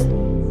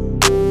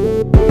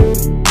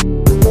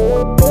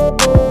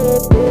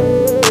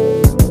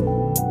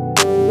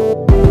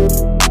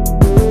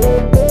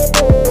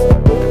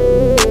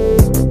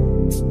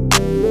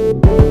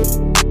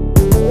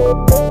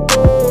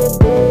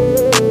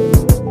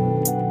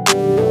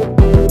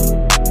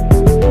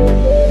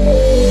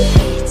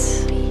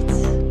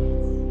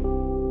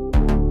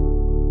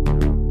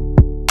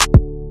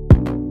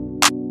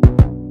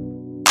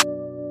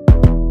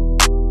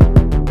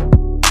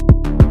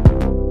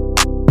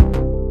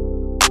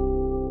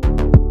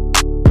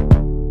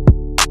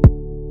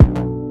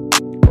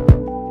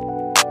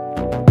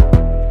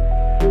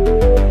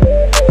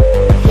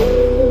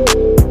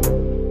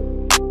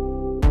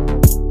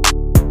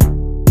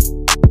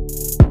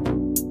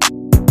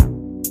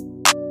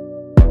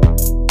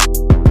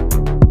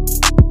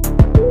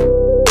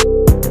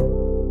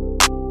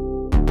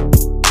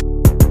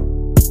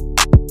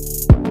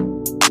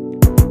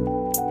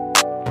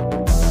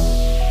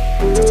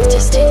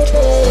 Distinct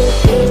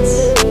beats.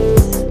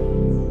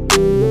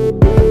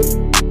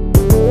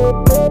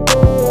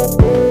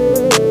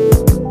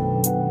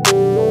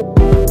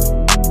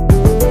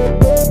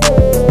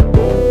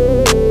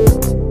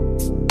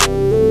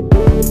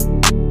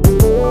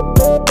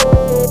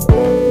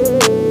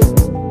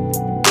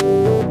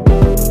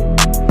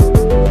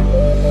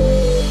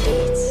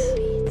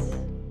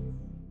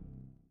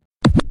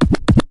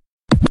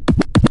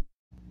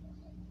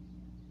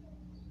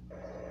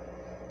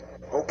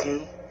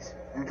 Okay,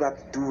 we about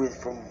to do it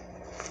from.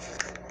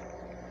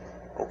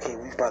 Okay,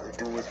 we about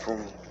to do it from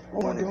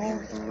one of you,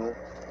 you know.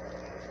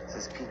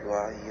 Since people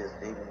out here,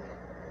 they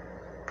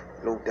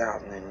low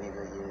down that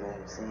nigga, you know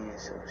what I'm saying?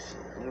 So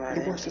shit, you know how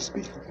that Watch the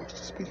speaker, watch the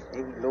speaker.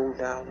 they be low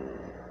down and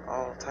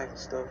all type of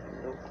stuff,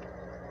 you know.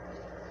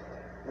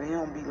 They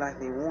don't be like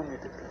they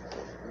wanted to be,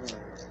 but you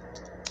know,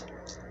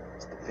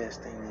 it's the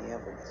best thing they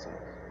ever did. So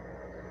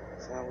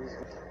it's always.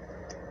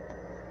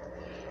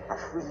 I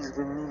freeze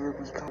when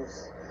niggas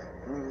becomes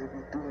niggas be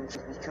doing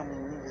shit, becoming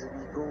niggas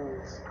be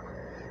goals.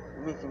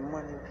 Making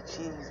money with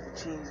cheese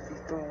be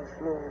throwing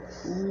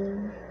floors.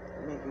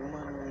 Making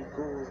money with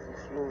goals with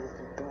floors,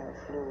 we throwing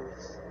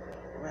floors.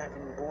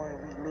 Rapping boy,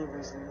 we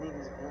livers and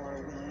niggas boy,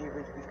 we here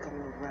it, we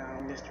coming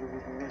around, mystery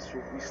with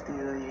mystery, we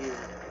still here.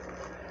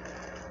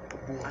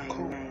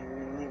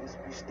 Man, niggas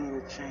be still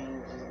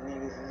changing,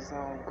 niggas, it's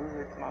all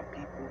good, my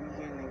people,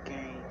 we in the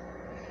game.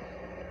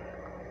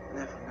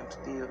 Nothing, I'm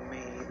still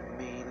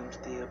made, I'm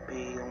still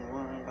paid. I'm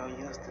worrying about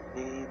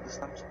yesterday, but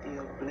I'm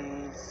still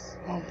blessed.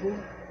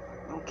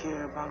 Don't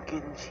care about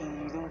getting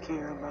cheese, don't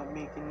care about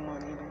making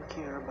money, don't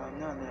care about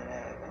none of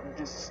that. I'm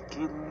just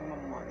getting my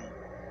money.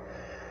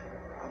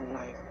 I'm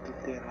like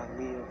that I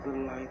live the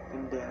life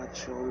and that I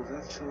chose.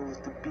 I chose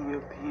to be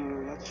up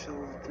here. I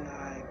chose to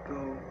how it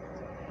go.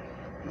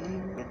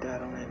 Red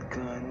dot on that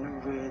gun, the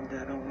red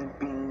dot on that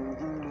beam.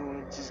 You know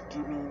it, just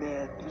give me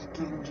that. Just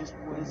give me just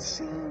what it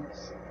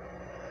seems.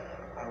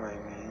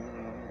 Alright, man, you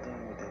know, I'm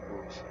done with that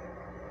bullshit.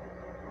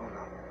 Hold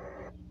on.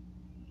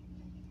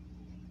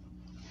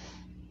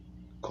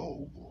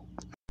 Cold.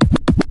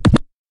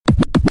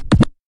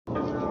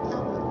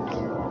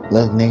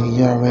 Look, nigga,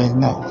 you already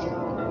know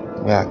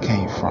where I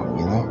came from,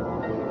 you know?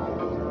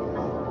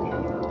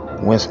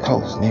 West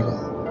Coast,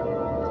 nigga.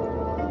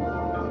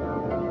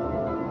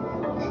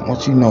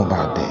 What you know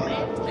about that?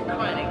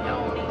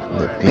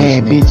 The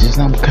bad bitches,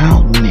 I'm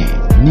counting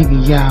that.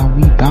 Nigga, y'all,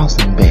 we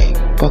bouncing back.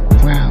 Fuck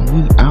around,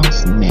 we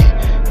ousting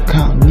that.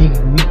 Count,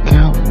 nigga, we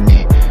counting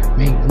that.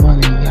 Make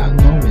money, y'all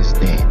know it's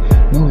that.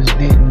 Know it's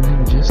that,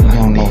 nigga, just like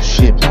that. Don't know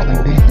shit about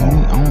like that. We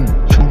on the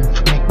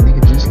track,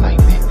 nigga, just like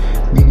that.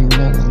 Nigga,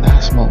 nothing, I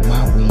smoke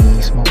my weed,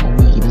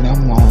 and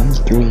I'm on the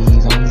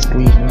threes, and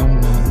I'm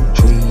on the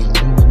trees.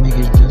 Those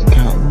niggas just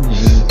counting G.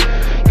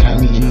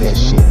 Counting G, that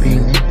shit,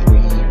 feeling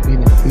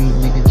free,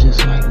 nigga,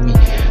 just like me,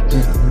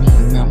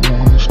 and I'm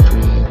on the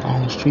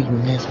street,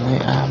 and that's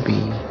where I be.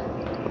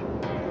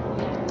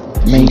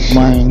 Make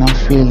money and I'm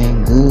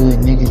feeling good,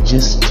 nigga,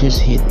 just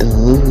hit the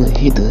hood,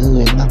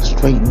 and I'm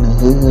straight in the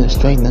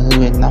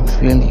hood, and I'm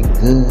feeling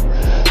good,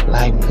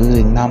 life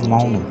good, and I'm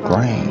on the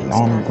grain, and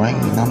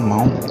I'm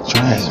on the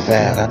train,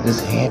 fast, I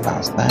just had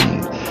my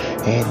thing,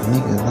 had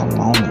niggas, I'm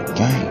on the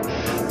game,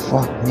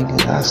 fuck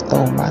niggas, I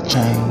stole my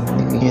chain,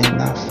 nigga, yeah,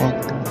 and I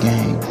fucked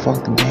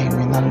the game,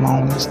 and I'm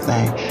on this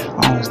thing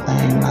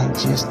like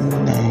just the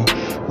name,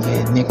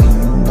 yeah, nigga,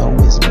 you know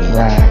it's me,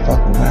 right,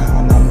 fuck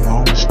around, I'm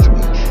on the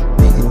street.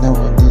 Nigga know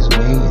what this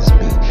way is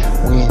be,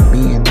 where it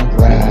be, and I'm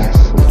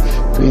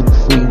feeling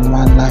free,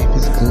 my life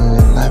is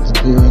good,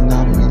 and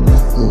I'm in the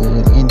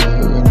hood, and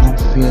I'm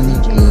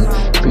feeling good,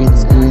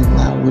 and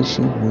I wish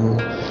you would,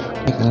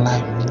 nigga,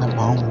 life, and I'm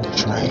on the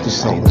train,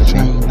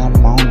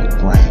 I'm on the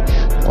grain,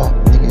 fuck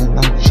nigga, and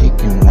I'm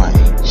chicken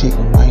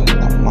wing,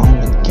 and I'm on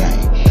the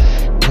game,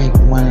 make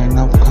money, and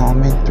I'm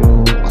coming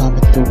through,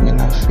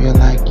 and I feel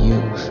like you,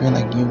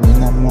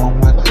 and I'm on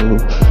my crew,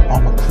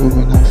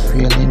 and I'm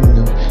feeling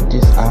new,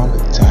 just all the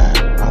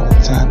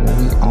time when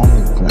we on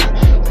the grind,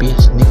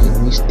 bitch, nigga,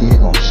 we still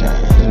gon'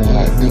 shine,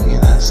 like nigga,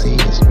 and I say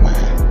it's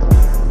mine.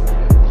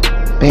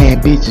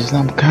 Bad bitches,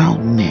 I'm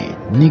counting that,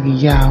 nigga,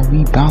 y'all,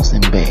 we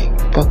bouncing back,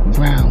 fuck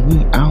around,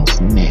 we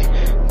ousting that,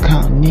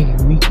 count,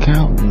 nigga, we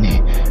counting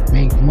that,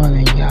 make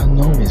money, y'all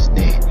know it's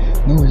that,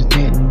 nigga,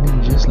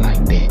 just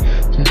like that,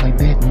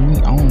 and we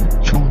on the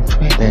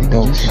track, that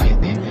nigga, just like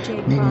that,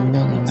 nigga,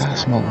 nothing, I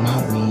smoke my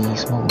weed,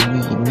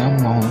 and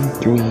I'm on the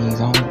threes,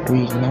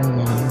 and I'm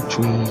on the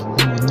trees,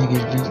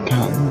 niggas just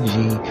counting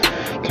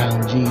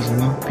G's,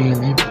 and I'm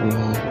feeling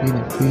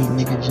free,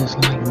 nigga, just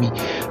like me,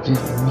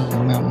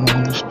 and I'm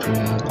on the street,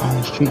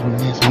 and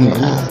that's where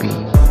I be.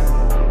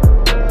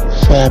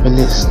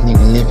 Fabulous,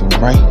 nigga living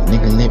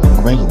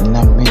great, and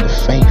I'm in the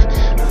faith,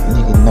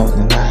 nigga know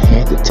that I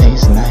had the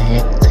taste, and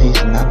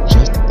I'm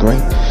just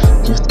great,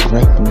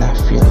 and I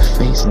feel the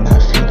face, and I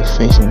feel the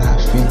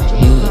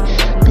head,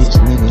 bitch,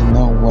 nigga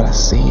know what I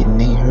said, and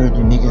they heard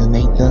you niggas, and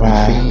they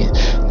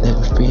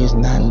living feds,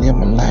 and I live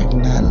my life,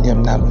 and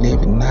I'm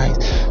living nice,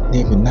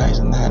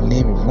 and I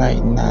live it right,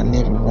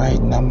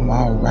 and I'm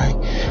alright,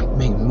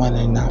 make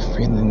money, and I'm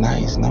feeling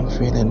nice, and I'm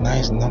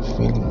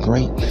feeling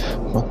great,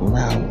 fuck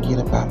around, get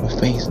up out my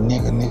face,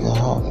 nigga,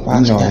 hard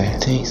fox, got the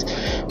taste,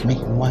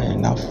 making money,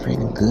 and I'm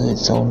feeling good,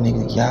 so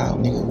nigga, y'all,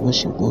 nigga,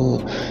 wish you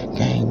would,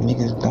 gang,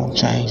 niggas don't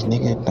change,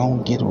 nigga,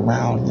 don't get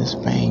around this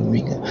fame,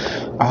 nigga,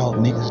 all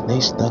niggas, they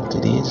stuck to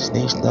this,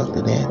 they stuck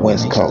to that,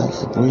 West Coast,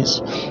 stuck to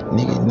Brits,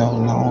 nigga, know,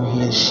 and I don't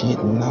hear the shit,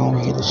 and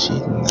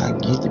I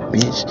get the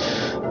bitch,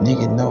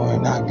 nigga, know,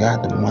 and I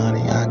got the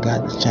money, I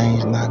got the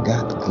change, and I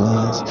got the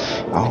guns,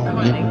 I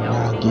don't even know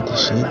I get the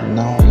shit, and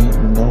I don't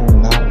even know,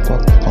 and I don't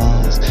fuck the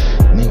funds,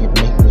 nigga,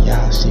 make me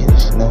y'all shit,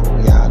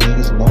 y'all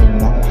niggas know,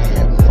 and I'm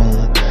having fun,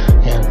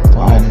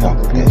 fuck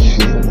that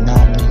shit, and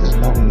all niggas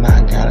know, and I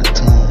got a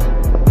ton.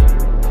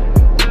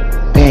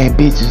 Bad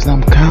bitches,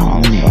 I'm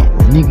counting that.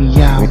 Nigga,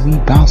 y'all, we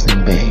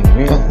bouncing back.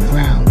 Fuck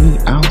around, we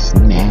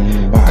ousting that.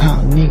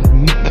 Count, nigga,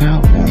 we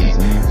counting that.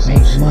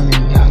 Make money,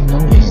 y'all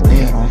know it's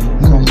that.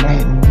 Know it's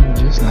that, and we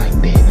just like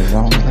that.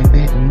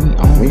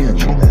 And we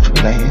on the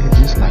track,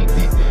 just like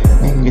that.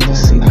 Nigga,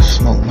 know, I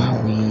smoke my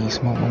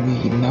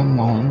weed, and I'm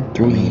on the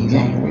threes,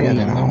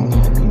 and I'm on the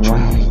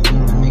trees.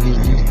 Niggas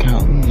just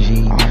counting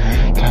G's,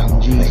 and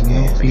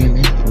I'm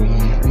feeling free,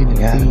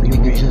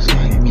 nigga, just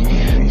like me,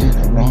 just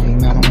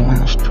rolling up on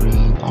the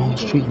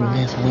street, and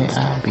that's where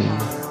I be.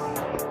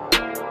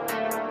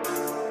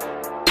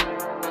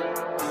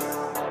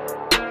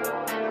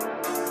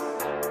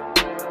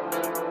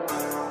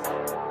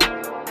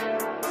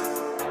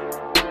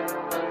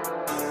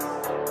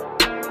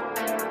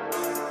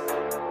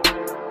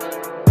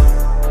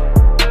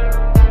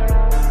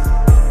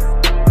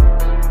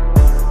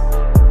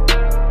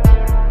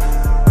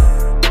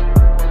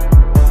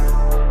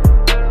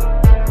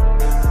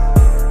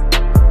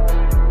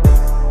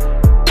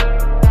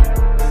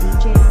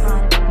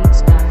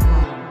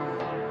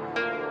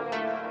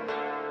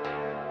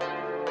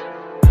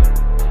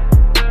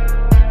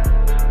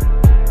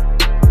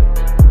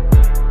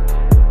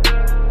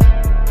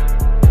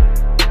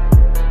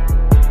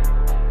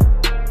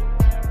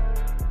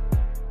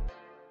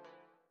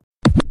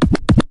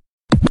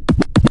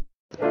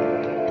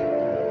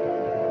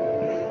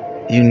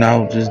 you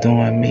know, just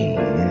doing me.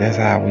 And that's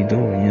how we do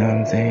it, you know what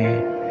I'm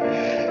saying?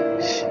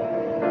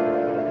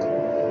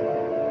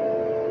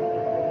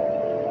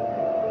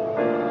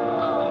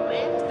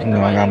 You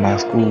know, I got my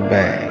school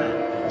bag.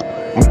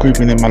 I'm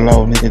creeping in my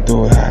low, nigga,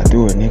 do it how I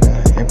do it,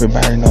 nigga.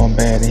 Everybody know I'm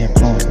bad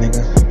influence,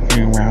 nigga.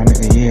 Came around,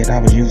 nigga, yeah,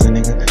 I was using,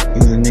 nigga.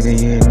 Using, nigga,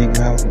 yeah,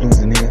 nigga, I was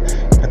losing, nigga.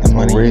 Got the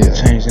money in the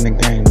change in the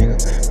game, nigga.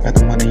 Got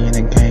the money in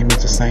the game,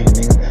 it's the same,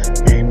 nigga.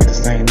 Game is the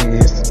same, nigga,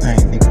 it's the thing,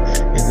 nigga.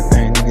 It's the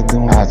thing, nigga,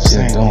 doing it, it's the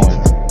same, nigga.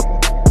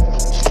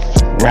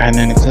 Riding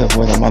in the club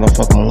with a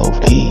motherfucking low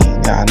key.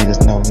 Y'all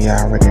niggas know me,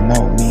 I already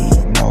know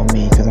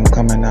me, cause I'm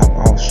coming up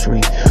off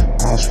street,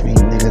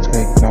 niggas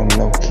taking on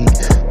low key.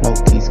 Low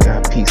key's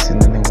got peace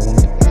and the nigga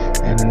want it.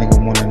 And the nigga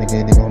want it, nigga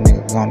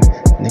gonna,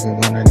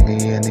 nigga,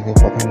 yeah, nigga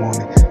fucking want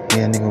it.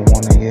 Yeah, nigga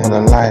want it, yeah. On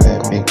the light,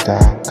 that big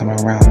dog. Coming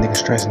around, nigga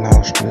stressing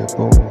all strip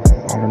bull.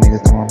 All the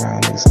niggas come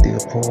around, nigga still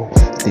pull,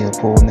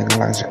 nigga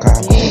like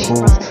Chicago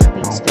Bulls.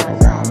 I don't fuck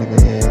around, nigga,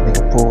 yeah,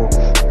 nigga pull,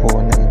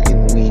 nigga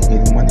getting weed,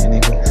 getting money,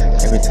 nigga.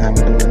 Every time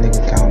we do it,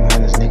 nigga count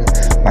hundreds, nigga.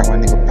 Like my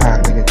nigga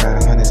Pac, nigga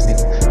got hundreds,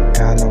 nigga.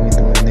 Y'all know we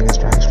do it, nigga,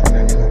 strong,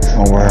 nigga.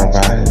 Don't worry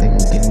about it, nigga,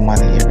 getting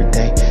money every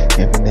day,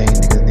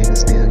 nigga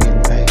still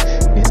getting paid,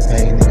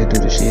 nigga, do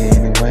the shit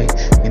anyway,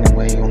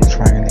 on the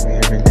train,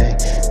 nigga, every day,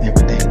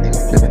 nigga,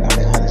 flipping all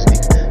the hundreds,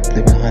 nigga,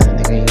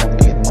 yeah, I'm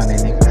getting money,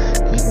 nigga,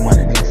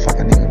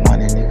 fucking nigga,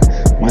 money, nigga,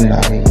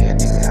 yeah,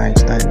 nigga, I ain't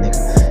stunning, nigga,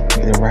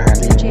 nigga, ride,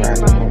 nigga, real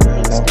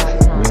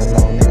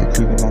low, nigga,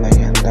 creeping on the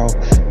endo,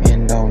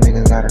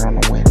 nigga, got it on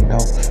the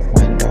window,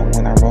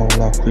 when I roll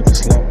up, creeping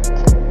slow.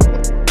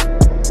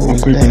 I'm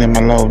creeping in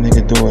my low,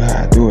 nigga, do it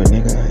how I do it,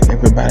 nigga.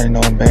 Everybody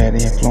know I'm bad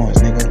influence,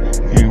 nigga.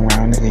 Came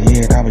around, nigga,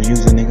 yeah, I was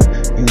using, nigga,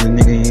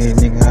 yeah,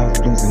 nigga, I was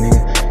losing,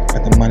 nigga.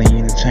 Got the money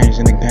in the change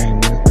in the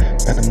game, nigga.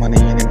 Got the money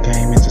in the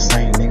game, it's the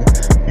same, nigga.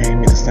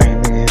 Game is the same,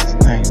 nigga, it's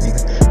the thing,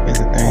 nigga. It's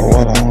the thing,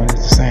 what I'm doing,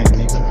 it's the same,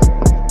 nigga.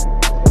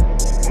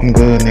 I'm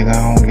good, nigga,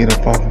 I don't give a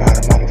fuck about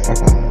it,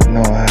 motherfucker.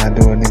 Know how I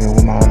do it, nigga,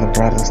 with my other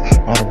brothers.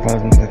 All the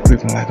brothers, nigga,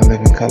 creeping like a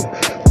living color,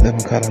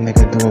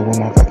 nigga, do it with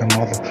my fucking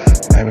mother.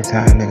 Every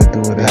time, nigga,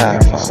 do it, I'm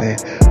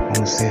on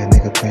the set,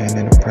 nigga, playing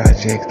in the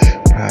project,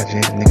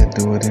 nigga,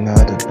 do it in the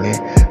other bed,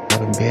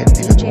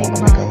 nigga, wanna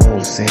make a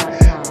whole set,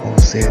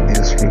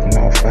 nigga, screaming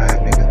all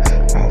five, nigga,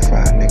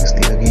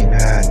 still getting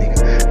high, nigga,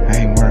 I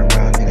ain't worried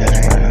about, nigga, I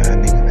ain't high,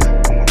 nigga,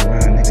 I'm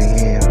around, nigga,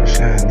 yeah, I'm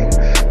shine, nigga,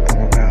 fuck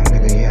around,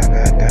 nigga, yeah, I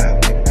got die,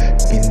 nigga,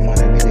 getting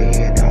money, nigga,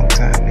 yeah, all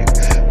time, nigga,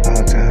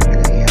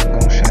 nigga, yeah, I'm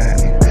gon' shine,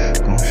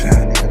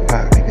 nigga,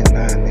 pop, nigga,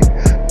 nine, nigga,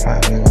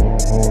 five, nigga,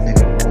 roll,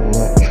 nigga,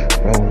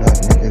 roll up,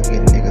 nigga,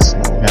 get nigga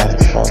slow.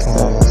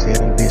 Yeah,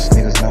 them bitch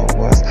niggas know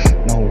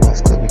us,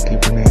 cause we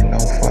keepin' it no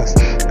fuss,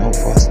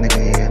 nigga,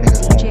 yeah,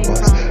 niggas won't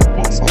bust,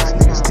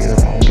 nigga, still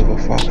don't give a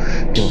fuck,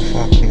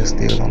 nigga,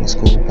 still on the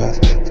school bus,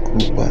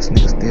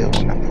 nigga, still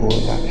when I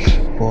pull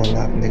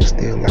up, nigga,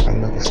 still like a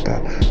liquor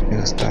stop,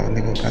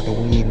 nigga, got the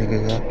weed, nigga,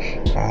 up,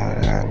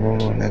 I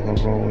roll up, nigga,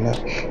 roll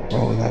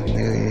up,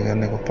 nigga, yeah,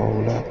 nigga,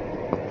 fold up.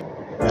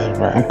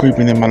 Right. I'm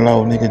creeping in my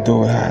low, nigga,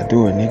 do it how I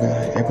do it,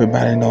 nigga.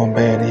 Everybody know I'm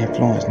bad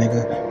influence,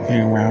 nigga.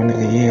 Came around,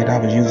 nigga, yeah, I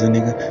was using,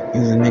 nigga,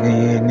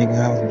 yeah, nigga,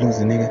 I was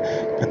losing, nigga.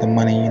 Got the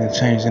money in the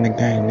change in the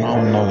game,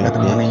 nigga. Got the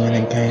money in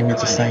the game,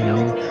 it's the same,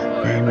 nigga.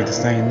 Game is the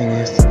same, nigga,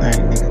 it's the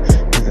thing, nigga.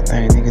 It's the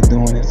thing, nigga,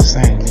 doing it's the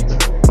same, nigga.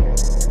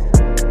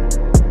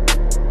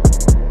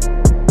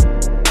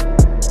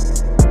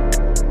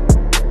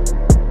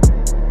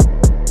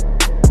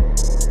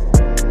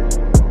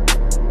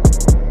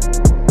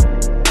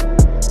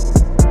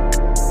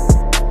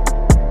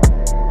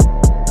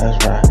 That's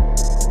right.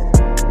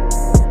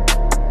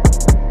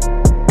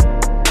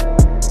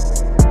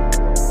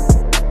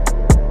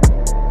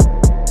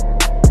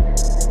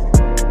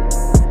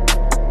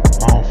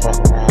 I don't fuck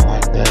around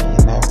like that, you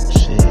know.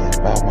 Shit, it's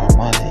about my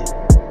money.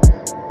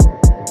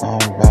 I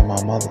don't about my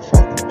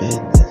motherfucking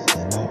business,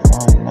 you know. If I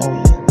don't know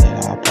you, then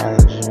I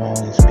probably just won't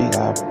even speak.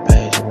 I'll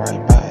page you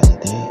right by you,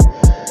 dude.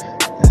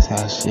 That's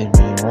how shit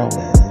be rolling,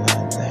 you know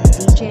what I'm saying?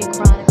 DJ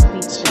Chronic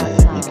Beats. Shit,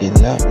 if you get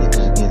love, you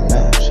just get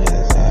love. Shit,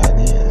 that's how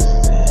it is.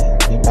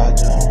 Be about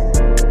your own.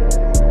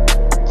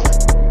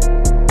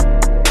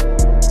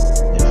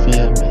 You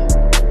feel me?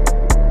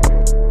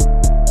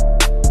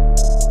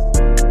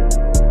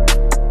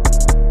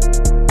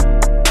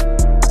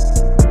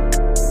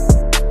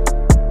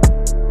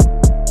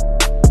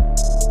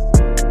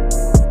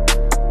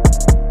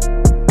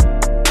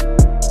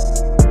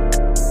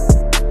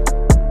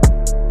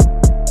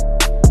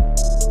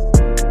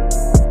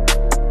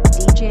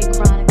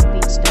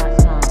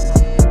 DJChronicBeats.com.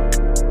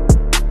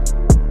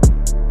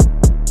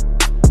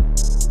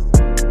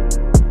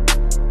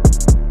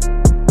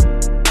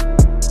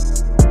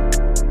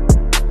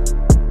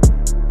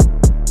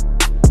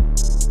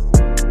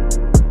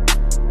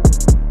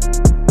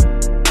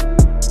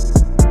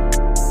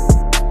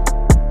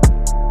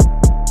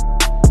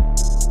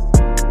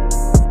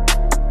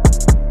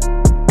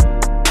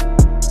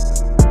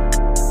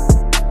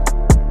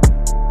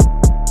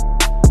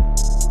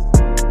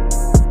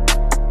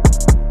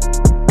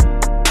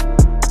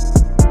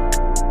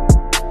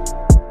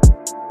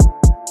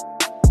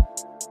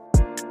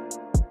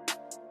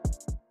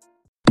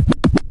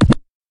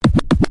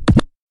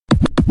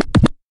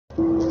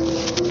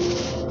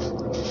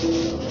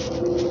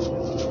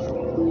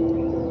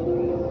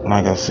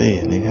 I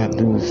said, nigga, I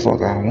do what the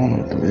fuck I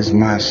want to do. It's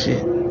my shit.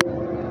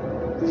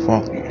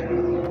 Fuck it.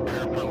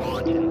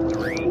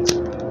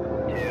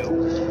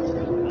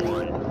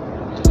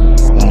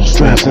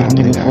 Strapped up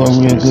nigga for a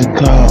real good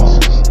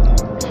cause.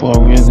 For a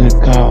real good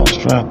cause.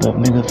 Strapped up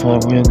nigga for a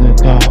real good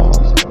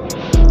cause.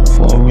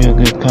 For a real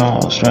good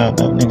cause. Strapped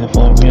up nigga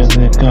for a real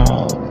good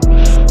cause.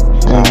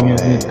 For a real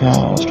good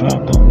cause.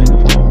 Strapped up nigga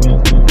for a real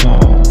good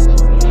cause.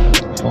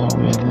 For a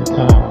real good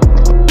cause.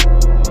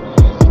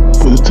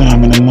 Put the time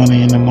and the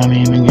money in the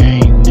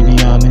game. Nigga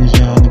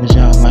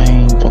y'all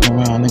lame. Fuck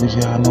around niggas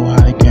y'all know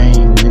how to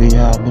game. Nigga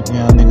y'all book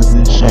y'all niggas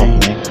in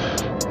shame.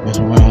 Mess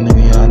around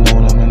nigga y'all know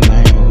what I'm in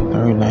lane.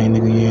 Third lane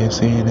nigga yeah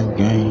say the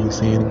game.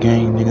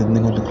 Niggas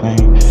the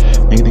claim.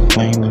 Nigga the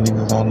claim the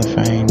niggas on the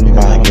fame.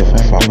 Niggas on the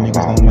fame.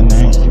 Niggas on my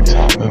name.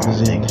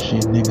 Represent the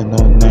shit nigga know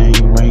the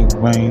name. Rain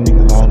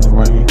niggas on the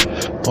rain.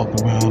 Fuck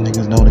around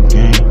niggas know the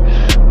game.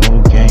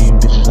 Know the game.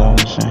 Bitches all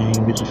the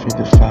same. Bitches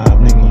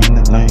 55 nigga in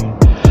the lane.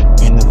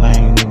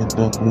 Niggas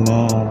ducking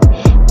on.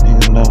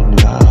 Niggas know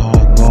how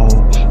it go.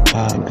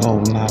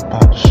 When I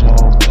pop the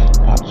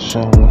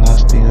show when I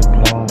still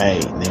blow. Hey,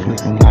 nigga,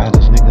 flicking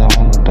lighters, nigga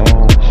on the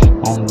door,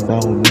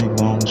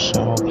 nigga on the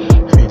show.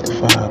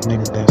 55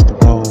 niggas, that's the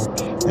goal,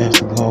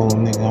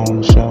 nigga on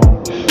the show,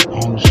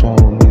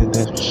 nigga,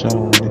 that's for show,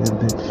 nigga,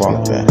 that's the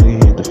flow,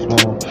 nigga, hit the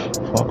flow.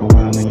 Fuck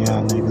around and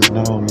y'all niggas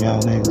know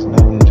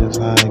just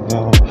how it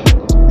go.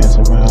 Mess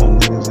around,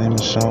 niggas in the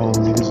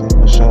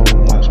show,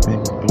 watch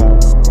niggas blow.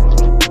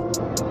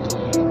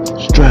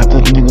 Strapped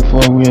up nigga for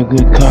a real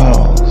good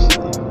cause.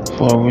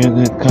 For a real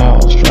good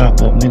cause,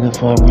 strapped up nigga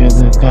for a real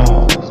good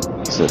cause.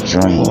 It's a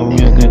dream. For a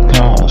real good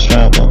cause,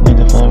 strapped up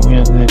nigga for a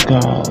real good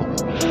cause.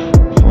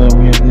 For a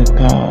real good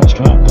cause,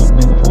 strapped up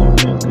nigga for a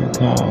real good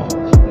cause.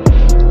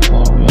 For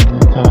a real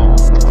good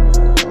cause.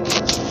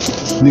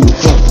 Nigga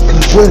fuck the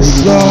cause.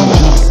 What's up?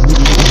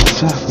 Nigga on the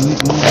top,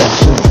 nigga on the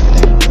shot.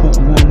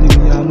 Fuck around nigga,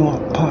 y'all know I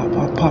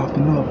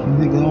popping up.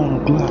 Nigga on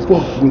the Glock,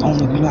 on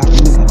the Glock,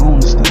 nigga on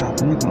the stop,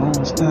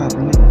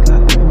 nigga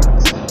got the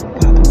rocks.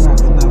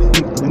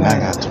 And I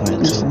got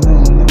 22. Listen,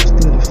 I'm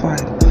still a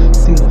fighter,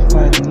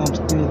 I'm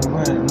still a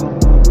writer.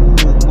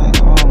 I'm up like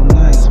all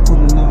nights,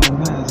 pulling all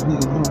nights,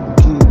 nigga, no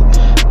kid.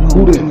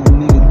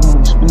 Nigga,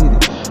 no split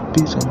it.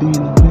 Bitch, I be in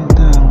the wind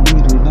down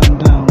with it, I'm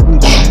down with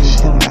it.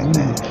 Shit like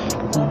that.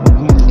 I'm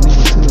beginning,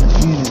 nigga, to the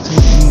end,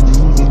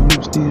 nigga, you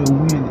still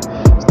winning,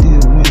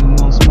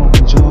 I'm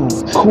smoking Joe.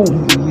 Cool.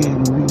 Nigga, yeah,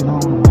 the weed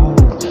on the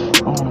hoes,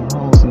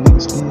 and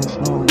nigga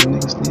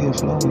still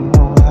flow, you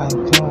know how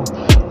it go.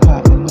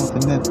 Popping up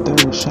in that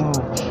third show,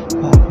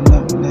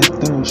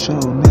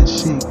 that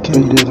shit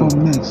came from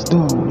next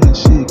door,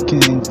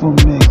 Fuck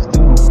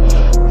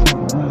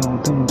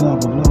around them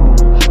double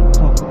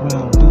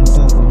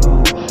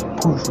low,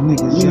 pussy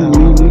niggas y'all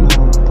know,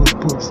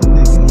 pussy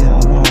niggas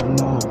y'all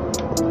know.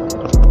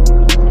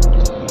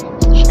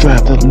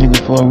 Strapped up nigga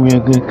for a real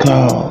good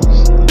cause,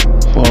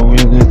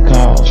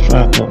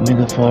 strapped up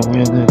nigga for a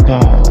real good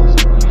cause,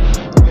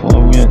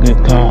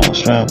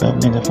 strapped up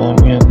nigga for a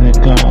real good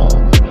cause.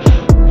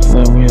 For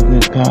a real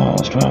good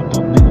cause, strapped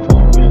up nigga for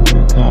a real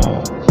good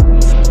cause.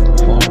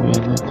 For a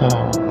real good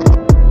cause.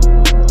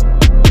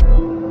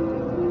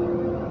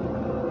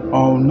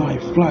 All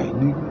night flight,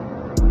 nigga.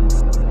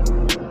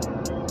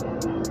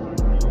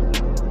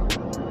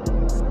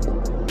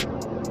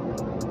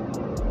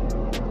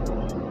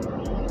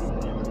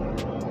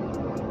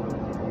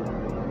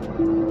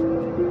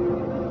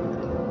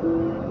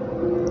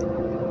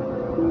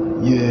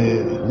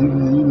 Yeah, nigga,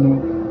 you know.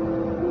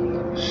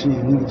 Shit,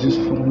 nigga, just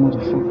for the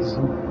motherfuckers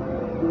who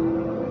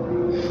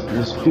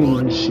was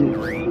feeling this shit.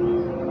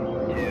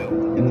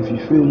 And if you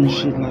feeling this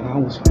shit like I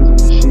was feeling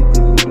this shit,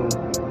 then you know,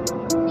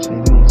 shit,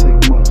 it don't take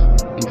much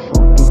to get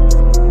fucked up.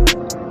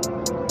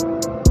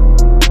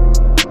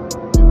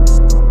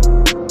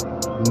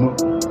 You know?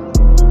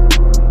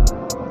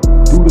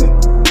 Do that.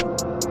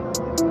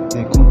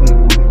 Then come back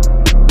with it.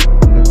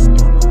 Let me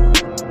know.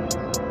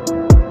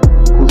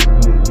 Pussy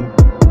man, nigga.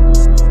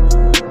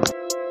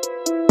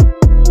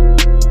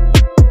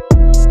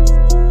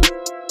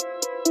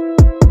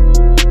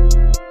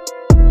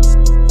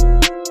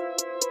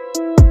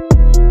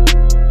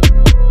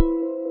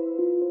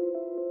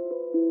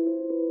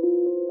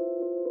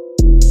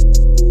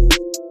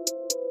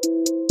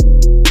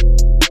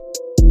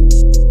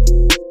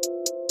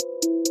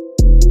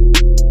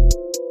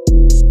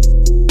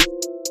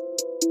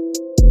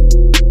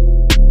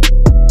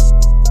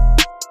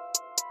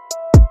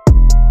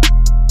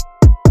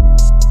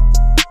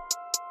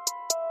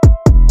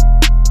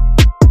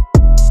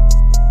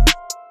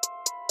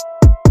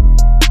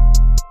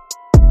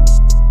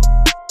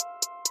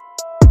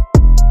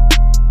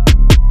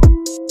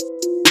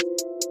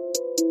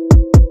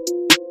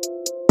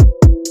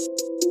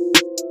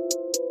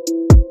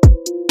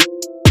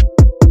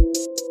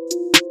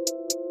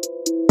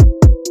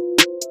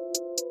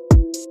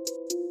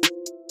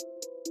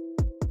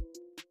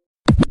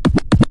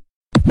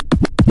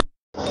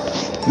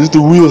 This the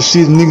real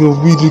shit nigga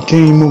we just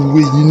came up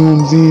with, you know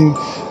what I'm saying?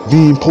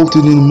 Being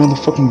posted in the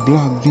motherfucking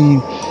block,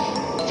 being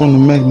from the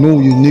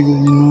Magnolia, nigga,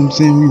 you know what I'm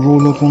saying? We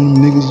roll up on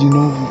them niggas, you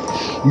know.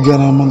 We got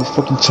our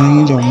motherfucking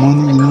change, our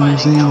money, you know what I'm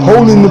saying?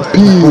 Holding the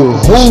pill,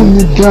 holding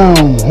it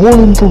down,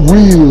 holding for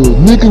real.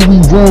 Nigga, we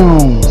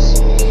rounds.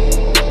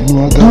 You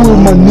know, I got Do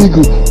it, my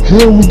nigga.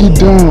 Here we get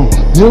down.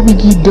 Yeah, we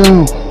get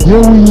down.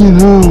 Yeah, we in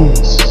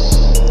hounds.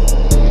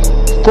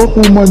 Fuck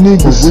with my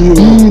niggas. For real.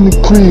 Be in the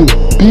crib.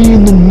 Be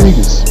in them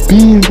niggas.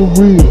 Be in for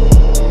real.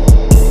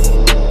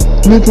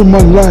 Living my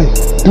life.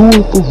 Do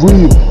it for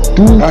real.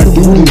 Do it I for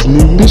do real. this,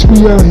 nigga. Bitch,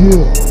 we out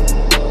here.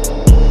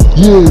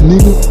 Yeah,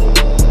 nigga.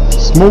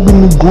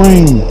 Smoking the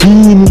grain. Be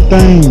in the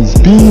things.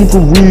 Be in for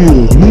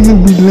real. Nigga,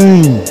 we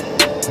lame.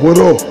 What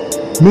up?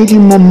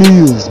 Making my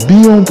meals,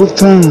 be on for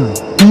time,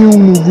 be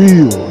on the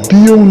reel,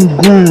 be on the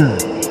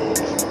grind.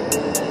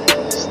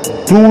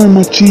 Blowing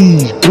my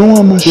cheese,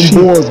 blowing my shit,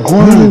 boys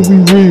grind. nigga, we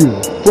real,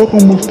 fuck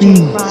on my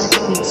feet.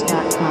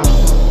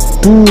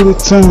 Do it a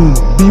time,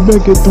 be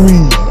back at 3,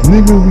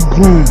 nigga, we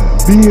grind,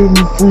 be in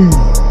the free.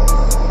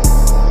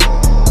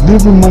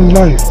 Living my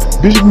life,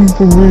 bitch, we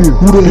for real,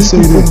 Who they bitch, say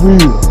we that? for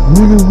real,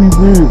 nigga, we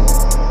real.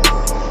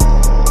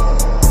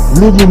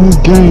 Living this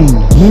game,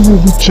 nigga,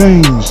 we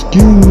change,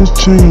 getting this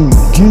change,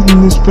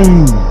 getting this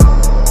fame.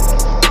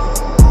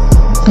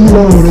 Be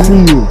on the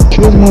field,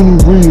 kill money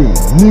real,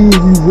 nigga,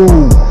 we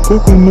roll,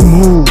 fucking them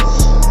hoes.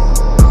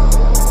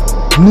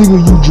 Nigga,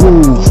 you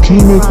drove,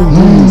 can't make a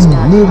real,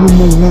 living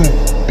my life,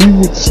 be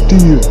with the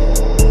steel.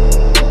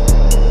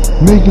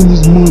 Making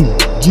this money,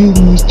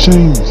 getting this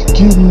change,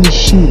 getting this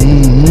shit,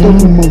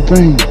 fucking my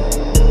vein.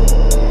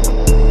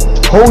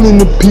 Holding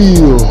the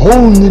pill,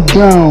 holding it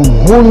down,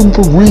 holding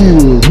for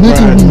real,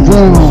 nigga, we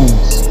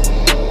rounds.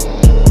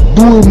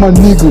 Do it, my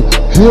nigga,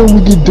 here we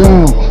get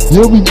down,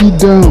 yeah, we get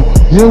down,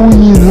 yeah, we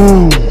in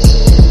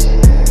hounds.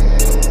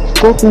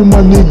 Fuck with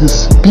my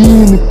niggas, be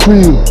in the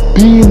crib,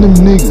 be in them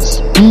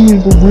niggas, be in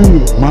for real,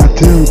 My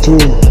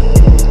territory.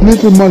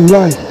 living my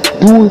life,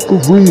 do it for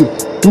real,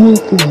 do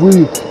it for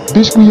real,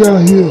 bitch, we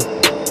out here.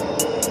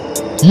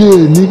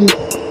 Yeah, nigga.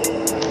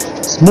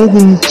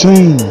 Smoking the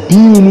chain, be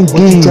in the What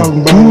you game,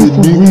 talking about, do it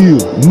for nigga? real,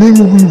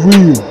 nigga, we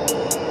real.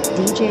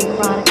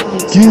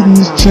 Getting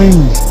this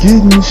change,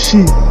 getting this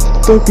shit,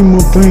 fucking my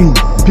vein,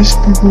 bitch,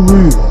 be for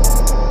real.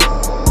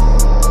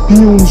 Be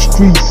on the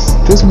streets,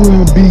 that's where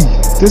I be,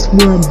 that's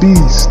where I be,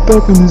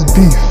 stuck in this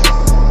beef.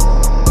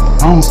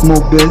 I don't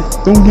smoke that,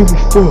 don't give a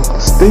fuck,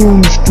 stay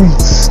on the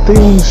streets, stay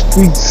on the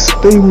streets,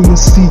 stay with my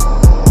seat.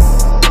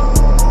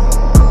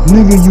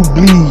 Nigga, you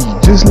bleed,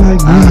 just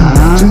like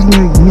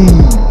me,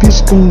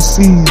 bitch gon'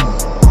 see.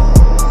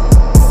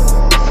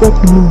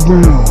 Fucking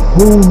around,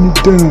 holding it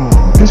down,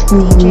 bitch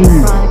for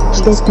real,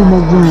 stuck in my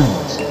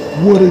rounds.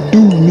 What it do,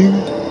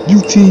 nigga?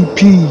 UTP,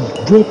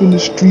 up in the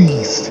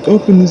streets,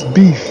 up in this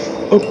beef,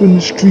 up in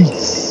the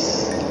streets.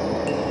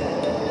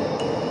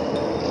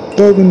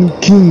 Thuggin' the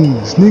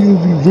kings, nigga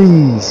we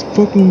rings,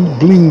 fucking with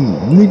bling,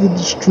 nigga the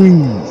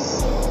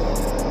strings.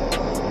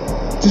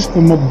 Just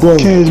for my brother,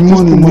 Cash just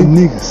money, for my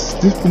nigga.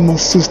 niggas, just for my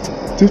sister,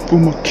 just for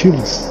my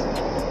killers.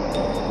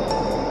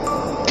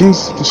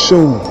 Gangsta for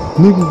show,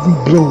 nigga we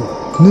blow,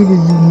 nigga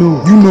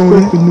you know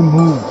that. Fucking them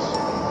hoes.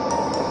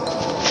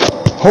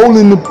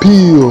 Holding the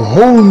pill,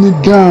 holding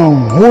it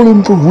down,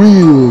 holding for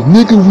real,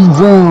 nigga we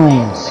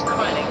rounds.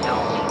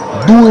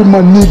 Do it,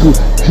 my nigga,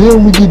 here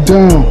we get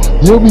down,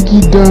 yeah we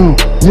get down,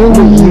 yeah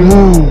we in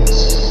hounds.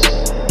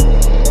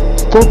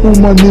 Fuck with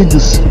my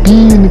niggas,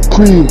 be in the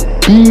crib,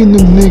 be in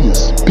them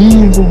niggas, be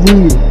in for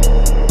real.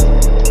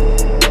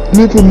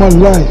 Living my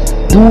life,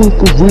 do it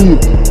for real,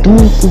 do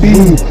it for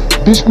real,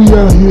 bitch we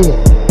out here.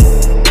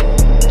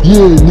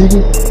 Yeah,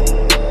 nigga.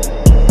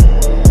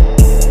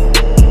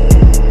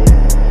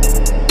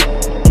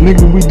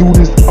 Nigga, we do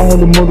this all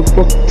the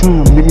motherfucking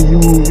time. Nigga, you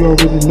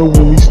already know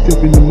when we step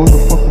in the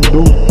motherfucking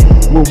door,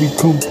 where we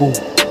come from.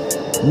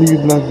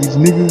 Niggas like these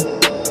niggas,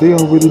 they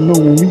already know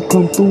when we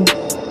come through,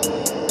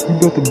 we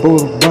got to buy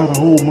the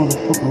whole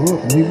motherfucker up,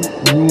 nigga.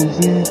 You know what I'm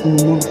saying? From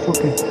the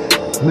motherfucking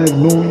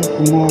Magnolia,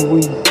 from all the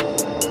way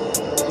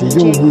to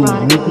your hood,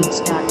 nigga.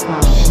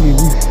 Shit,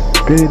 we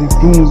bad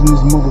influence in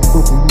this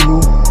motherfucker, you know.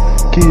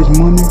 Cash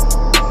money,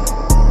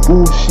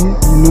 bullshit,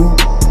 you know.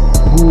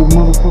 Whole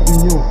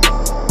motherfucking yo.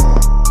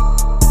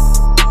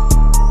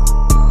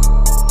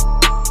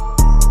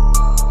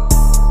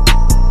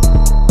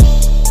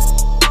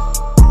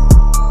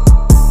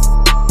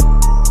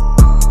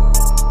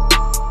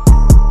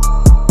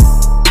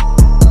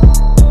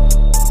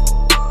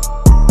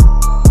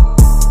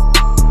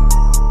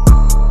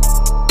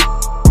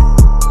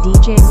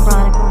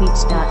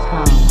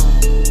 DJChronicBeats.com.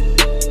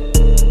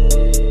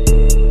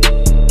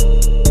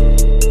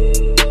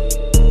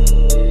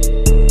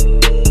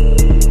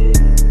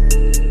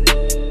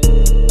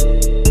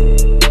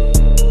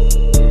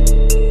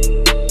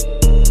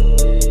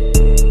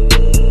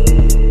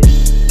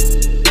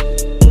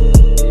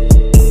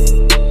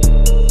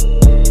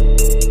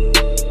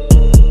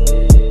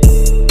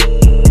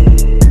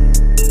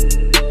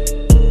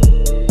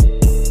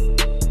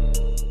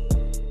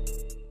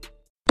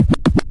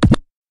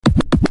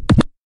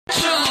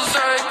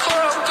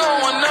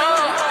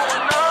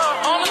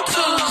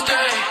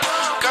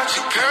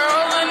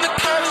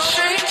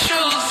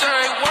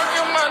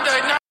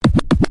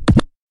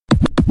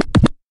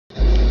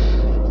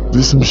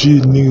 some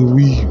shit, nigga.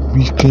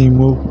 We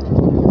came up.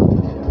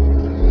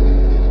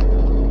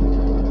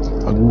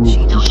 I grew up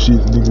with this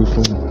shit, nigga,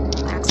 from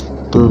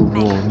third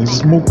world, nigga.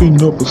 Smoking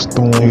up a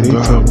storm,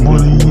 nigga. Got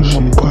money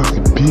in my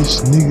pocket,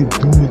 bitch. Nigga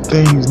doing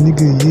things,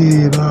 nigga.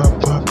 Yeah, I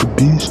pop the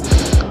bitch.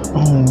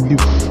 I don't give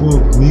a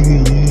fuck,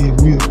 nigga. Yeah,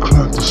 we'll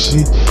clock the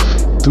shit.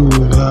 Do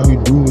it how we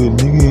do it,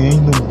 nigga.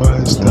 Ain't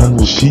nobody stop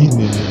the shit,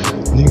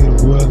 nigga.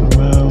 Riding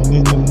around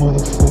in the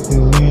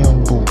motherfucking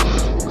Lambo.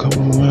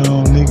 Coming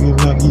around, nigga,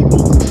 like he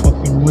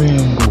motherfucking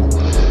Rambo.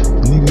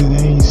 Nigga,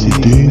 they ain't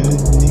saying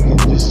nothing, nigga,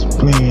 just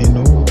playing,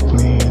 no.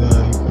 Playing how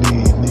he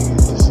playing, nigga.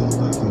 This is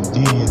like a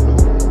game, no.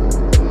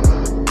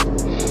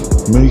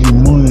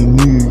 Making money,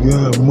 nigga,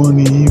 got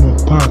money in my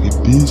pocket,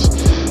 bitch.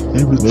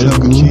 Every time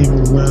I came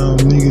around,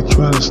 nigga,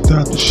 try to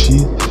stop the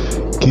shit.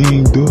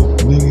 Ganged up,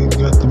 nigga,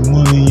 got the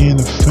money and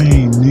the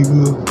fame,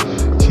 nigga.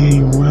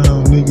 Came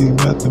around, nigga,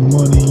 got the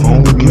money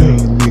and the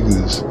game,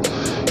 niggas.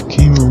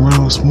 Came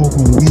around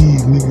smoking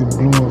weed, nigga,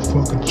 blowing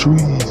fucking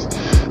trees.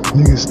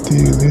 Nigga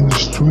still in the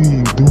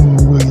street, doing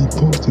what he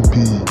supposed to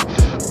be.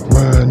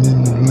 Riding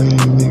in the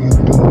lane, nigga,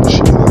 doing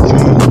shit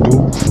again,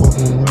 though.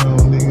 Fucking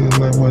around, nigga,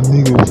 like my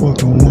nigga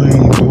fucking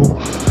Wayne, though.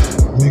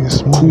 Nigga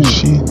smoking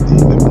shit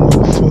in the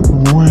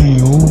motherfucking rain,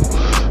 oh.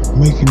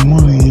 Making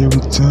money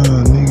every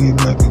time, nigga,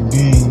 like a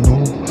game,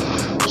 oh.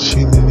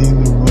 Chillin'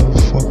 in the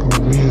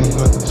motherfucking real,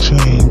 got the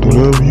chain, though.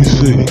 Whatever you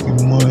say.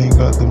 Making money,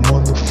 got the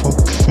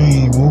motherfucking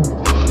fame, oh.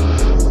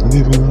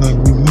 Living like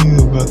we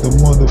live, got the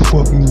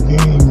motherfucking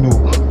game,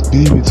 though.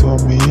 Baby taught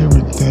me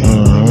everything,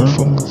 nigga,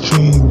 from the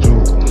change,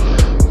 though.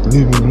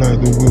 Living like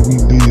the way we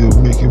live,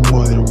 making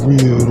money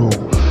real, though.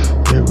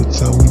 Every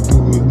time we do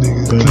it,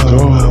 niggas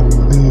count how we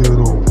live,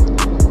 though.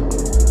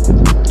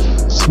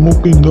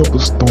 Smoking up a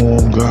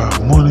storm, got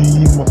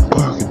money in my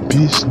pocket,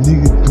 bitch.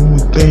 Nigga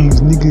doing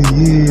things, nigga,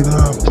 yeah,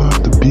 I pop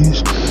the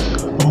bitch.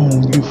 I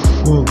don't give a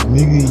fuck,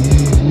 nigga,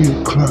 yeah,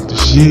 we'll clock the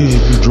shit. Yeah,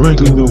 if you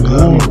drinking the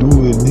how we do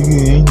it, nigga,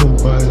 ain't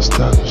nobody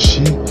stop the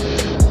shit.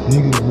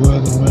 Nigga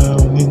riding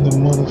around in the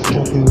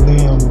motherfucking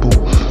Lambo.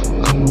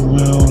 Come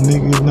around,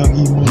 nigga, like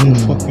he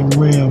motherfucking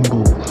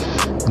Rambo.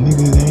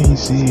 Nigga, they ain't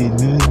saying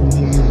nothing,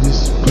 nigga,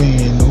 just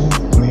playing, no.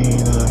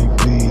 Playing how he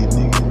playing,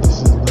 nigga, this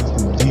is like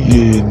a game.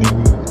 Yeah, nigga.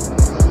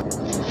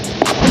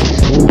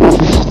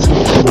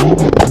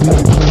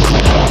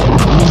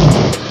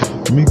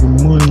 Making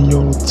money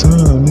all the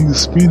time, nigga,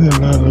 spending a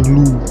lot of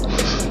loot.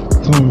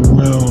 Coming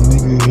around,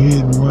 nigga,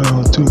 heading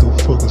around to the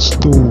fucking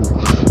store.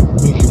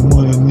 Making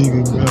money,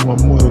 nigga, got my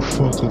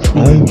motherfucking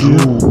phone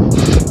drove.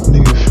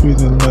 Nigga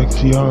feeling like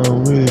she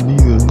already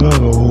need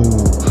another hole.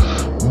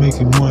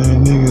 Making money,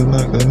 nigga,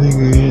 like a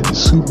nigga at the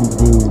Super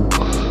Bowl.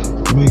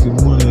 Making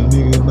money,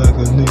 nigga, like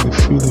a nigga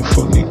feeling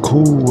fucking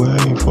cool. I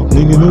ain't fucking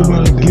nigga,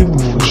 nobody give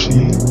a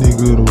shit,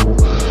 nigga, though.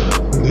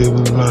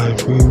 Living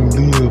life, we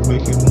live,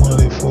 making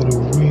money for the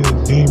real.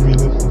 Gaming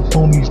up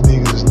on these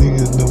niggas,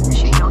 niggas know we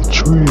keep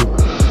it real.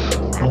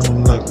 I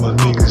don't like my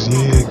niggas,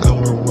 yeah,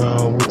 coming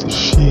around with the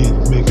shit,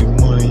 making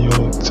money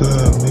all the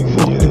time, nigga,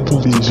 yeah, that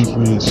bitch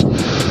rich.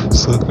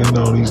 Sucking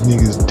all these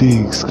niggas'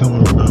 dicks,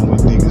 coming around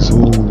with niggas'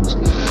 hoes.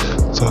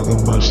 Talking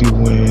about she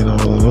wearing all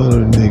the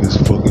other niggas'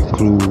 fucking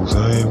clothes.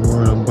 I ain't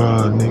worrying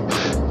about nigga.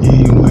 You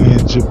ain't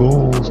wearing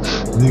jabos.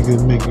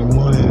 Nigga making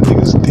money,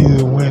 nigga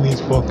still wearing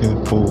these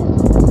fucking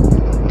clothes.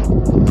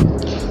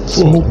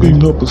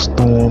 Smoking up a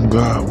storm,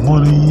 got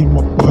money in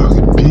my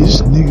pocket,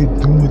 bitch. Nigga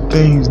doing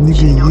things,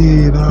 nigga,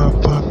 yeah, I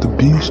pop the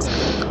bitch.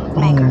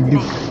 I don't give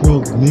a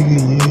fuck, nigga,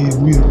 yeah,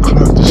 we'll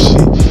clock the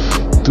shit.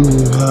 Do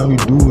it how we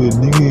do it,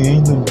 nigga,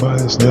 ain't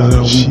nobody stop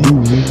the shit.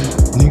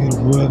 Nigga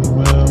riding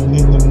around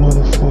in the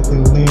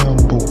motherfucking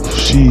Lambo.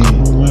 Shit.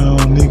 Come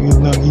around, nigga,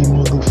 like he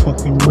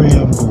motherfucking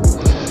Rambo.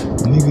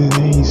 Nigga,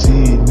 they ain't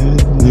said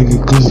nothing. Nigga,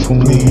 come from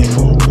nigga,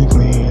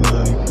 playing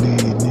how he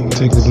playing, nigga.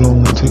 Take a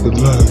long, take a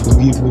lot,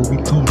 forget where we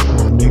come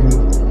from, nigga.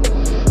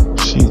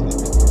 Shit,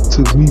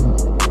 took me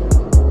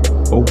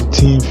over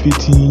 10,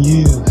 15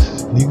 years,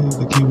 nigga,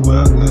 to get where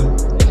I got.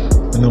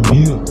 And I'm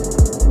here.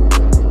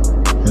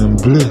 And I'm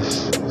blessed.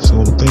 So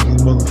I'm thanking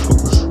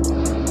motherfuckers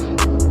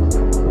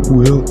who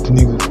helped the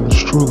nigga for the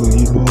struggle,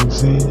 you know what I'm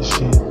saying?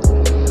 Shit.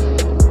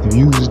 If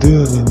you was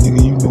there, then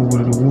nigga, you know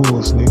what it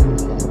was, nigga.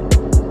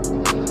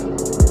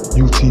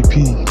 UTP.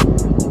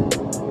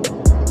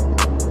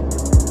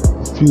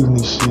 Feeling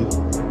this shit.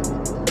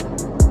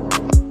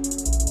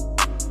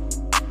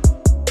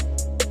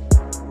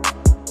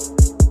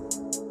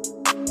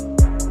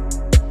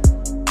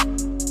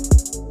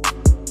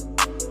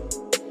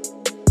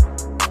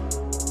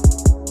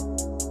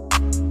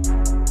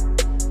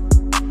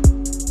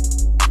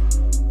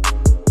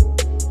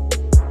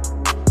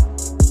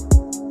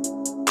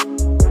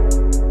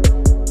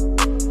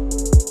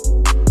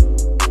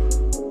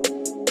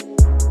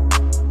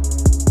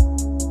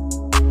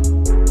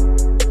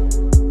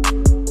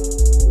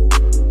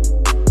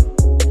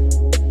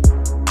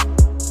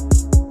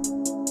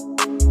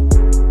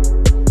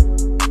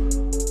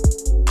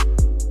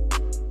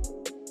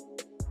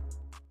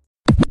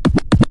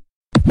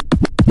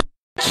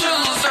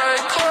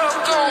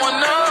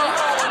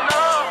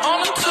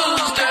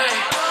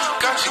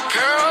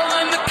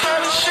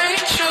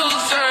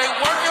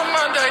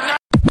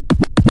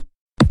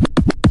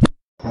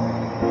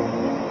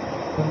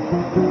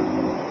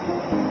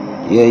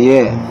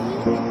 Yeah.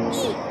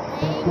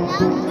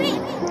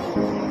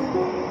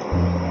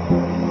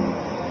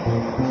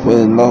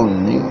 Fully loaded,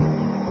 nigga.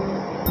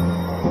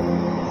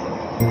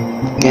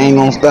 Gang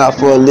gon' stop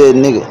for a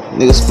little nigga.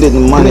 Nigga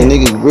splitting money,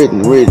 nigga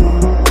written.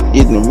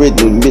 Getting the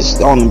written,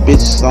 bitch on the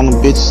bitches,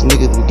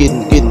 nigga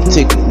getting the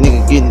ticket,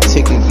 nigga getting the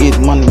ticket, get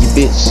money, you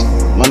bitch.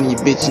 Money, you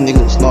bitch,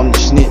 nigga snorting the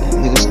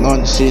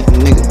shit,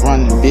 nigga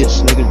running the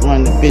bitch,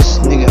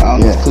 nigga on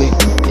the click,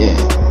 yeah.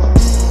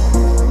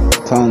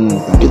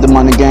 Get the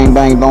money, gang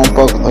bang, don't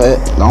fuck with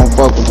that, don't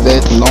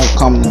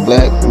come to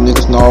black.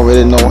 Niggas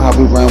already know how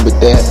we run with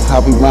that,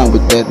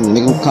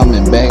 nigga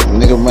coming back,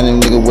 nigga running,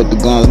 nigga with the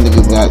guns,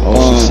 nigga got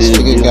guns,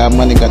 nigga got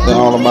money, got that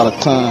all about a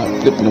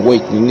ton, flipping the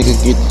weight, nigga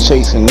get the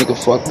chasing, nigga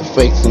fuck the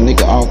fakes, and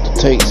nigga off the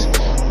takes.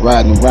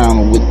 Riding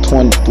around with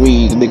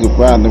 23, nigga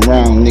riding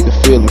around, nigga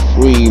feeling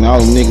free, and all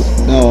the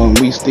niggas knowing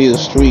we still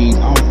street.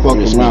 I'm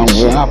fucking around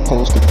where I'm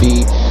supposed to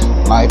be.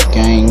 Life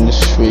gang, the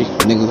street,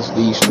 niggas,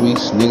 these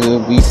streets, nigga,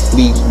 we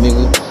fleet,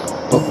 nigga.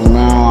 Fuck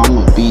around, I'm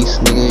a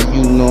beast, nigga.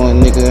 You know a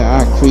nigga,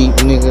 I creep,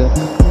 nigga.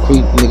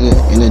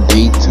 In the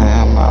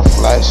daytime, I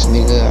flash,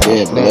 nigga.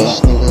 Nigga.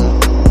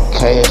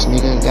 Cash,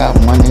 nigga.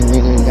 Got money,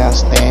 nigga. Got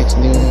stacks,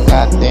 nigga.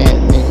 Got that,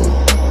 nigga.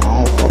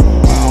 I don't fuck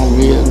around,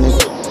 real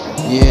nigga.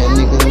 Yeah,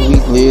 nigga, we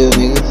live,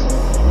 niggas.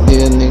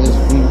 Yeah, niggas,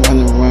 we run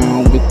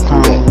around with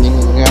pounds,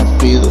 nigga. Got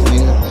feels,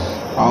 nigga.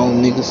 All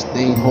niggas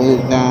stay hold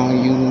it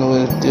down, you know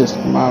it's just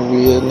my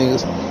real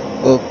niggas.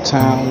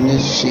 Uptown,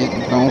 this shit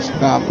don't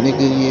stop,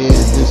 nigga, yeah,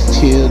 just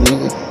chill,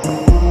 nigga.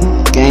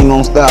 Gang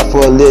don't stop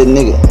for a little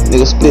nigga.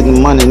 Nigga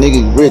splitting money,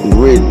 nigga written.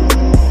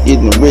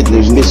 Getting the written,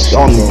 bitch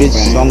on the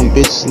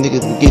bitches,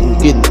 nigga getting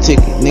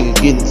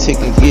the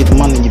ticket, get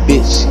money, you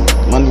bitch.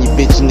 Money, you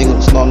bitch,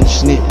 nigga snorting the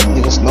shit,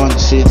 nigga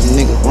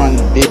run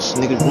the bitch,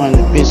 nigga on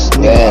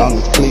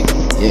the click,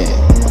 yeah.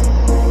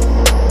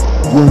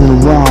 Running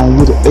around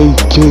with an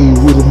AK,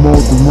 with a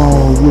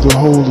Mall, with a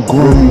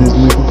hologram.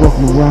 Nigga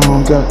fucking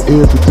around, got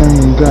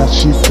everything, got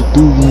shit to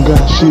do and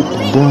got shit to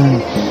bring.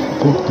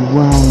 Fucked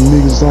around,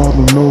 niggas all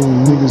to know,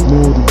 niggas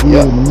know the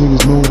real,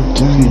 niggas know the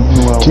game.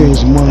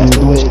 Cash money,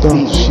 don't stop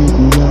the shit,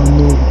 and y'all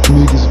know the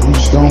niggas, we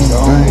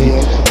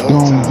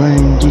don't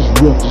bang, just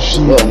rep the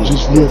shit, and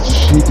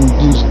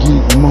just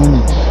get money.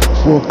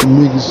 Fuck the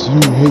niggas,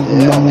 you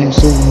hating on them,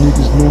 so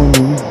niggas know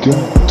that we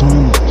got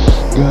tons.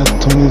 Got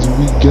tons,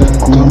 we got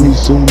gummies,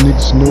 so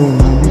niggas know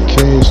now we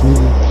cash,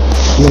 nigga.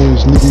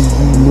 Flash, nigga,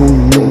 you know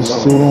niggas,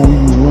 so don't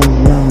even run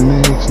around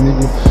and ask,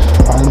 nigga.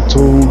 I done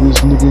told this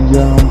nigga,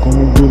 yeah, I'm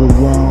gonna get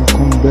around,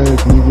 come back,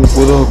 nigga.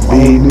 What up, B?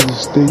 All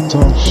niggas stay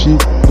talk shit,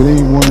 but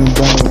ain't running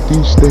about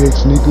these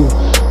stacks, nigga.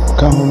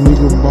 Call a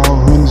nigga about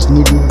hundreds,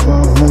 nigga,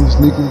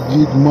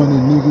 get money,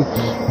 nigga.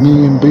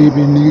 Me and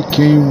baby, nigga,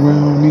 came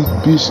around, these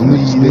bitch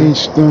niggas, they ain't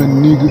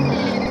stunned, nigga.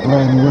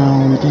 Riding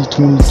around with these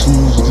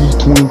 22s, these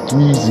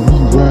 23s, and we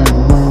riding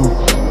around.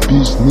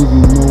 Bitch nigga,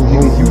 no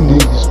hold you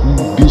niggas, we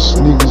bitch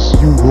niggas,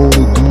 you hold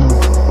it down.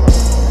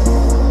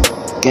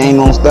 Gang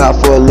don't stop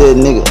for a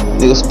little nigga.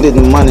 Nigga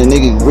splitting money,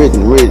 nigga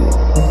written.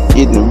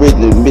 Getting the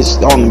bitch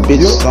on the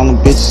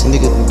bitches,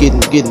 nigga getting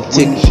the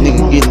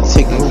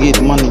ticket,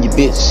 get money, you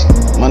bitch.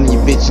 Money, you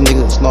bitch,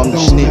 nigga snorting the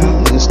shit,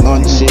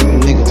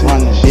 nigga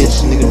run the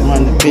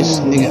bitch,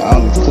 nigga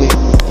out the clip,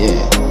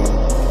 yeah.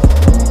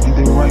 Ain't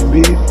that right,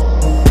 bitch?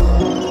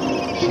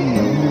 Shit,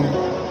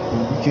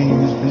 you came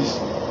in this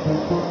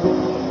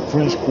bitch.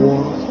 French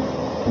quarters.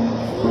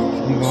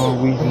 Nigga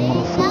always the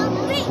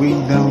motherfucker. We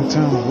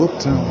downtown,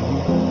 uptown,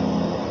 nigga.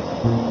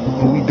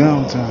 And we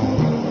downtown,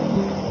 nigga.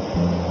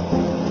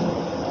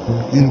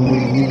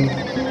 Anyway, nigga.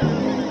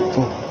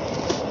 Fuck.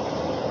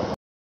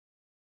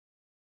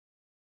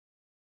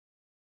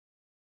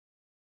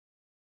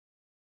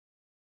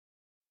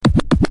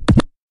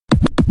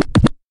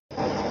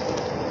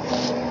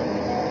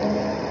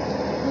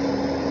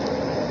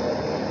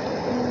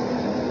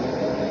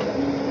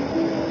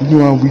 You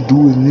know how we do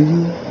it, nigga.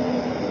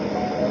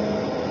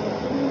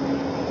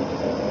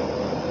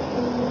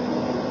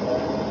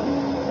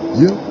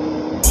 Yep.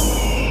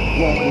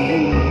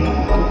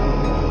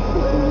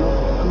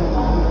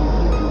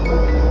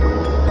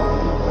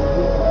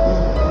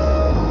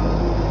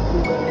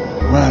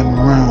 Riding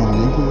around,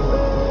 nigga.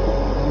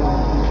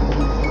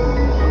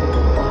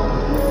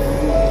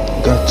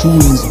 Got two in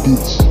this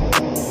bitch.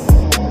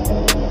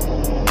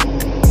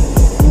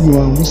 You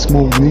know how we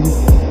smoke, nigga.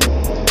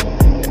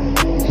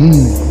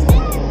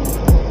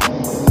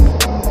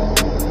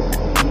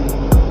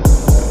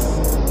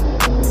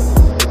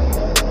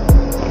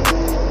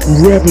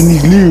 Rapping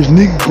these lyrics,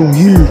 niggas gon'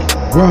 hear it.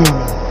 Wow.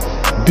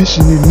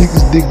 Bitchin' these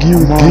niggas, they gear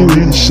it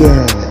and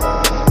shine.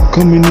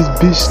 Come in this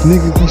bitch,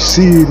 nigga, we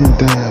see it in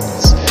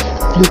diamonds.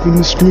 Flipping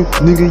the script,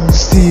 nigga, you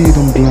see it,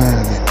 I'm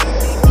blinded.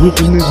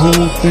 Ripping this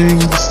whole thing,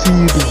 you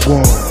see the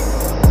wall.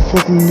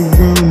 Fucking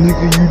around,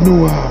 nigga, you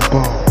know how I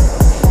ball.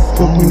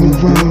 Fucking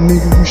around,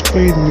 nigga, we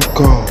straight in the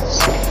cars.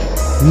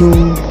 No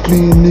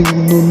clean, nigga,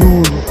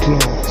 no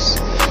applause.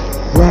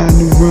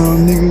 Riding around,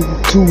 nigga,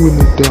 with two in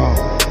the dark.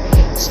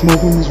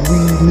 Smoking this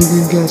weed, nigga,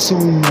 got so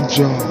many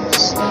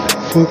jars.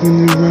 Fucking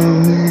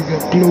around, nigga,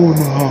 got blow in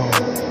the heart.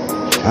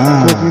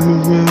 Fucking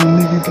around,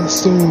 nigga, got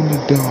soul in the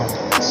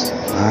dogs.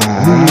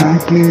 Nigga, you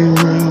playing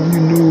around, you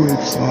know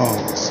it's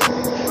ours.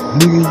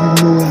 Nigga, you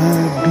know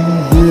how it be,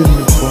 we're in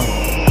the bar.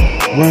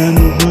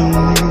 Riding around,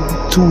 nigga,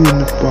 with 2 in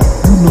the bar.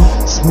 You know,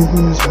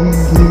 smoking this weed,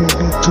 nigga,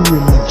 got 2 in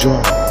my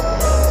jar.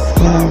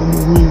 5 in the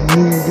room,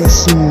 nigga, got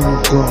soul in the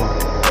guard.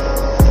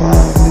 5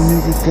 the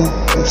nigga got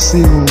that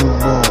seal on the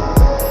wall.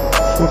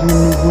 Fucking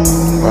around,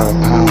 nigga,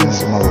 you know it's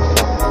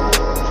motherfucker.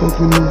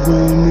 Fucking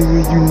around, nigga,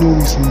 you know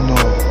it's some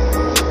law.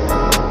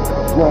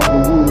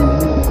 Robbing with a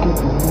nigga,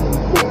 kicking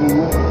motherfucking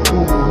rock.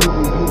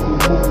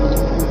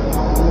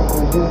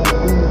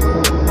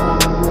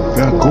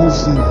 Got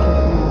ghosts in it.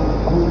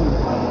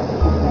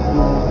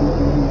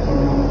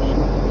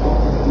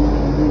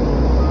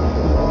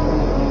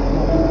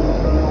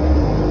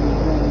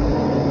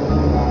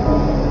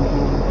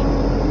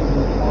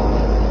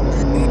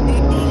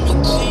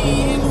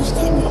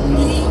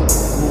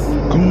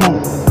 Come on.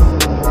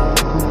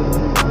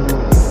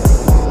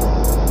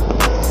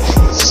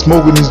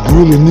 Smoking this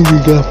griller, nigga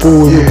got 4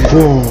 in the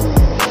car.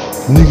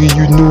 Nigga,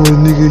 you know it,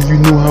 nigga, you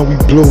know how we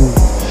blow.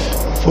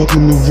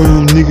 Fucking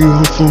around, nigga,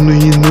 I'm from the,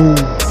 you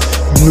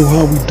know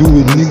how we do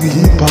it, nigga,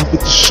 hip hop at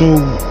the show.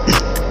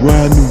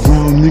 Riding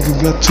around, nigga,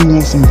 got 2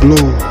 on some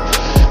blow.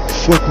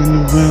 Fucking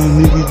around,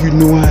 nigga, you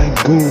know how it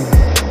go.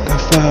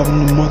 Got 5 on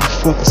the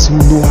motherfuckers who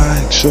know how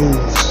it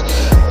shows.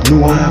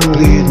 Know how I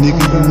play it,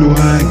 nigga, you know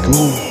how it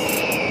go.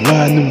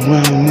 Riding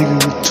around, nigga,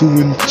 with 2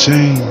 in the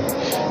chain.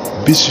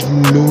 Bitch, you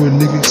know it,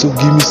 nigga, so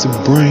give me some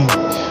brain.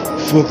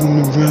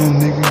 Fucking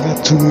around, nigga, got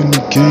 2 in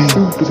the game.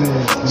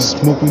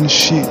 Smoking the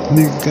shit,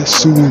 nigga, got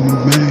Sue in the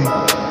main.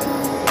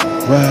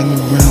 Riding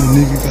around,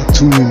 nigga, got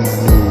 2 in my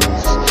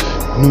nose.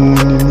 Knowing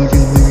the nigga,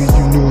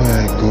 you know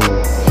how it go.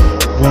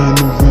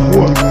 Riding around,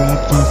 nigga, I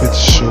pump at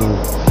the show.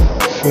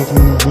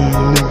 Fucking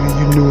around, nigga,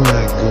 you know how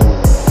it go.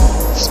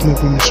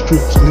 Smoking the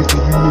strips, nigga,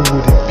 you know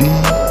what it be.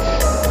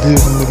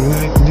 Living the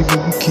life, nigga,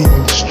 we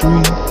keepin' the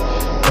street.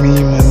 Me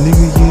and my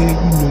nigga, yeah,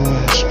 we know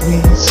our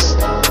streets.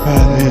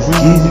 Riding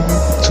around, nigga,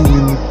 2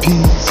 in the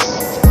piece.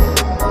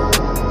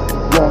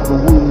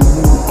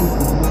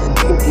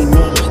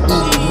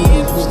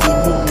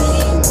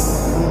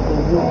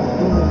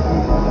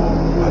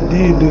 I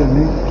did that,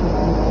 nigga.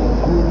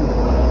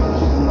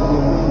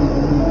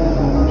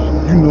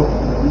 You know.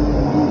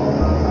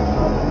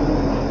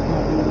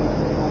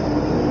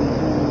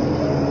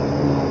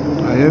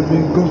 However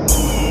it go.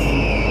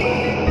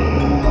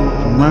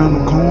 Around the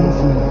corner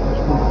from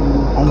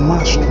on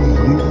my street,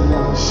 nigga.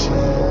 Shit.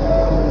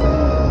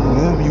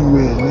 Wherever you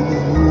at, nigga,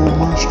 you on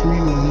my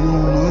street or you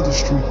on the other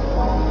street.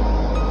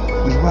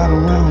 Just ride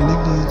around,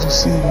 nigga, you just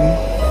see me.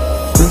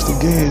 Press the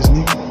gas,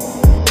 nigga.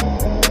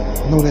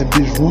 Know that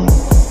bitch run.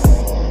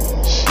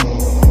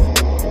 Shit.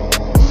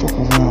 Fuck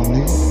around,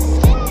 nigga.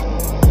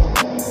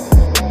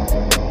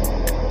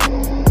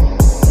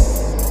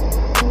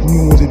 You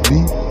know what it be.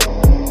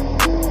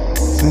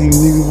 Same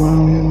nigga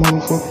around here,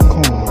 motherfucking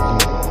corner.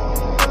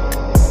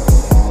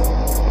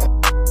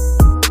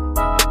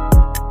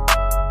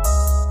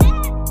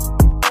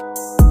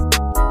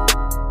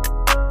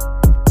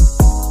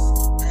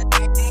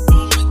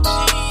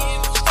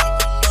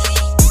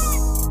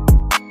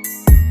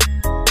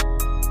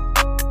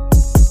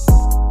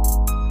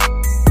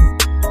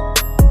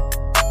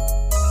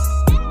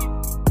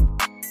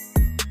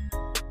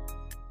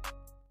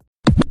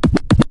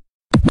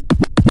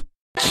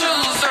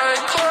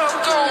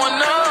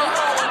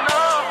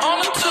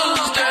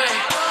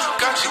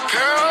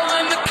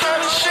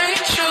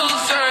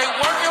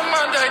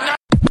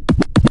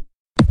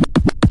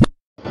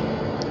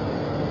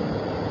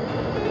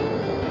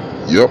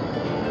 Yup.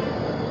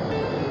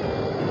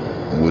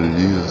 What it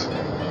is.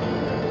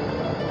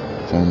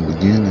 From the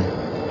beginning.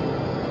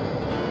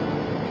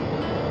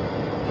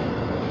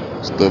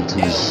 Stuck to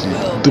the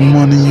shit. The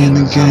money in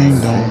the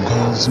game don't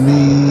cost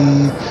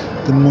me.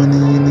 The money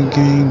in the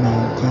game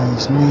don't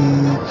cost me.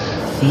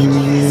 Nigga,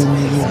 yeah,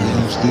 nigga, but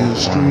I'm still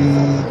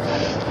street.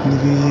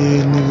 Nigga,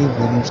 yeah, nigga,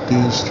 but I'm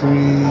still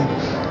street.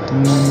 The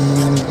money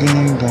in the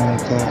game don't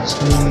cost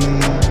me.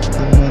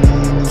 The money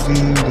in the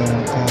game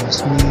don't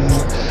cost me.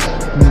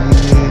 Nigga,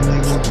 yeah,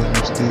 nigga, but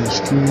I'm still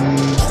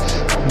street.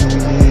 Nigga,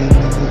 yeah,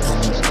 nigga, but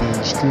I'm still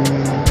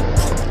street.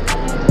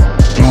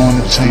 Blowing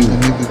the chamber,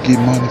 nigga, get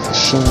money for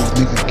sure.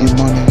 Nigga, get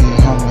money,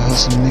 get humble,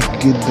 hustle, nigga,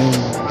 get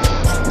dough.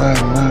 Ride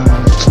around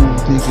on the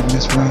tools, nigga,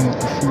 mess around with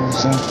the fools.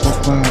 Don't fuck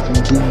around with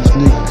them dudes,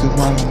 nigga, get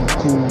right on the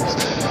cools.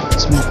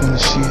 Smoking the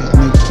shit,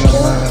 nigga, got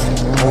riding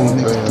the road,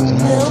 nigga,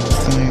 doing all the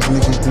things,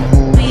 nigga, been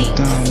holding it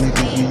down,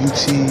 nigga, yeah,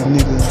 UT,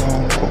 nigga, I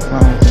don't fuck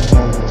around with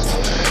them hoes.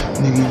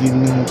 Nigga, you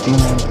know,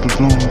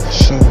 blowing for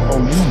sure. Oh,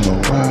 you know.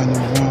 Riding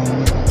around,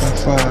 nigga, got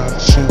 5 for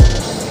sure.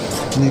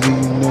 Nigga,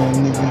 you know,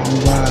 nigga, I'm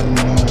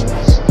riding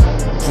those.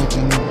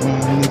 Fucking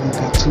around, nigga,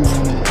 got 2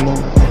 on the blow,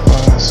 got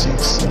 5, 6,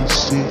 some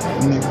shit,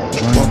 nigga,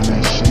 fuck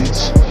that shit.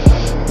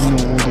 You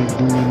know what they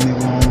do,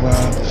 nigga, I'm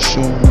riding for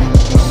sure, nigga,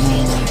 got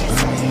money on the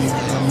ground,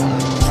 nigga, got money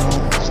on the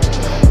hoes.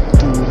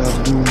 Do what I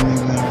do,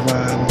 nigga, I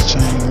ride the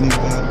chain, nigga,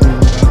 I do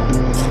what I do,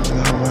 nigga,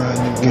 I ride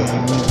the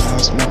game, nigga, I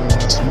smoke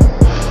what I smoke.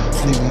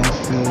 Nigga, I'm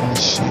feeling and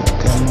shit.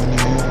 Got money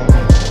all in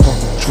the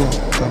fucking truck.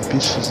 Got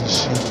bitches and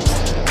shit.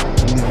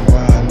 Nigga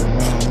riding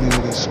around, nigga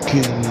that's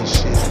killing this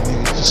shit.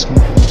 Nigga just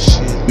smoking this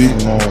shit. Big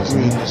Mars,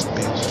 real this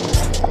bitch.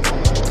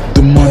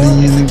 The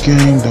money in the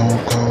game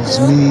don't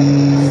cost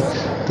me.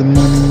 The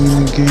money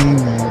in the game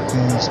don't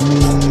cost me.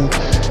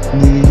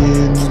 Nigga,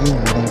 yeah, nigga,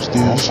 but I'm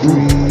still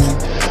street.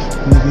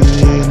 Nigga,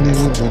 yeah,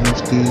 nigga, but I'm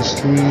still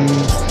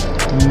street.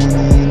 The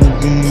money in the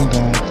game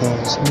don't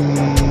cost me.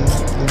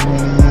 The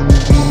money in the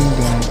game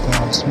don't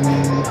cost me.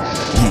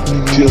 Nigga,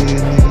 yeah,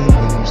 nigga,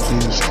 but I'm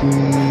still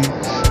street.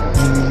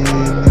 Nigga,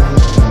 yeah, nigga,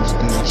 but I'm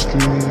still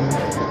street.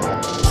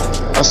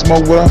 I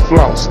smoke what I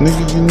floss,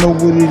 nigga, you know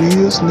what it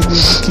is. Nigga,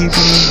 you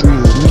keeping it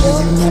real. Nigga,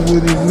 you know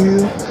what it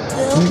will.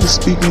 Nigga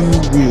speaking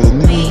it real.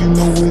 Nigga, you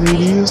know what it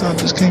is. I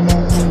just came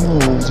off from the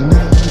lows.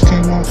 Nigga, just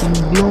came off from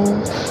the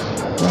blows.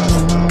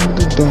 Riding around with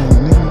the dog.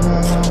 Nigga,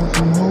 riding around with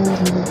them hoes.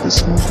 Nigga, just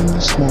smoking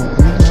the smoke.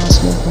 Nigga, I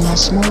smoke when I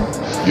smoke.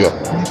 Yeah.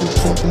 Nigga,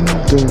 fucking the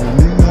door.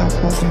 Nigga, I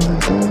fucking the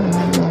door.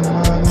 Nigga, I'm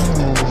riding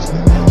the hoes.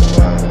 Nigga, I'm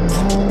riding the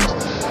hoes.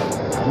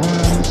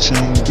 Riding the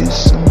chain,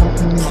 bitch. I'm up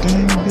in the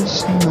game, bitch.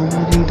 You know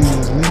what it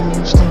is. Nigga,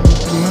 you stuck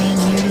with the lame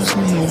niggas.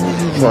 You know what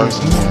it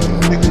is.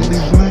 Niggas,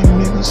 they blame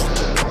niggas.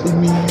 Put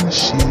me in the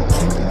shit,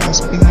 nigga, I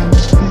speak in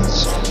this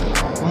bitch.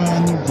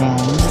 Riding around,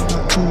 nigga,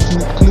 got tools in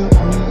the clip,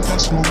 nigga, I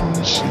smoke on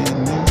the shit,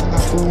 nigga, I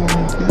throw on the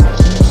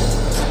bitch, nigga.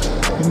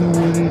 You know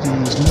what it is,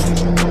 nigga,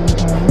 you know what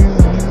I'm real,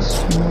 niggas.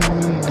 You know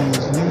what it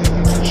is,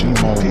 nigga, you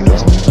know what it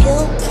is, nigga.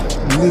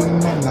 I'm living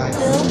my life,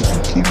 nigga, I'm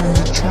keeping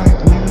it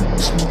trite, nigga,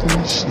 I'm smoking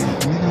this shit,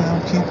 nigga,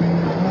 I'm keeping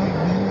it right,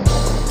 nigga.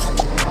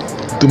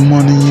 The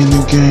money in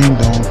the game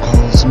don't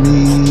cost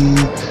me.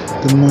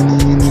 The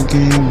money in the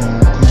game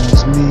don't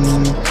cost me.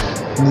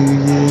 Nigga,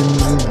 yeah,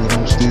 nigga, but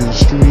I'm still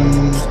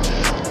street.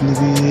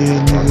 Nigga, yeah,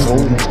 nigga,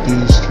 but I'm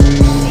still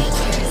street.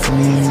 The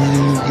money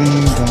in the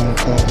game don't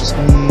cost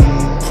me.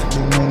 The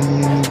money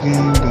in the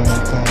game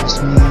don't cost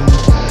me.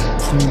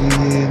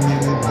 Nigga, yeah,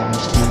 nigga, but I'm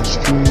still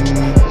street.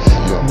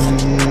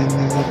 Nigga, yeah,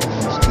 nigga, but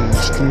I'm still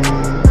street.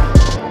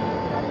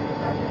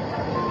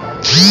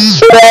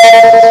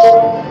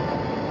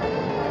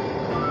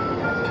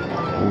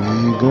 Oh, here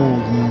you go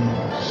again.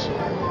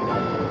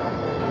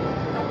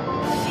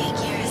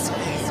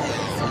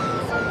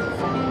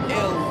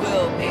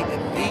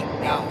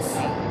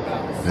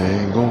 There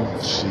you go,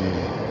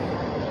 shit.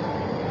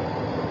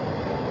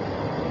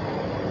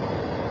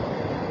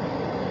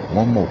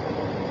 One more.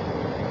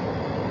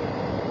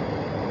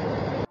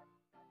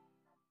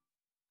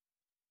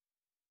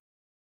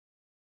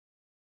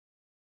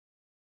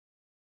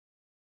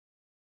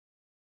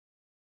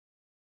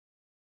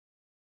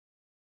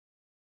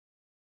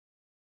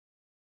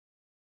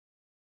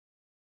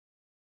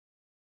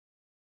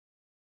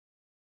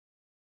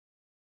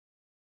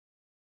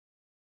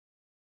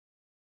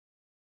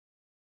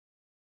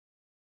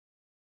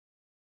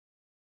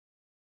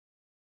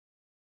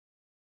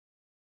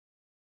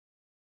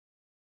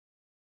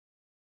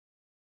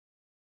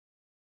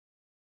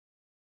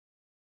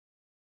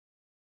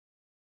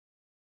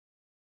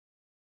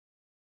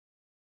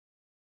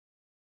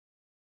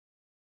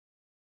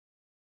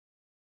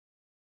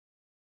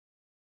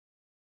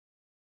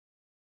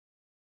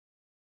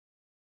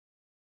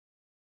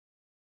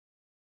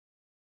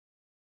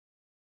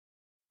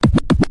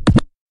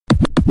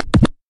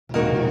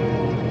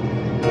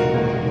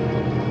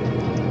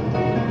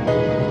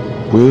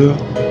 Well,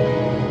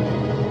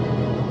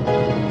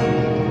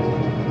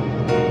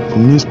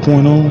 from this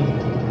point on,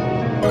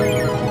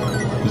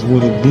 is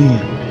what it been.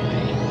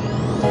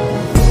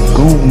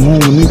 Go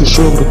home, niggas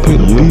struggle to pay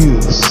the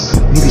bills.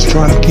 Niggas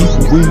try to keep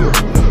it real.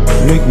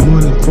 Make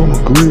money from a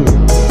grill.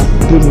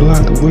 Living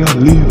like the way I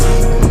live.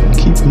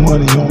 Keep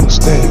money on the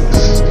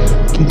stacks.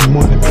 Get the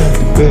money back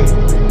to back.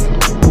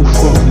 Who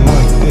fucking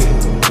like that?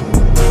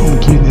 I'm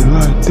getting it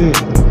like that.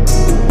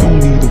 Don't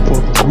need a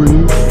fucking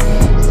grill.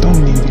 Don't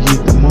need to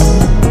get the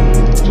money.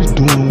 Just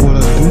doing what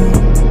I do.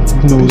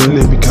 You know that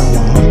let me count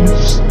my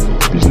hundreds.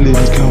 Just let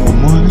me count my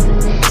money.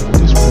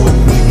 This what a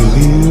nigga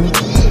live.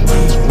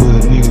 This what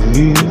a nigga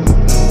live.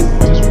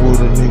 This what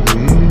a nigga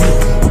is.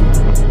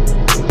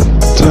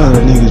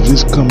 Tired of niggas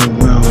just coming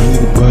around,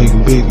 nigga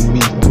begging me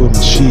for my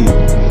shit.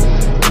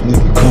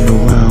 Nigga coming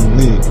around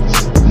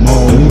niggas. I'm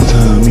all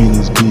anytime in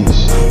this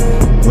bitch.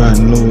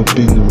 Riding low up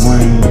in the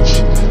range.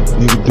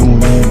 Nigga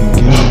doing it in the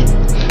game.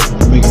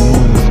 Making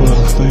money for the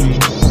fame.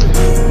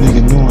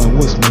 Nigga knowing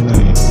what's my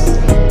name.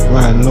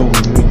 Riding low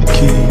when you in the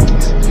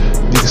keys.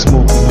 Nigga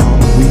smoking all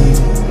the weed.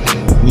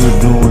 Nigga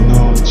blowing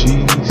all the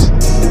G's.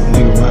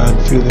 Nigga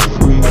riding feeling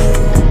free.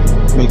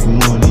 Making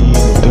money in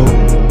the dope.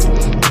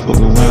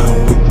 Fuck around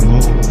with the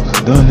moles.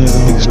 Done that,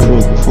 nigga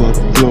struggle for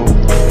the dough.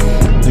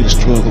 Nigga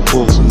struggle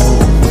for some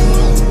more.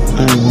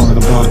 I ain't worried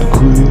about the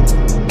crib.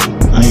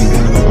 I ain't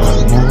worried about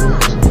the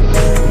moles.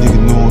 Nigga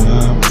knowing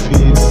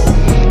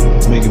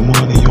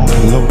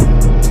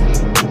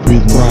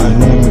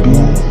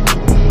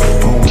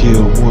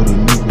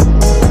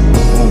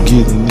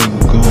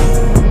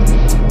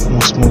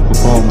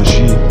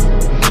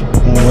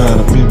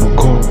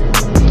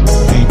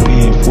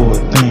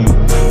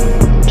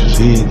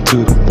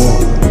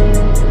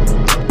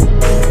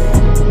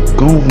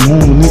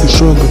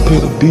struggle to pay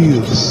the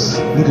bills.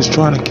 Niggas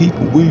trying to keep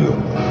it real.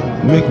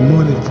 Make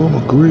money from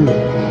a grill.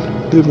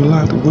 Living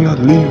life the way I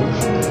live.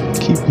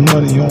 Keep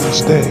money on the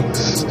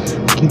stacks.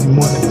 Get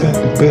money back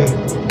to back.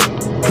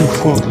 Who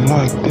fucking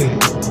like that?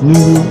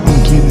 Nigga,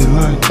 I'm getting it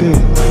like that.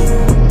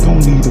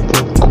 Don't need a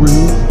fucking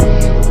grill.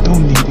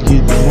 Don't need to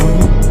get the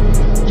money.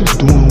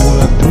 Just doing what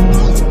I do.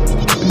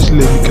 Bitch,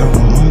 let me count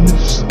my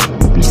hundreds.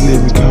 Bitch,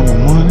 let me count my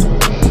money.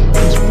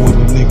 That's what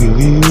a nigga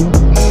live.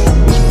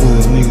 That's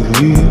what a nigga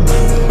live.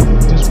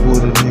 That's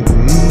what a nigga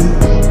is.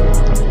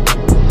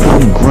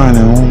 I'm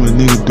grinding on a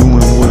nigga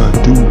doing what I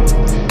do.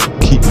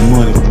 Keeping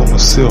money for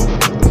myself.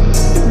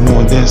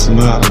 Knowing that's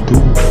not how to do.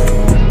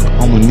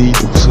 I'ma need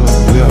to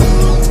something left.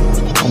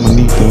 I'ma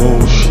need the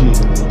whole shit.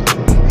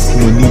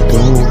 I'ma need the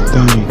whole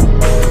thing.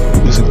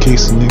 Just in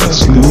case a nigga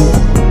slip.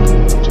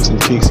 Just in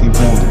case he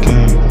want the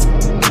game.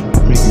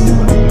 Making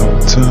money all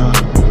the time.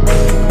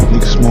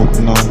 Nigga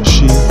smoking all the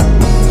shit.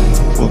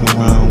 Fucking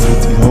around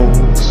with the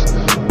hoes.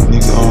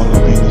 Nigga all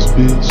up in this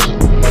bitch.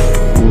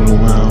 Roll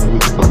around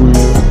with the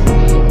crib.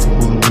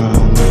 Roll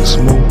around with the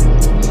smoke.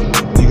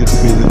 Nigga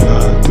feeling how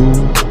I do.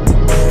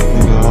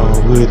 Nigga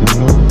already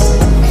know.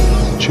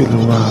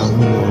 Chillin' around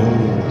with the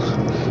hoes.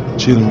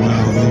 Chillin'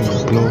 around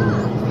niggas blow.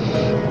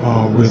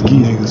 Already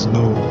niggas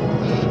know.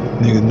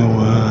 Nigga know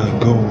how I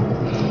go.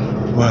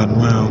 Riding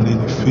around in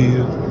the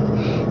field.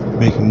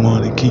 Making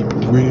money, keep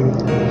it real.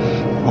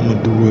 I'ma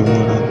do it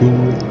when I do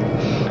it.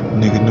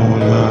 Nigga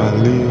knowing how I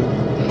live.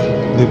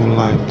 Living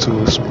life to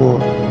a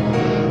sport.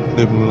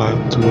 Living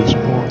life to a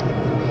sport.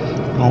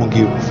 I don't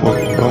give a fuck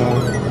about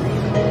it.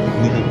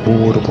 Nigga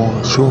bored up on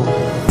the shore.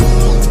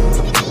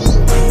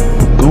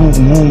 Going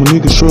from home,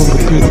 niggas struggle to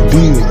pay the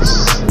bills.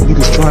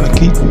 Niggas trying to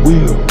keep it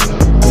real.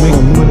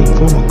 Making money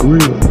from a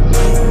grill.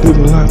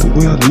 Living life the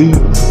way I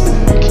live.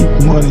 Keep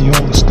money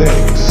on the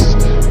stacks.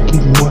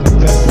 Keep money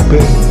back to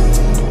back.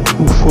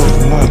 Who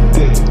fucking like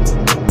that?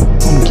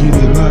 I'm getting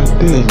it like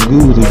that. That's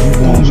good if you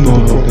want to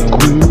start up that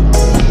grill.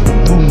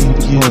 Don't need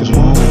to get the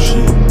money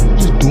shit.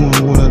 Just doing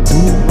what I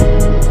do.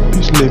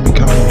 Bitch, let me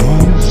count my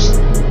hundreds.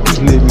 Bitch,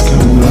 let me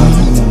count my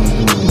hundreds.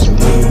 This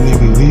what a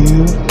nigga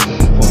live.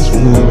 This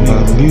what a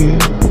nigga live.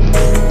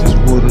 This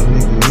what a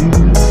nigga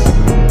live.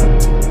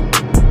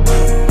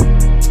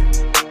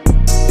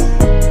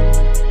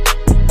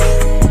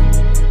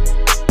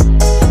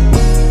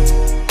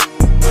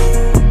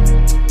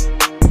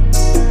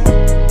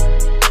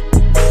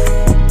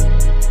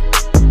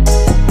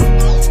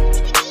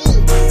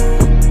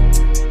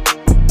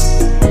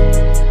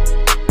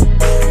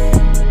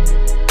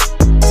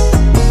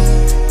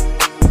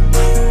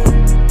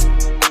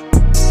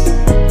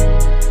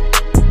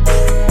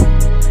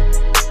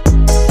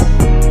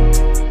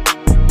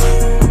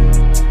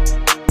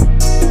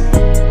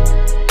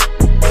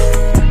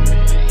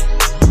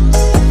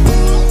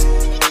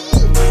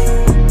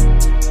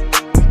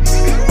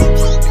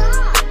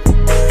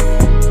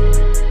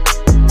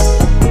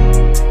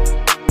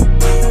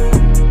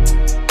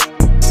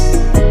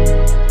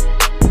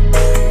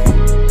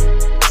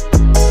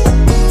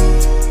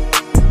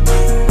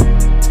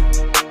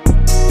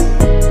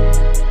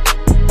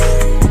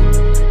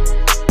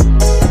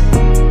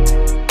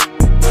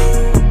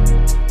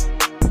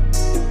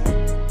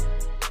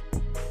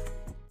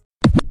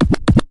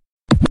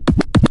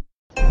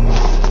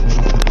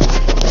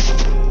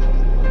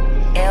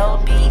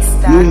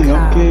 Yeah,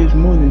 I'm cash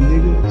money,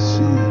 nigga.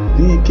 Shit,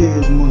 being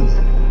cash money.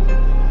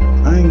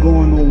 I ain't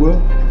going nowhere.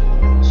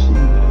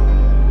 Shit.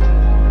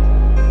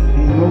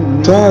 Ain't no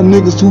nigga. Tired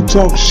niggas who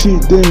talk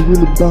shit, they ain't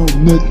really about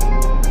nothing.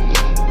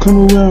 Come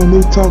around,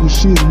 they talking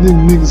shit,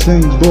 niggas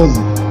ain't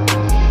buzzing.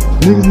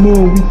 Niggas know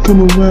we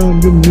come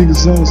around, them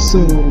niggas all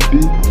set on the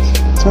beat.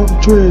 Talking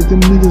trash,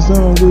 them niggas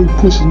always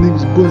pushing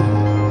niggas button.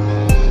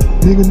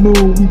 Nigga know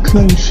we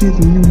claim shit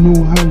and you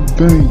know how we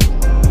bang.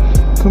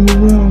 Come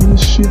around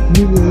this shit,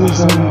 nigga, that's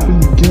how we in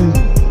the game.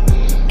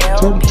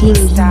 Talk trash,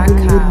 you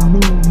already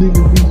know,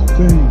 nigga, we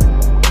fame.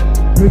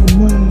 Making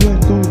money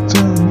like all the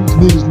time,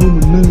 these niggas know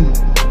my name.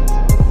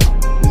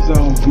 It's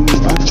all good.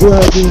 I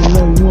drive in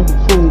like 1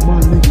 before, my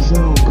niggas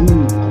all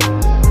good.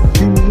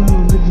 Came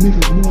around,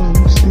 niggas know I'm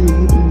still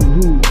within the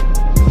hood.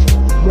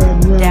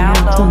 Riding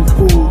around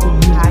 24, them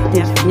niggas high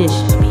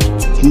definition.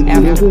 Getting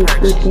after the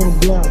purchase. Up on the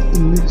block,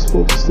 them niggas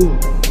focus up.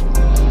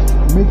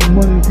 Making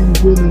money if you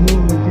really know,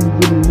 if you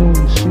really know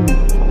the shit.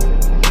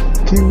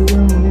 Came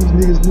around, these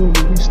niggas know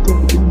that we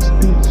stuck in this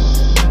bitch.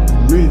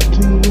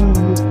 Came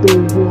around this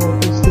third wall,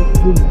 we stuck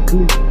in the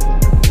clip.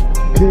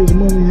 Cash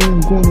money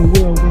ain't going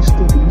well, we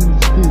stuck in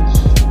this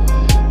bitch.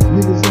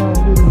 Niggas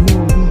already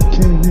know we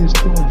came here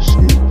starting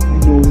shit.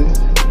 You know that.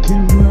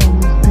 Came around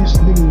this bitch,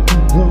 niggas we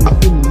gone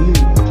feeling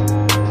lit.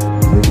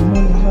 Making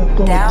money like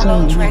all the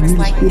time,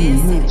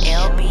 these niggas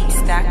feeling rich.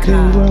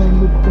 Came around,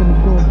 look on the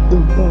bar, the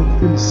bar,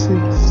 feeling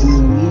sick.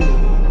 Yeah.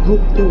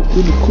 Hooked up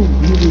in the coop,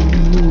 nigga, we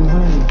know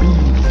how to be.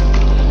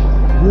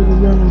 Run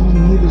around,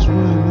 them niggas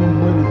running, them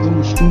right on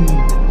the street.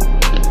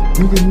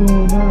 Nigga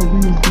knowing how we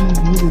be,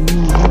 nigga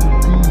knowing how to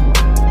be.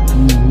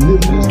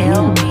 Living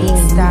around, nigga,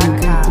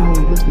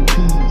 rest in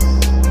peace.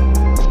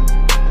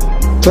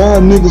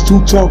 Tired niggas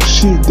who talk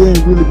shit, they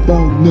ain't really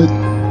about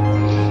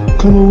nothing.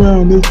 Come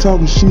around, they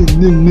talking shit,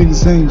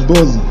 niggas ain't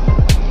buzzing.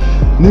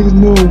 Niggas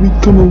know we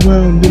come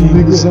around, them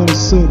niggas all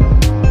sudden.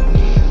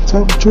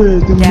 Talking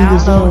trash, them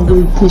niggas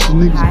always pushing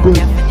niggas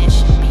button.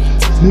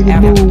 Nigga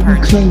know we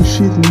claim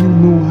shit and you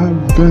know how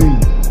we bang.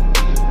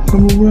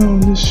 Come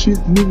around this shit,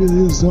 nigga,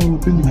 it's all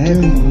up in the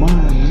game.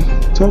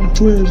 Talking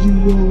trash, you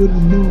already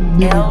know,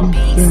 nigga be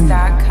bang.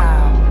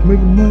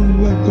 Making money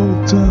like all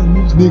the time,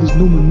 these niggas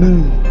know my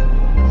name.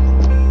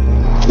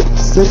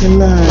 Second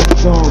line,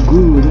 it's all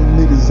good, them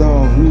niggas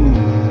all rude.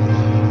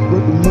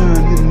 But the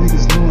mind, them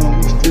niggas know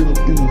I'm straight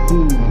up in the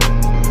hood.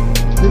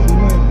 Living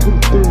life to the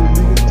third,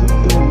 nigga, to the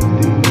third,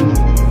 nigga.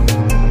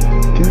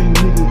 Gang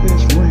nigga,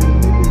 that's rain,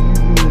 nigga,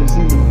 you know it's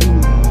in the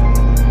hood.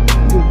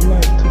 Live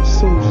life to the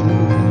soldiers,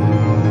 nigga, you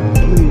know how to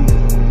play.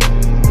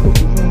 Fuck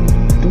around,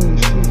 you doing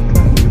shit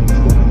like you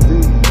fucking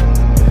dead.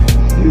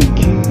 You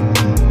keep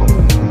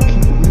cool,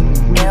 keep it in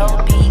the way.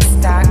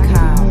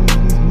 LBeats.com.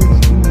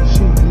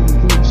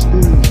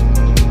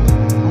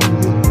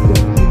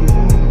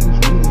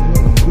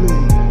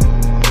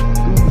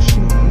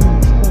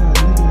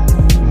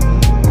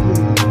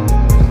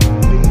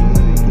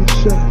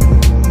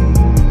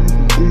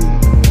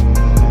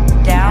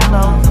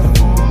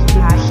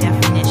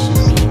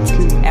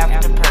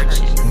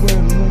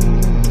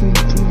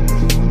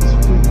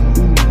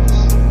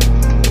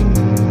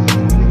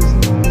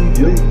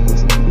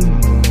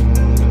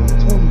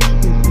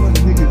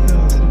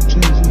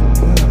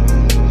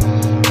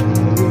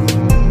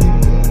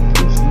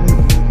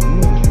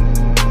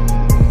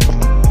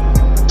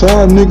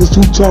 Tired niggas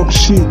who talk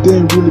shit, they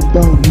ain't really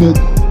about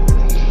nothing.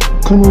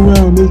 Come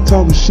around, they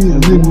talking shit,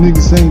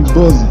 niggas ain't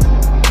buzzing.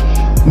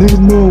 Niggas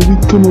know we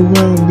come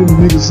around, them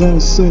niggas all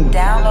sudden.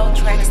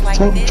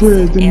 Talking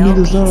trash, them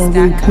niggas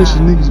always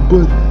pushing niggas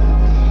button.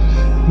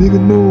 Nigga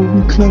know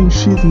we claim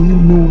shit and you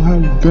know how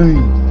we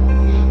bang.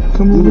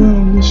 Come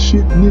around this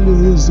shit,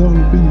 nigga, it's all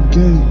up in the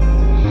game.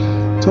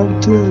 Talking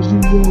trash, you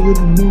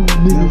already know,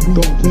 niggas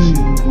be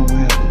bang.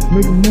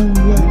 Making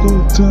money like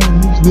all the time,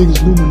 these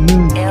niggas know my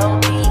name.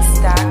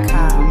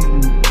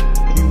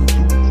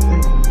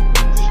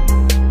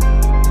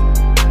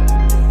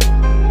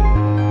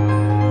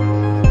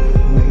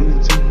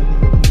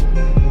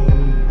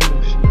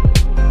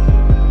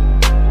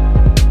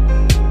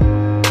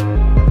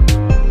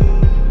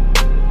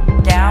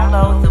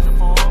 Download the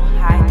full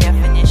high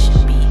definition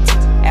beat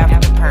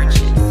after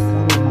purchase.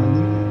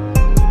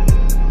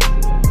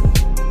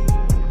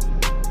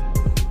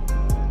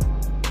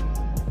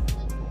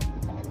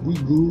 We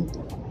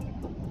good.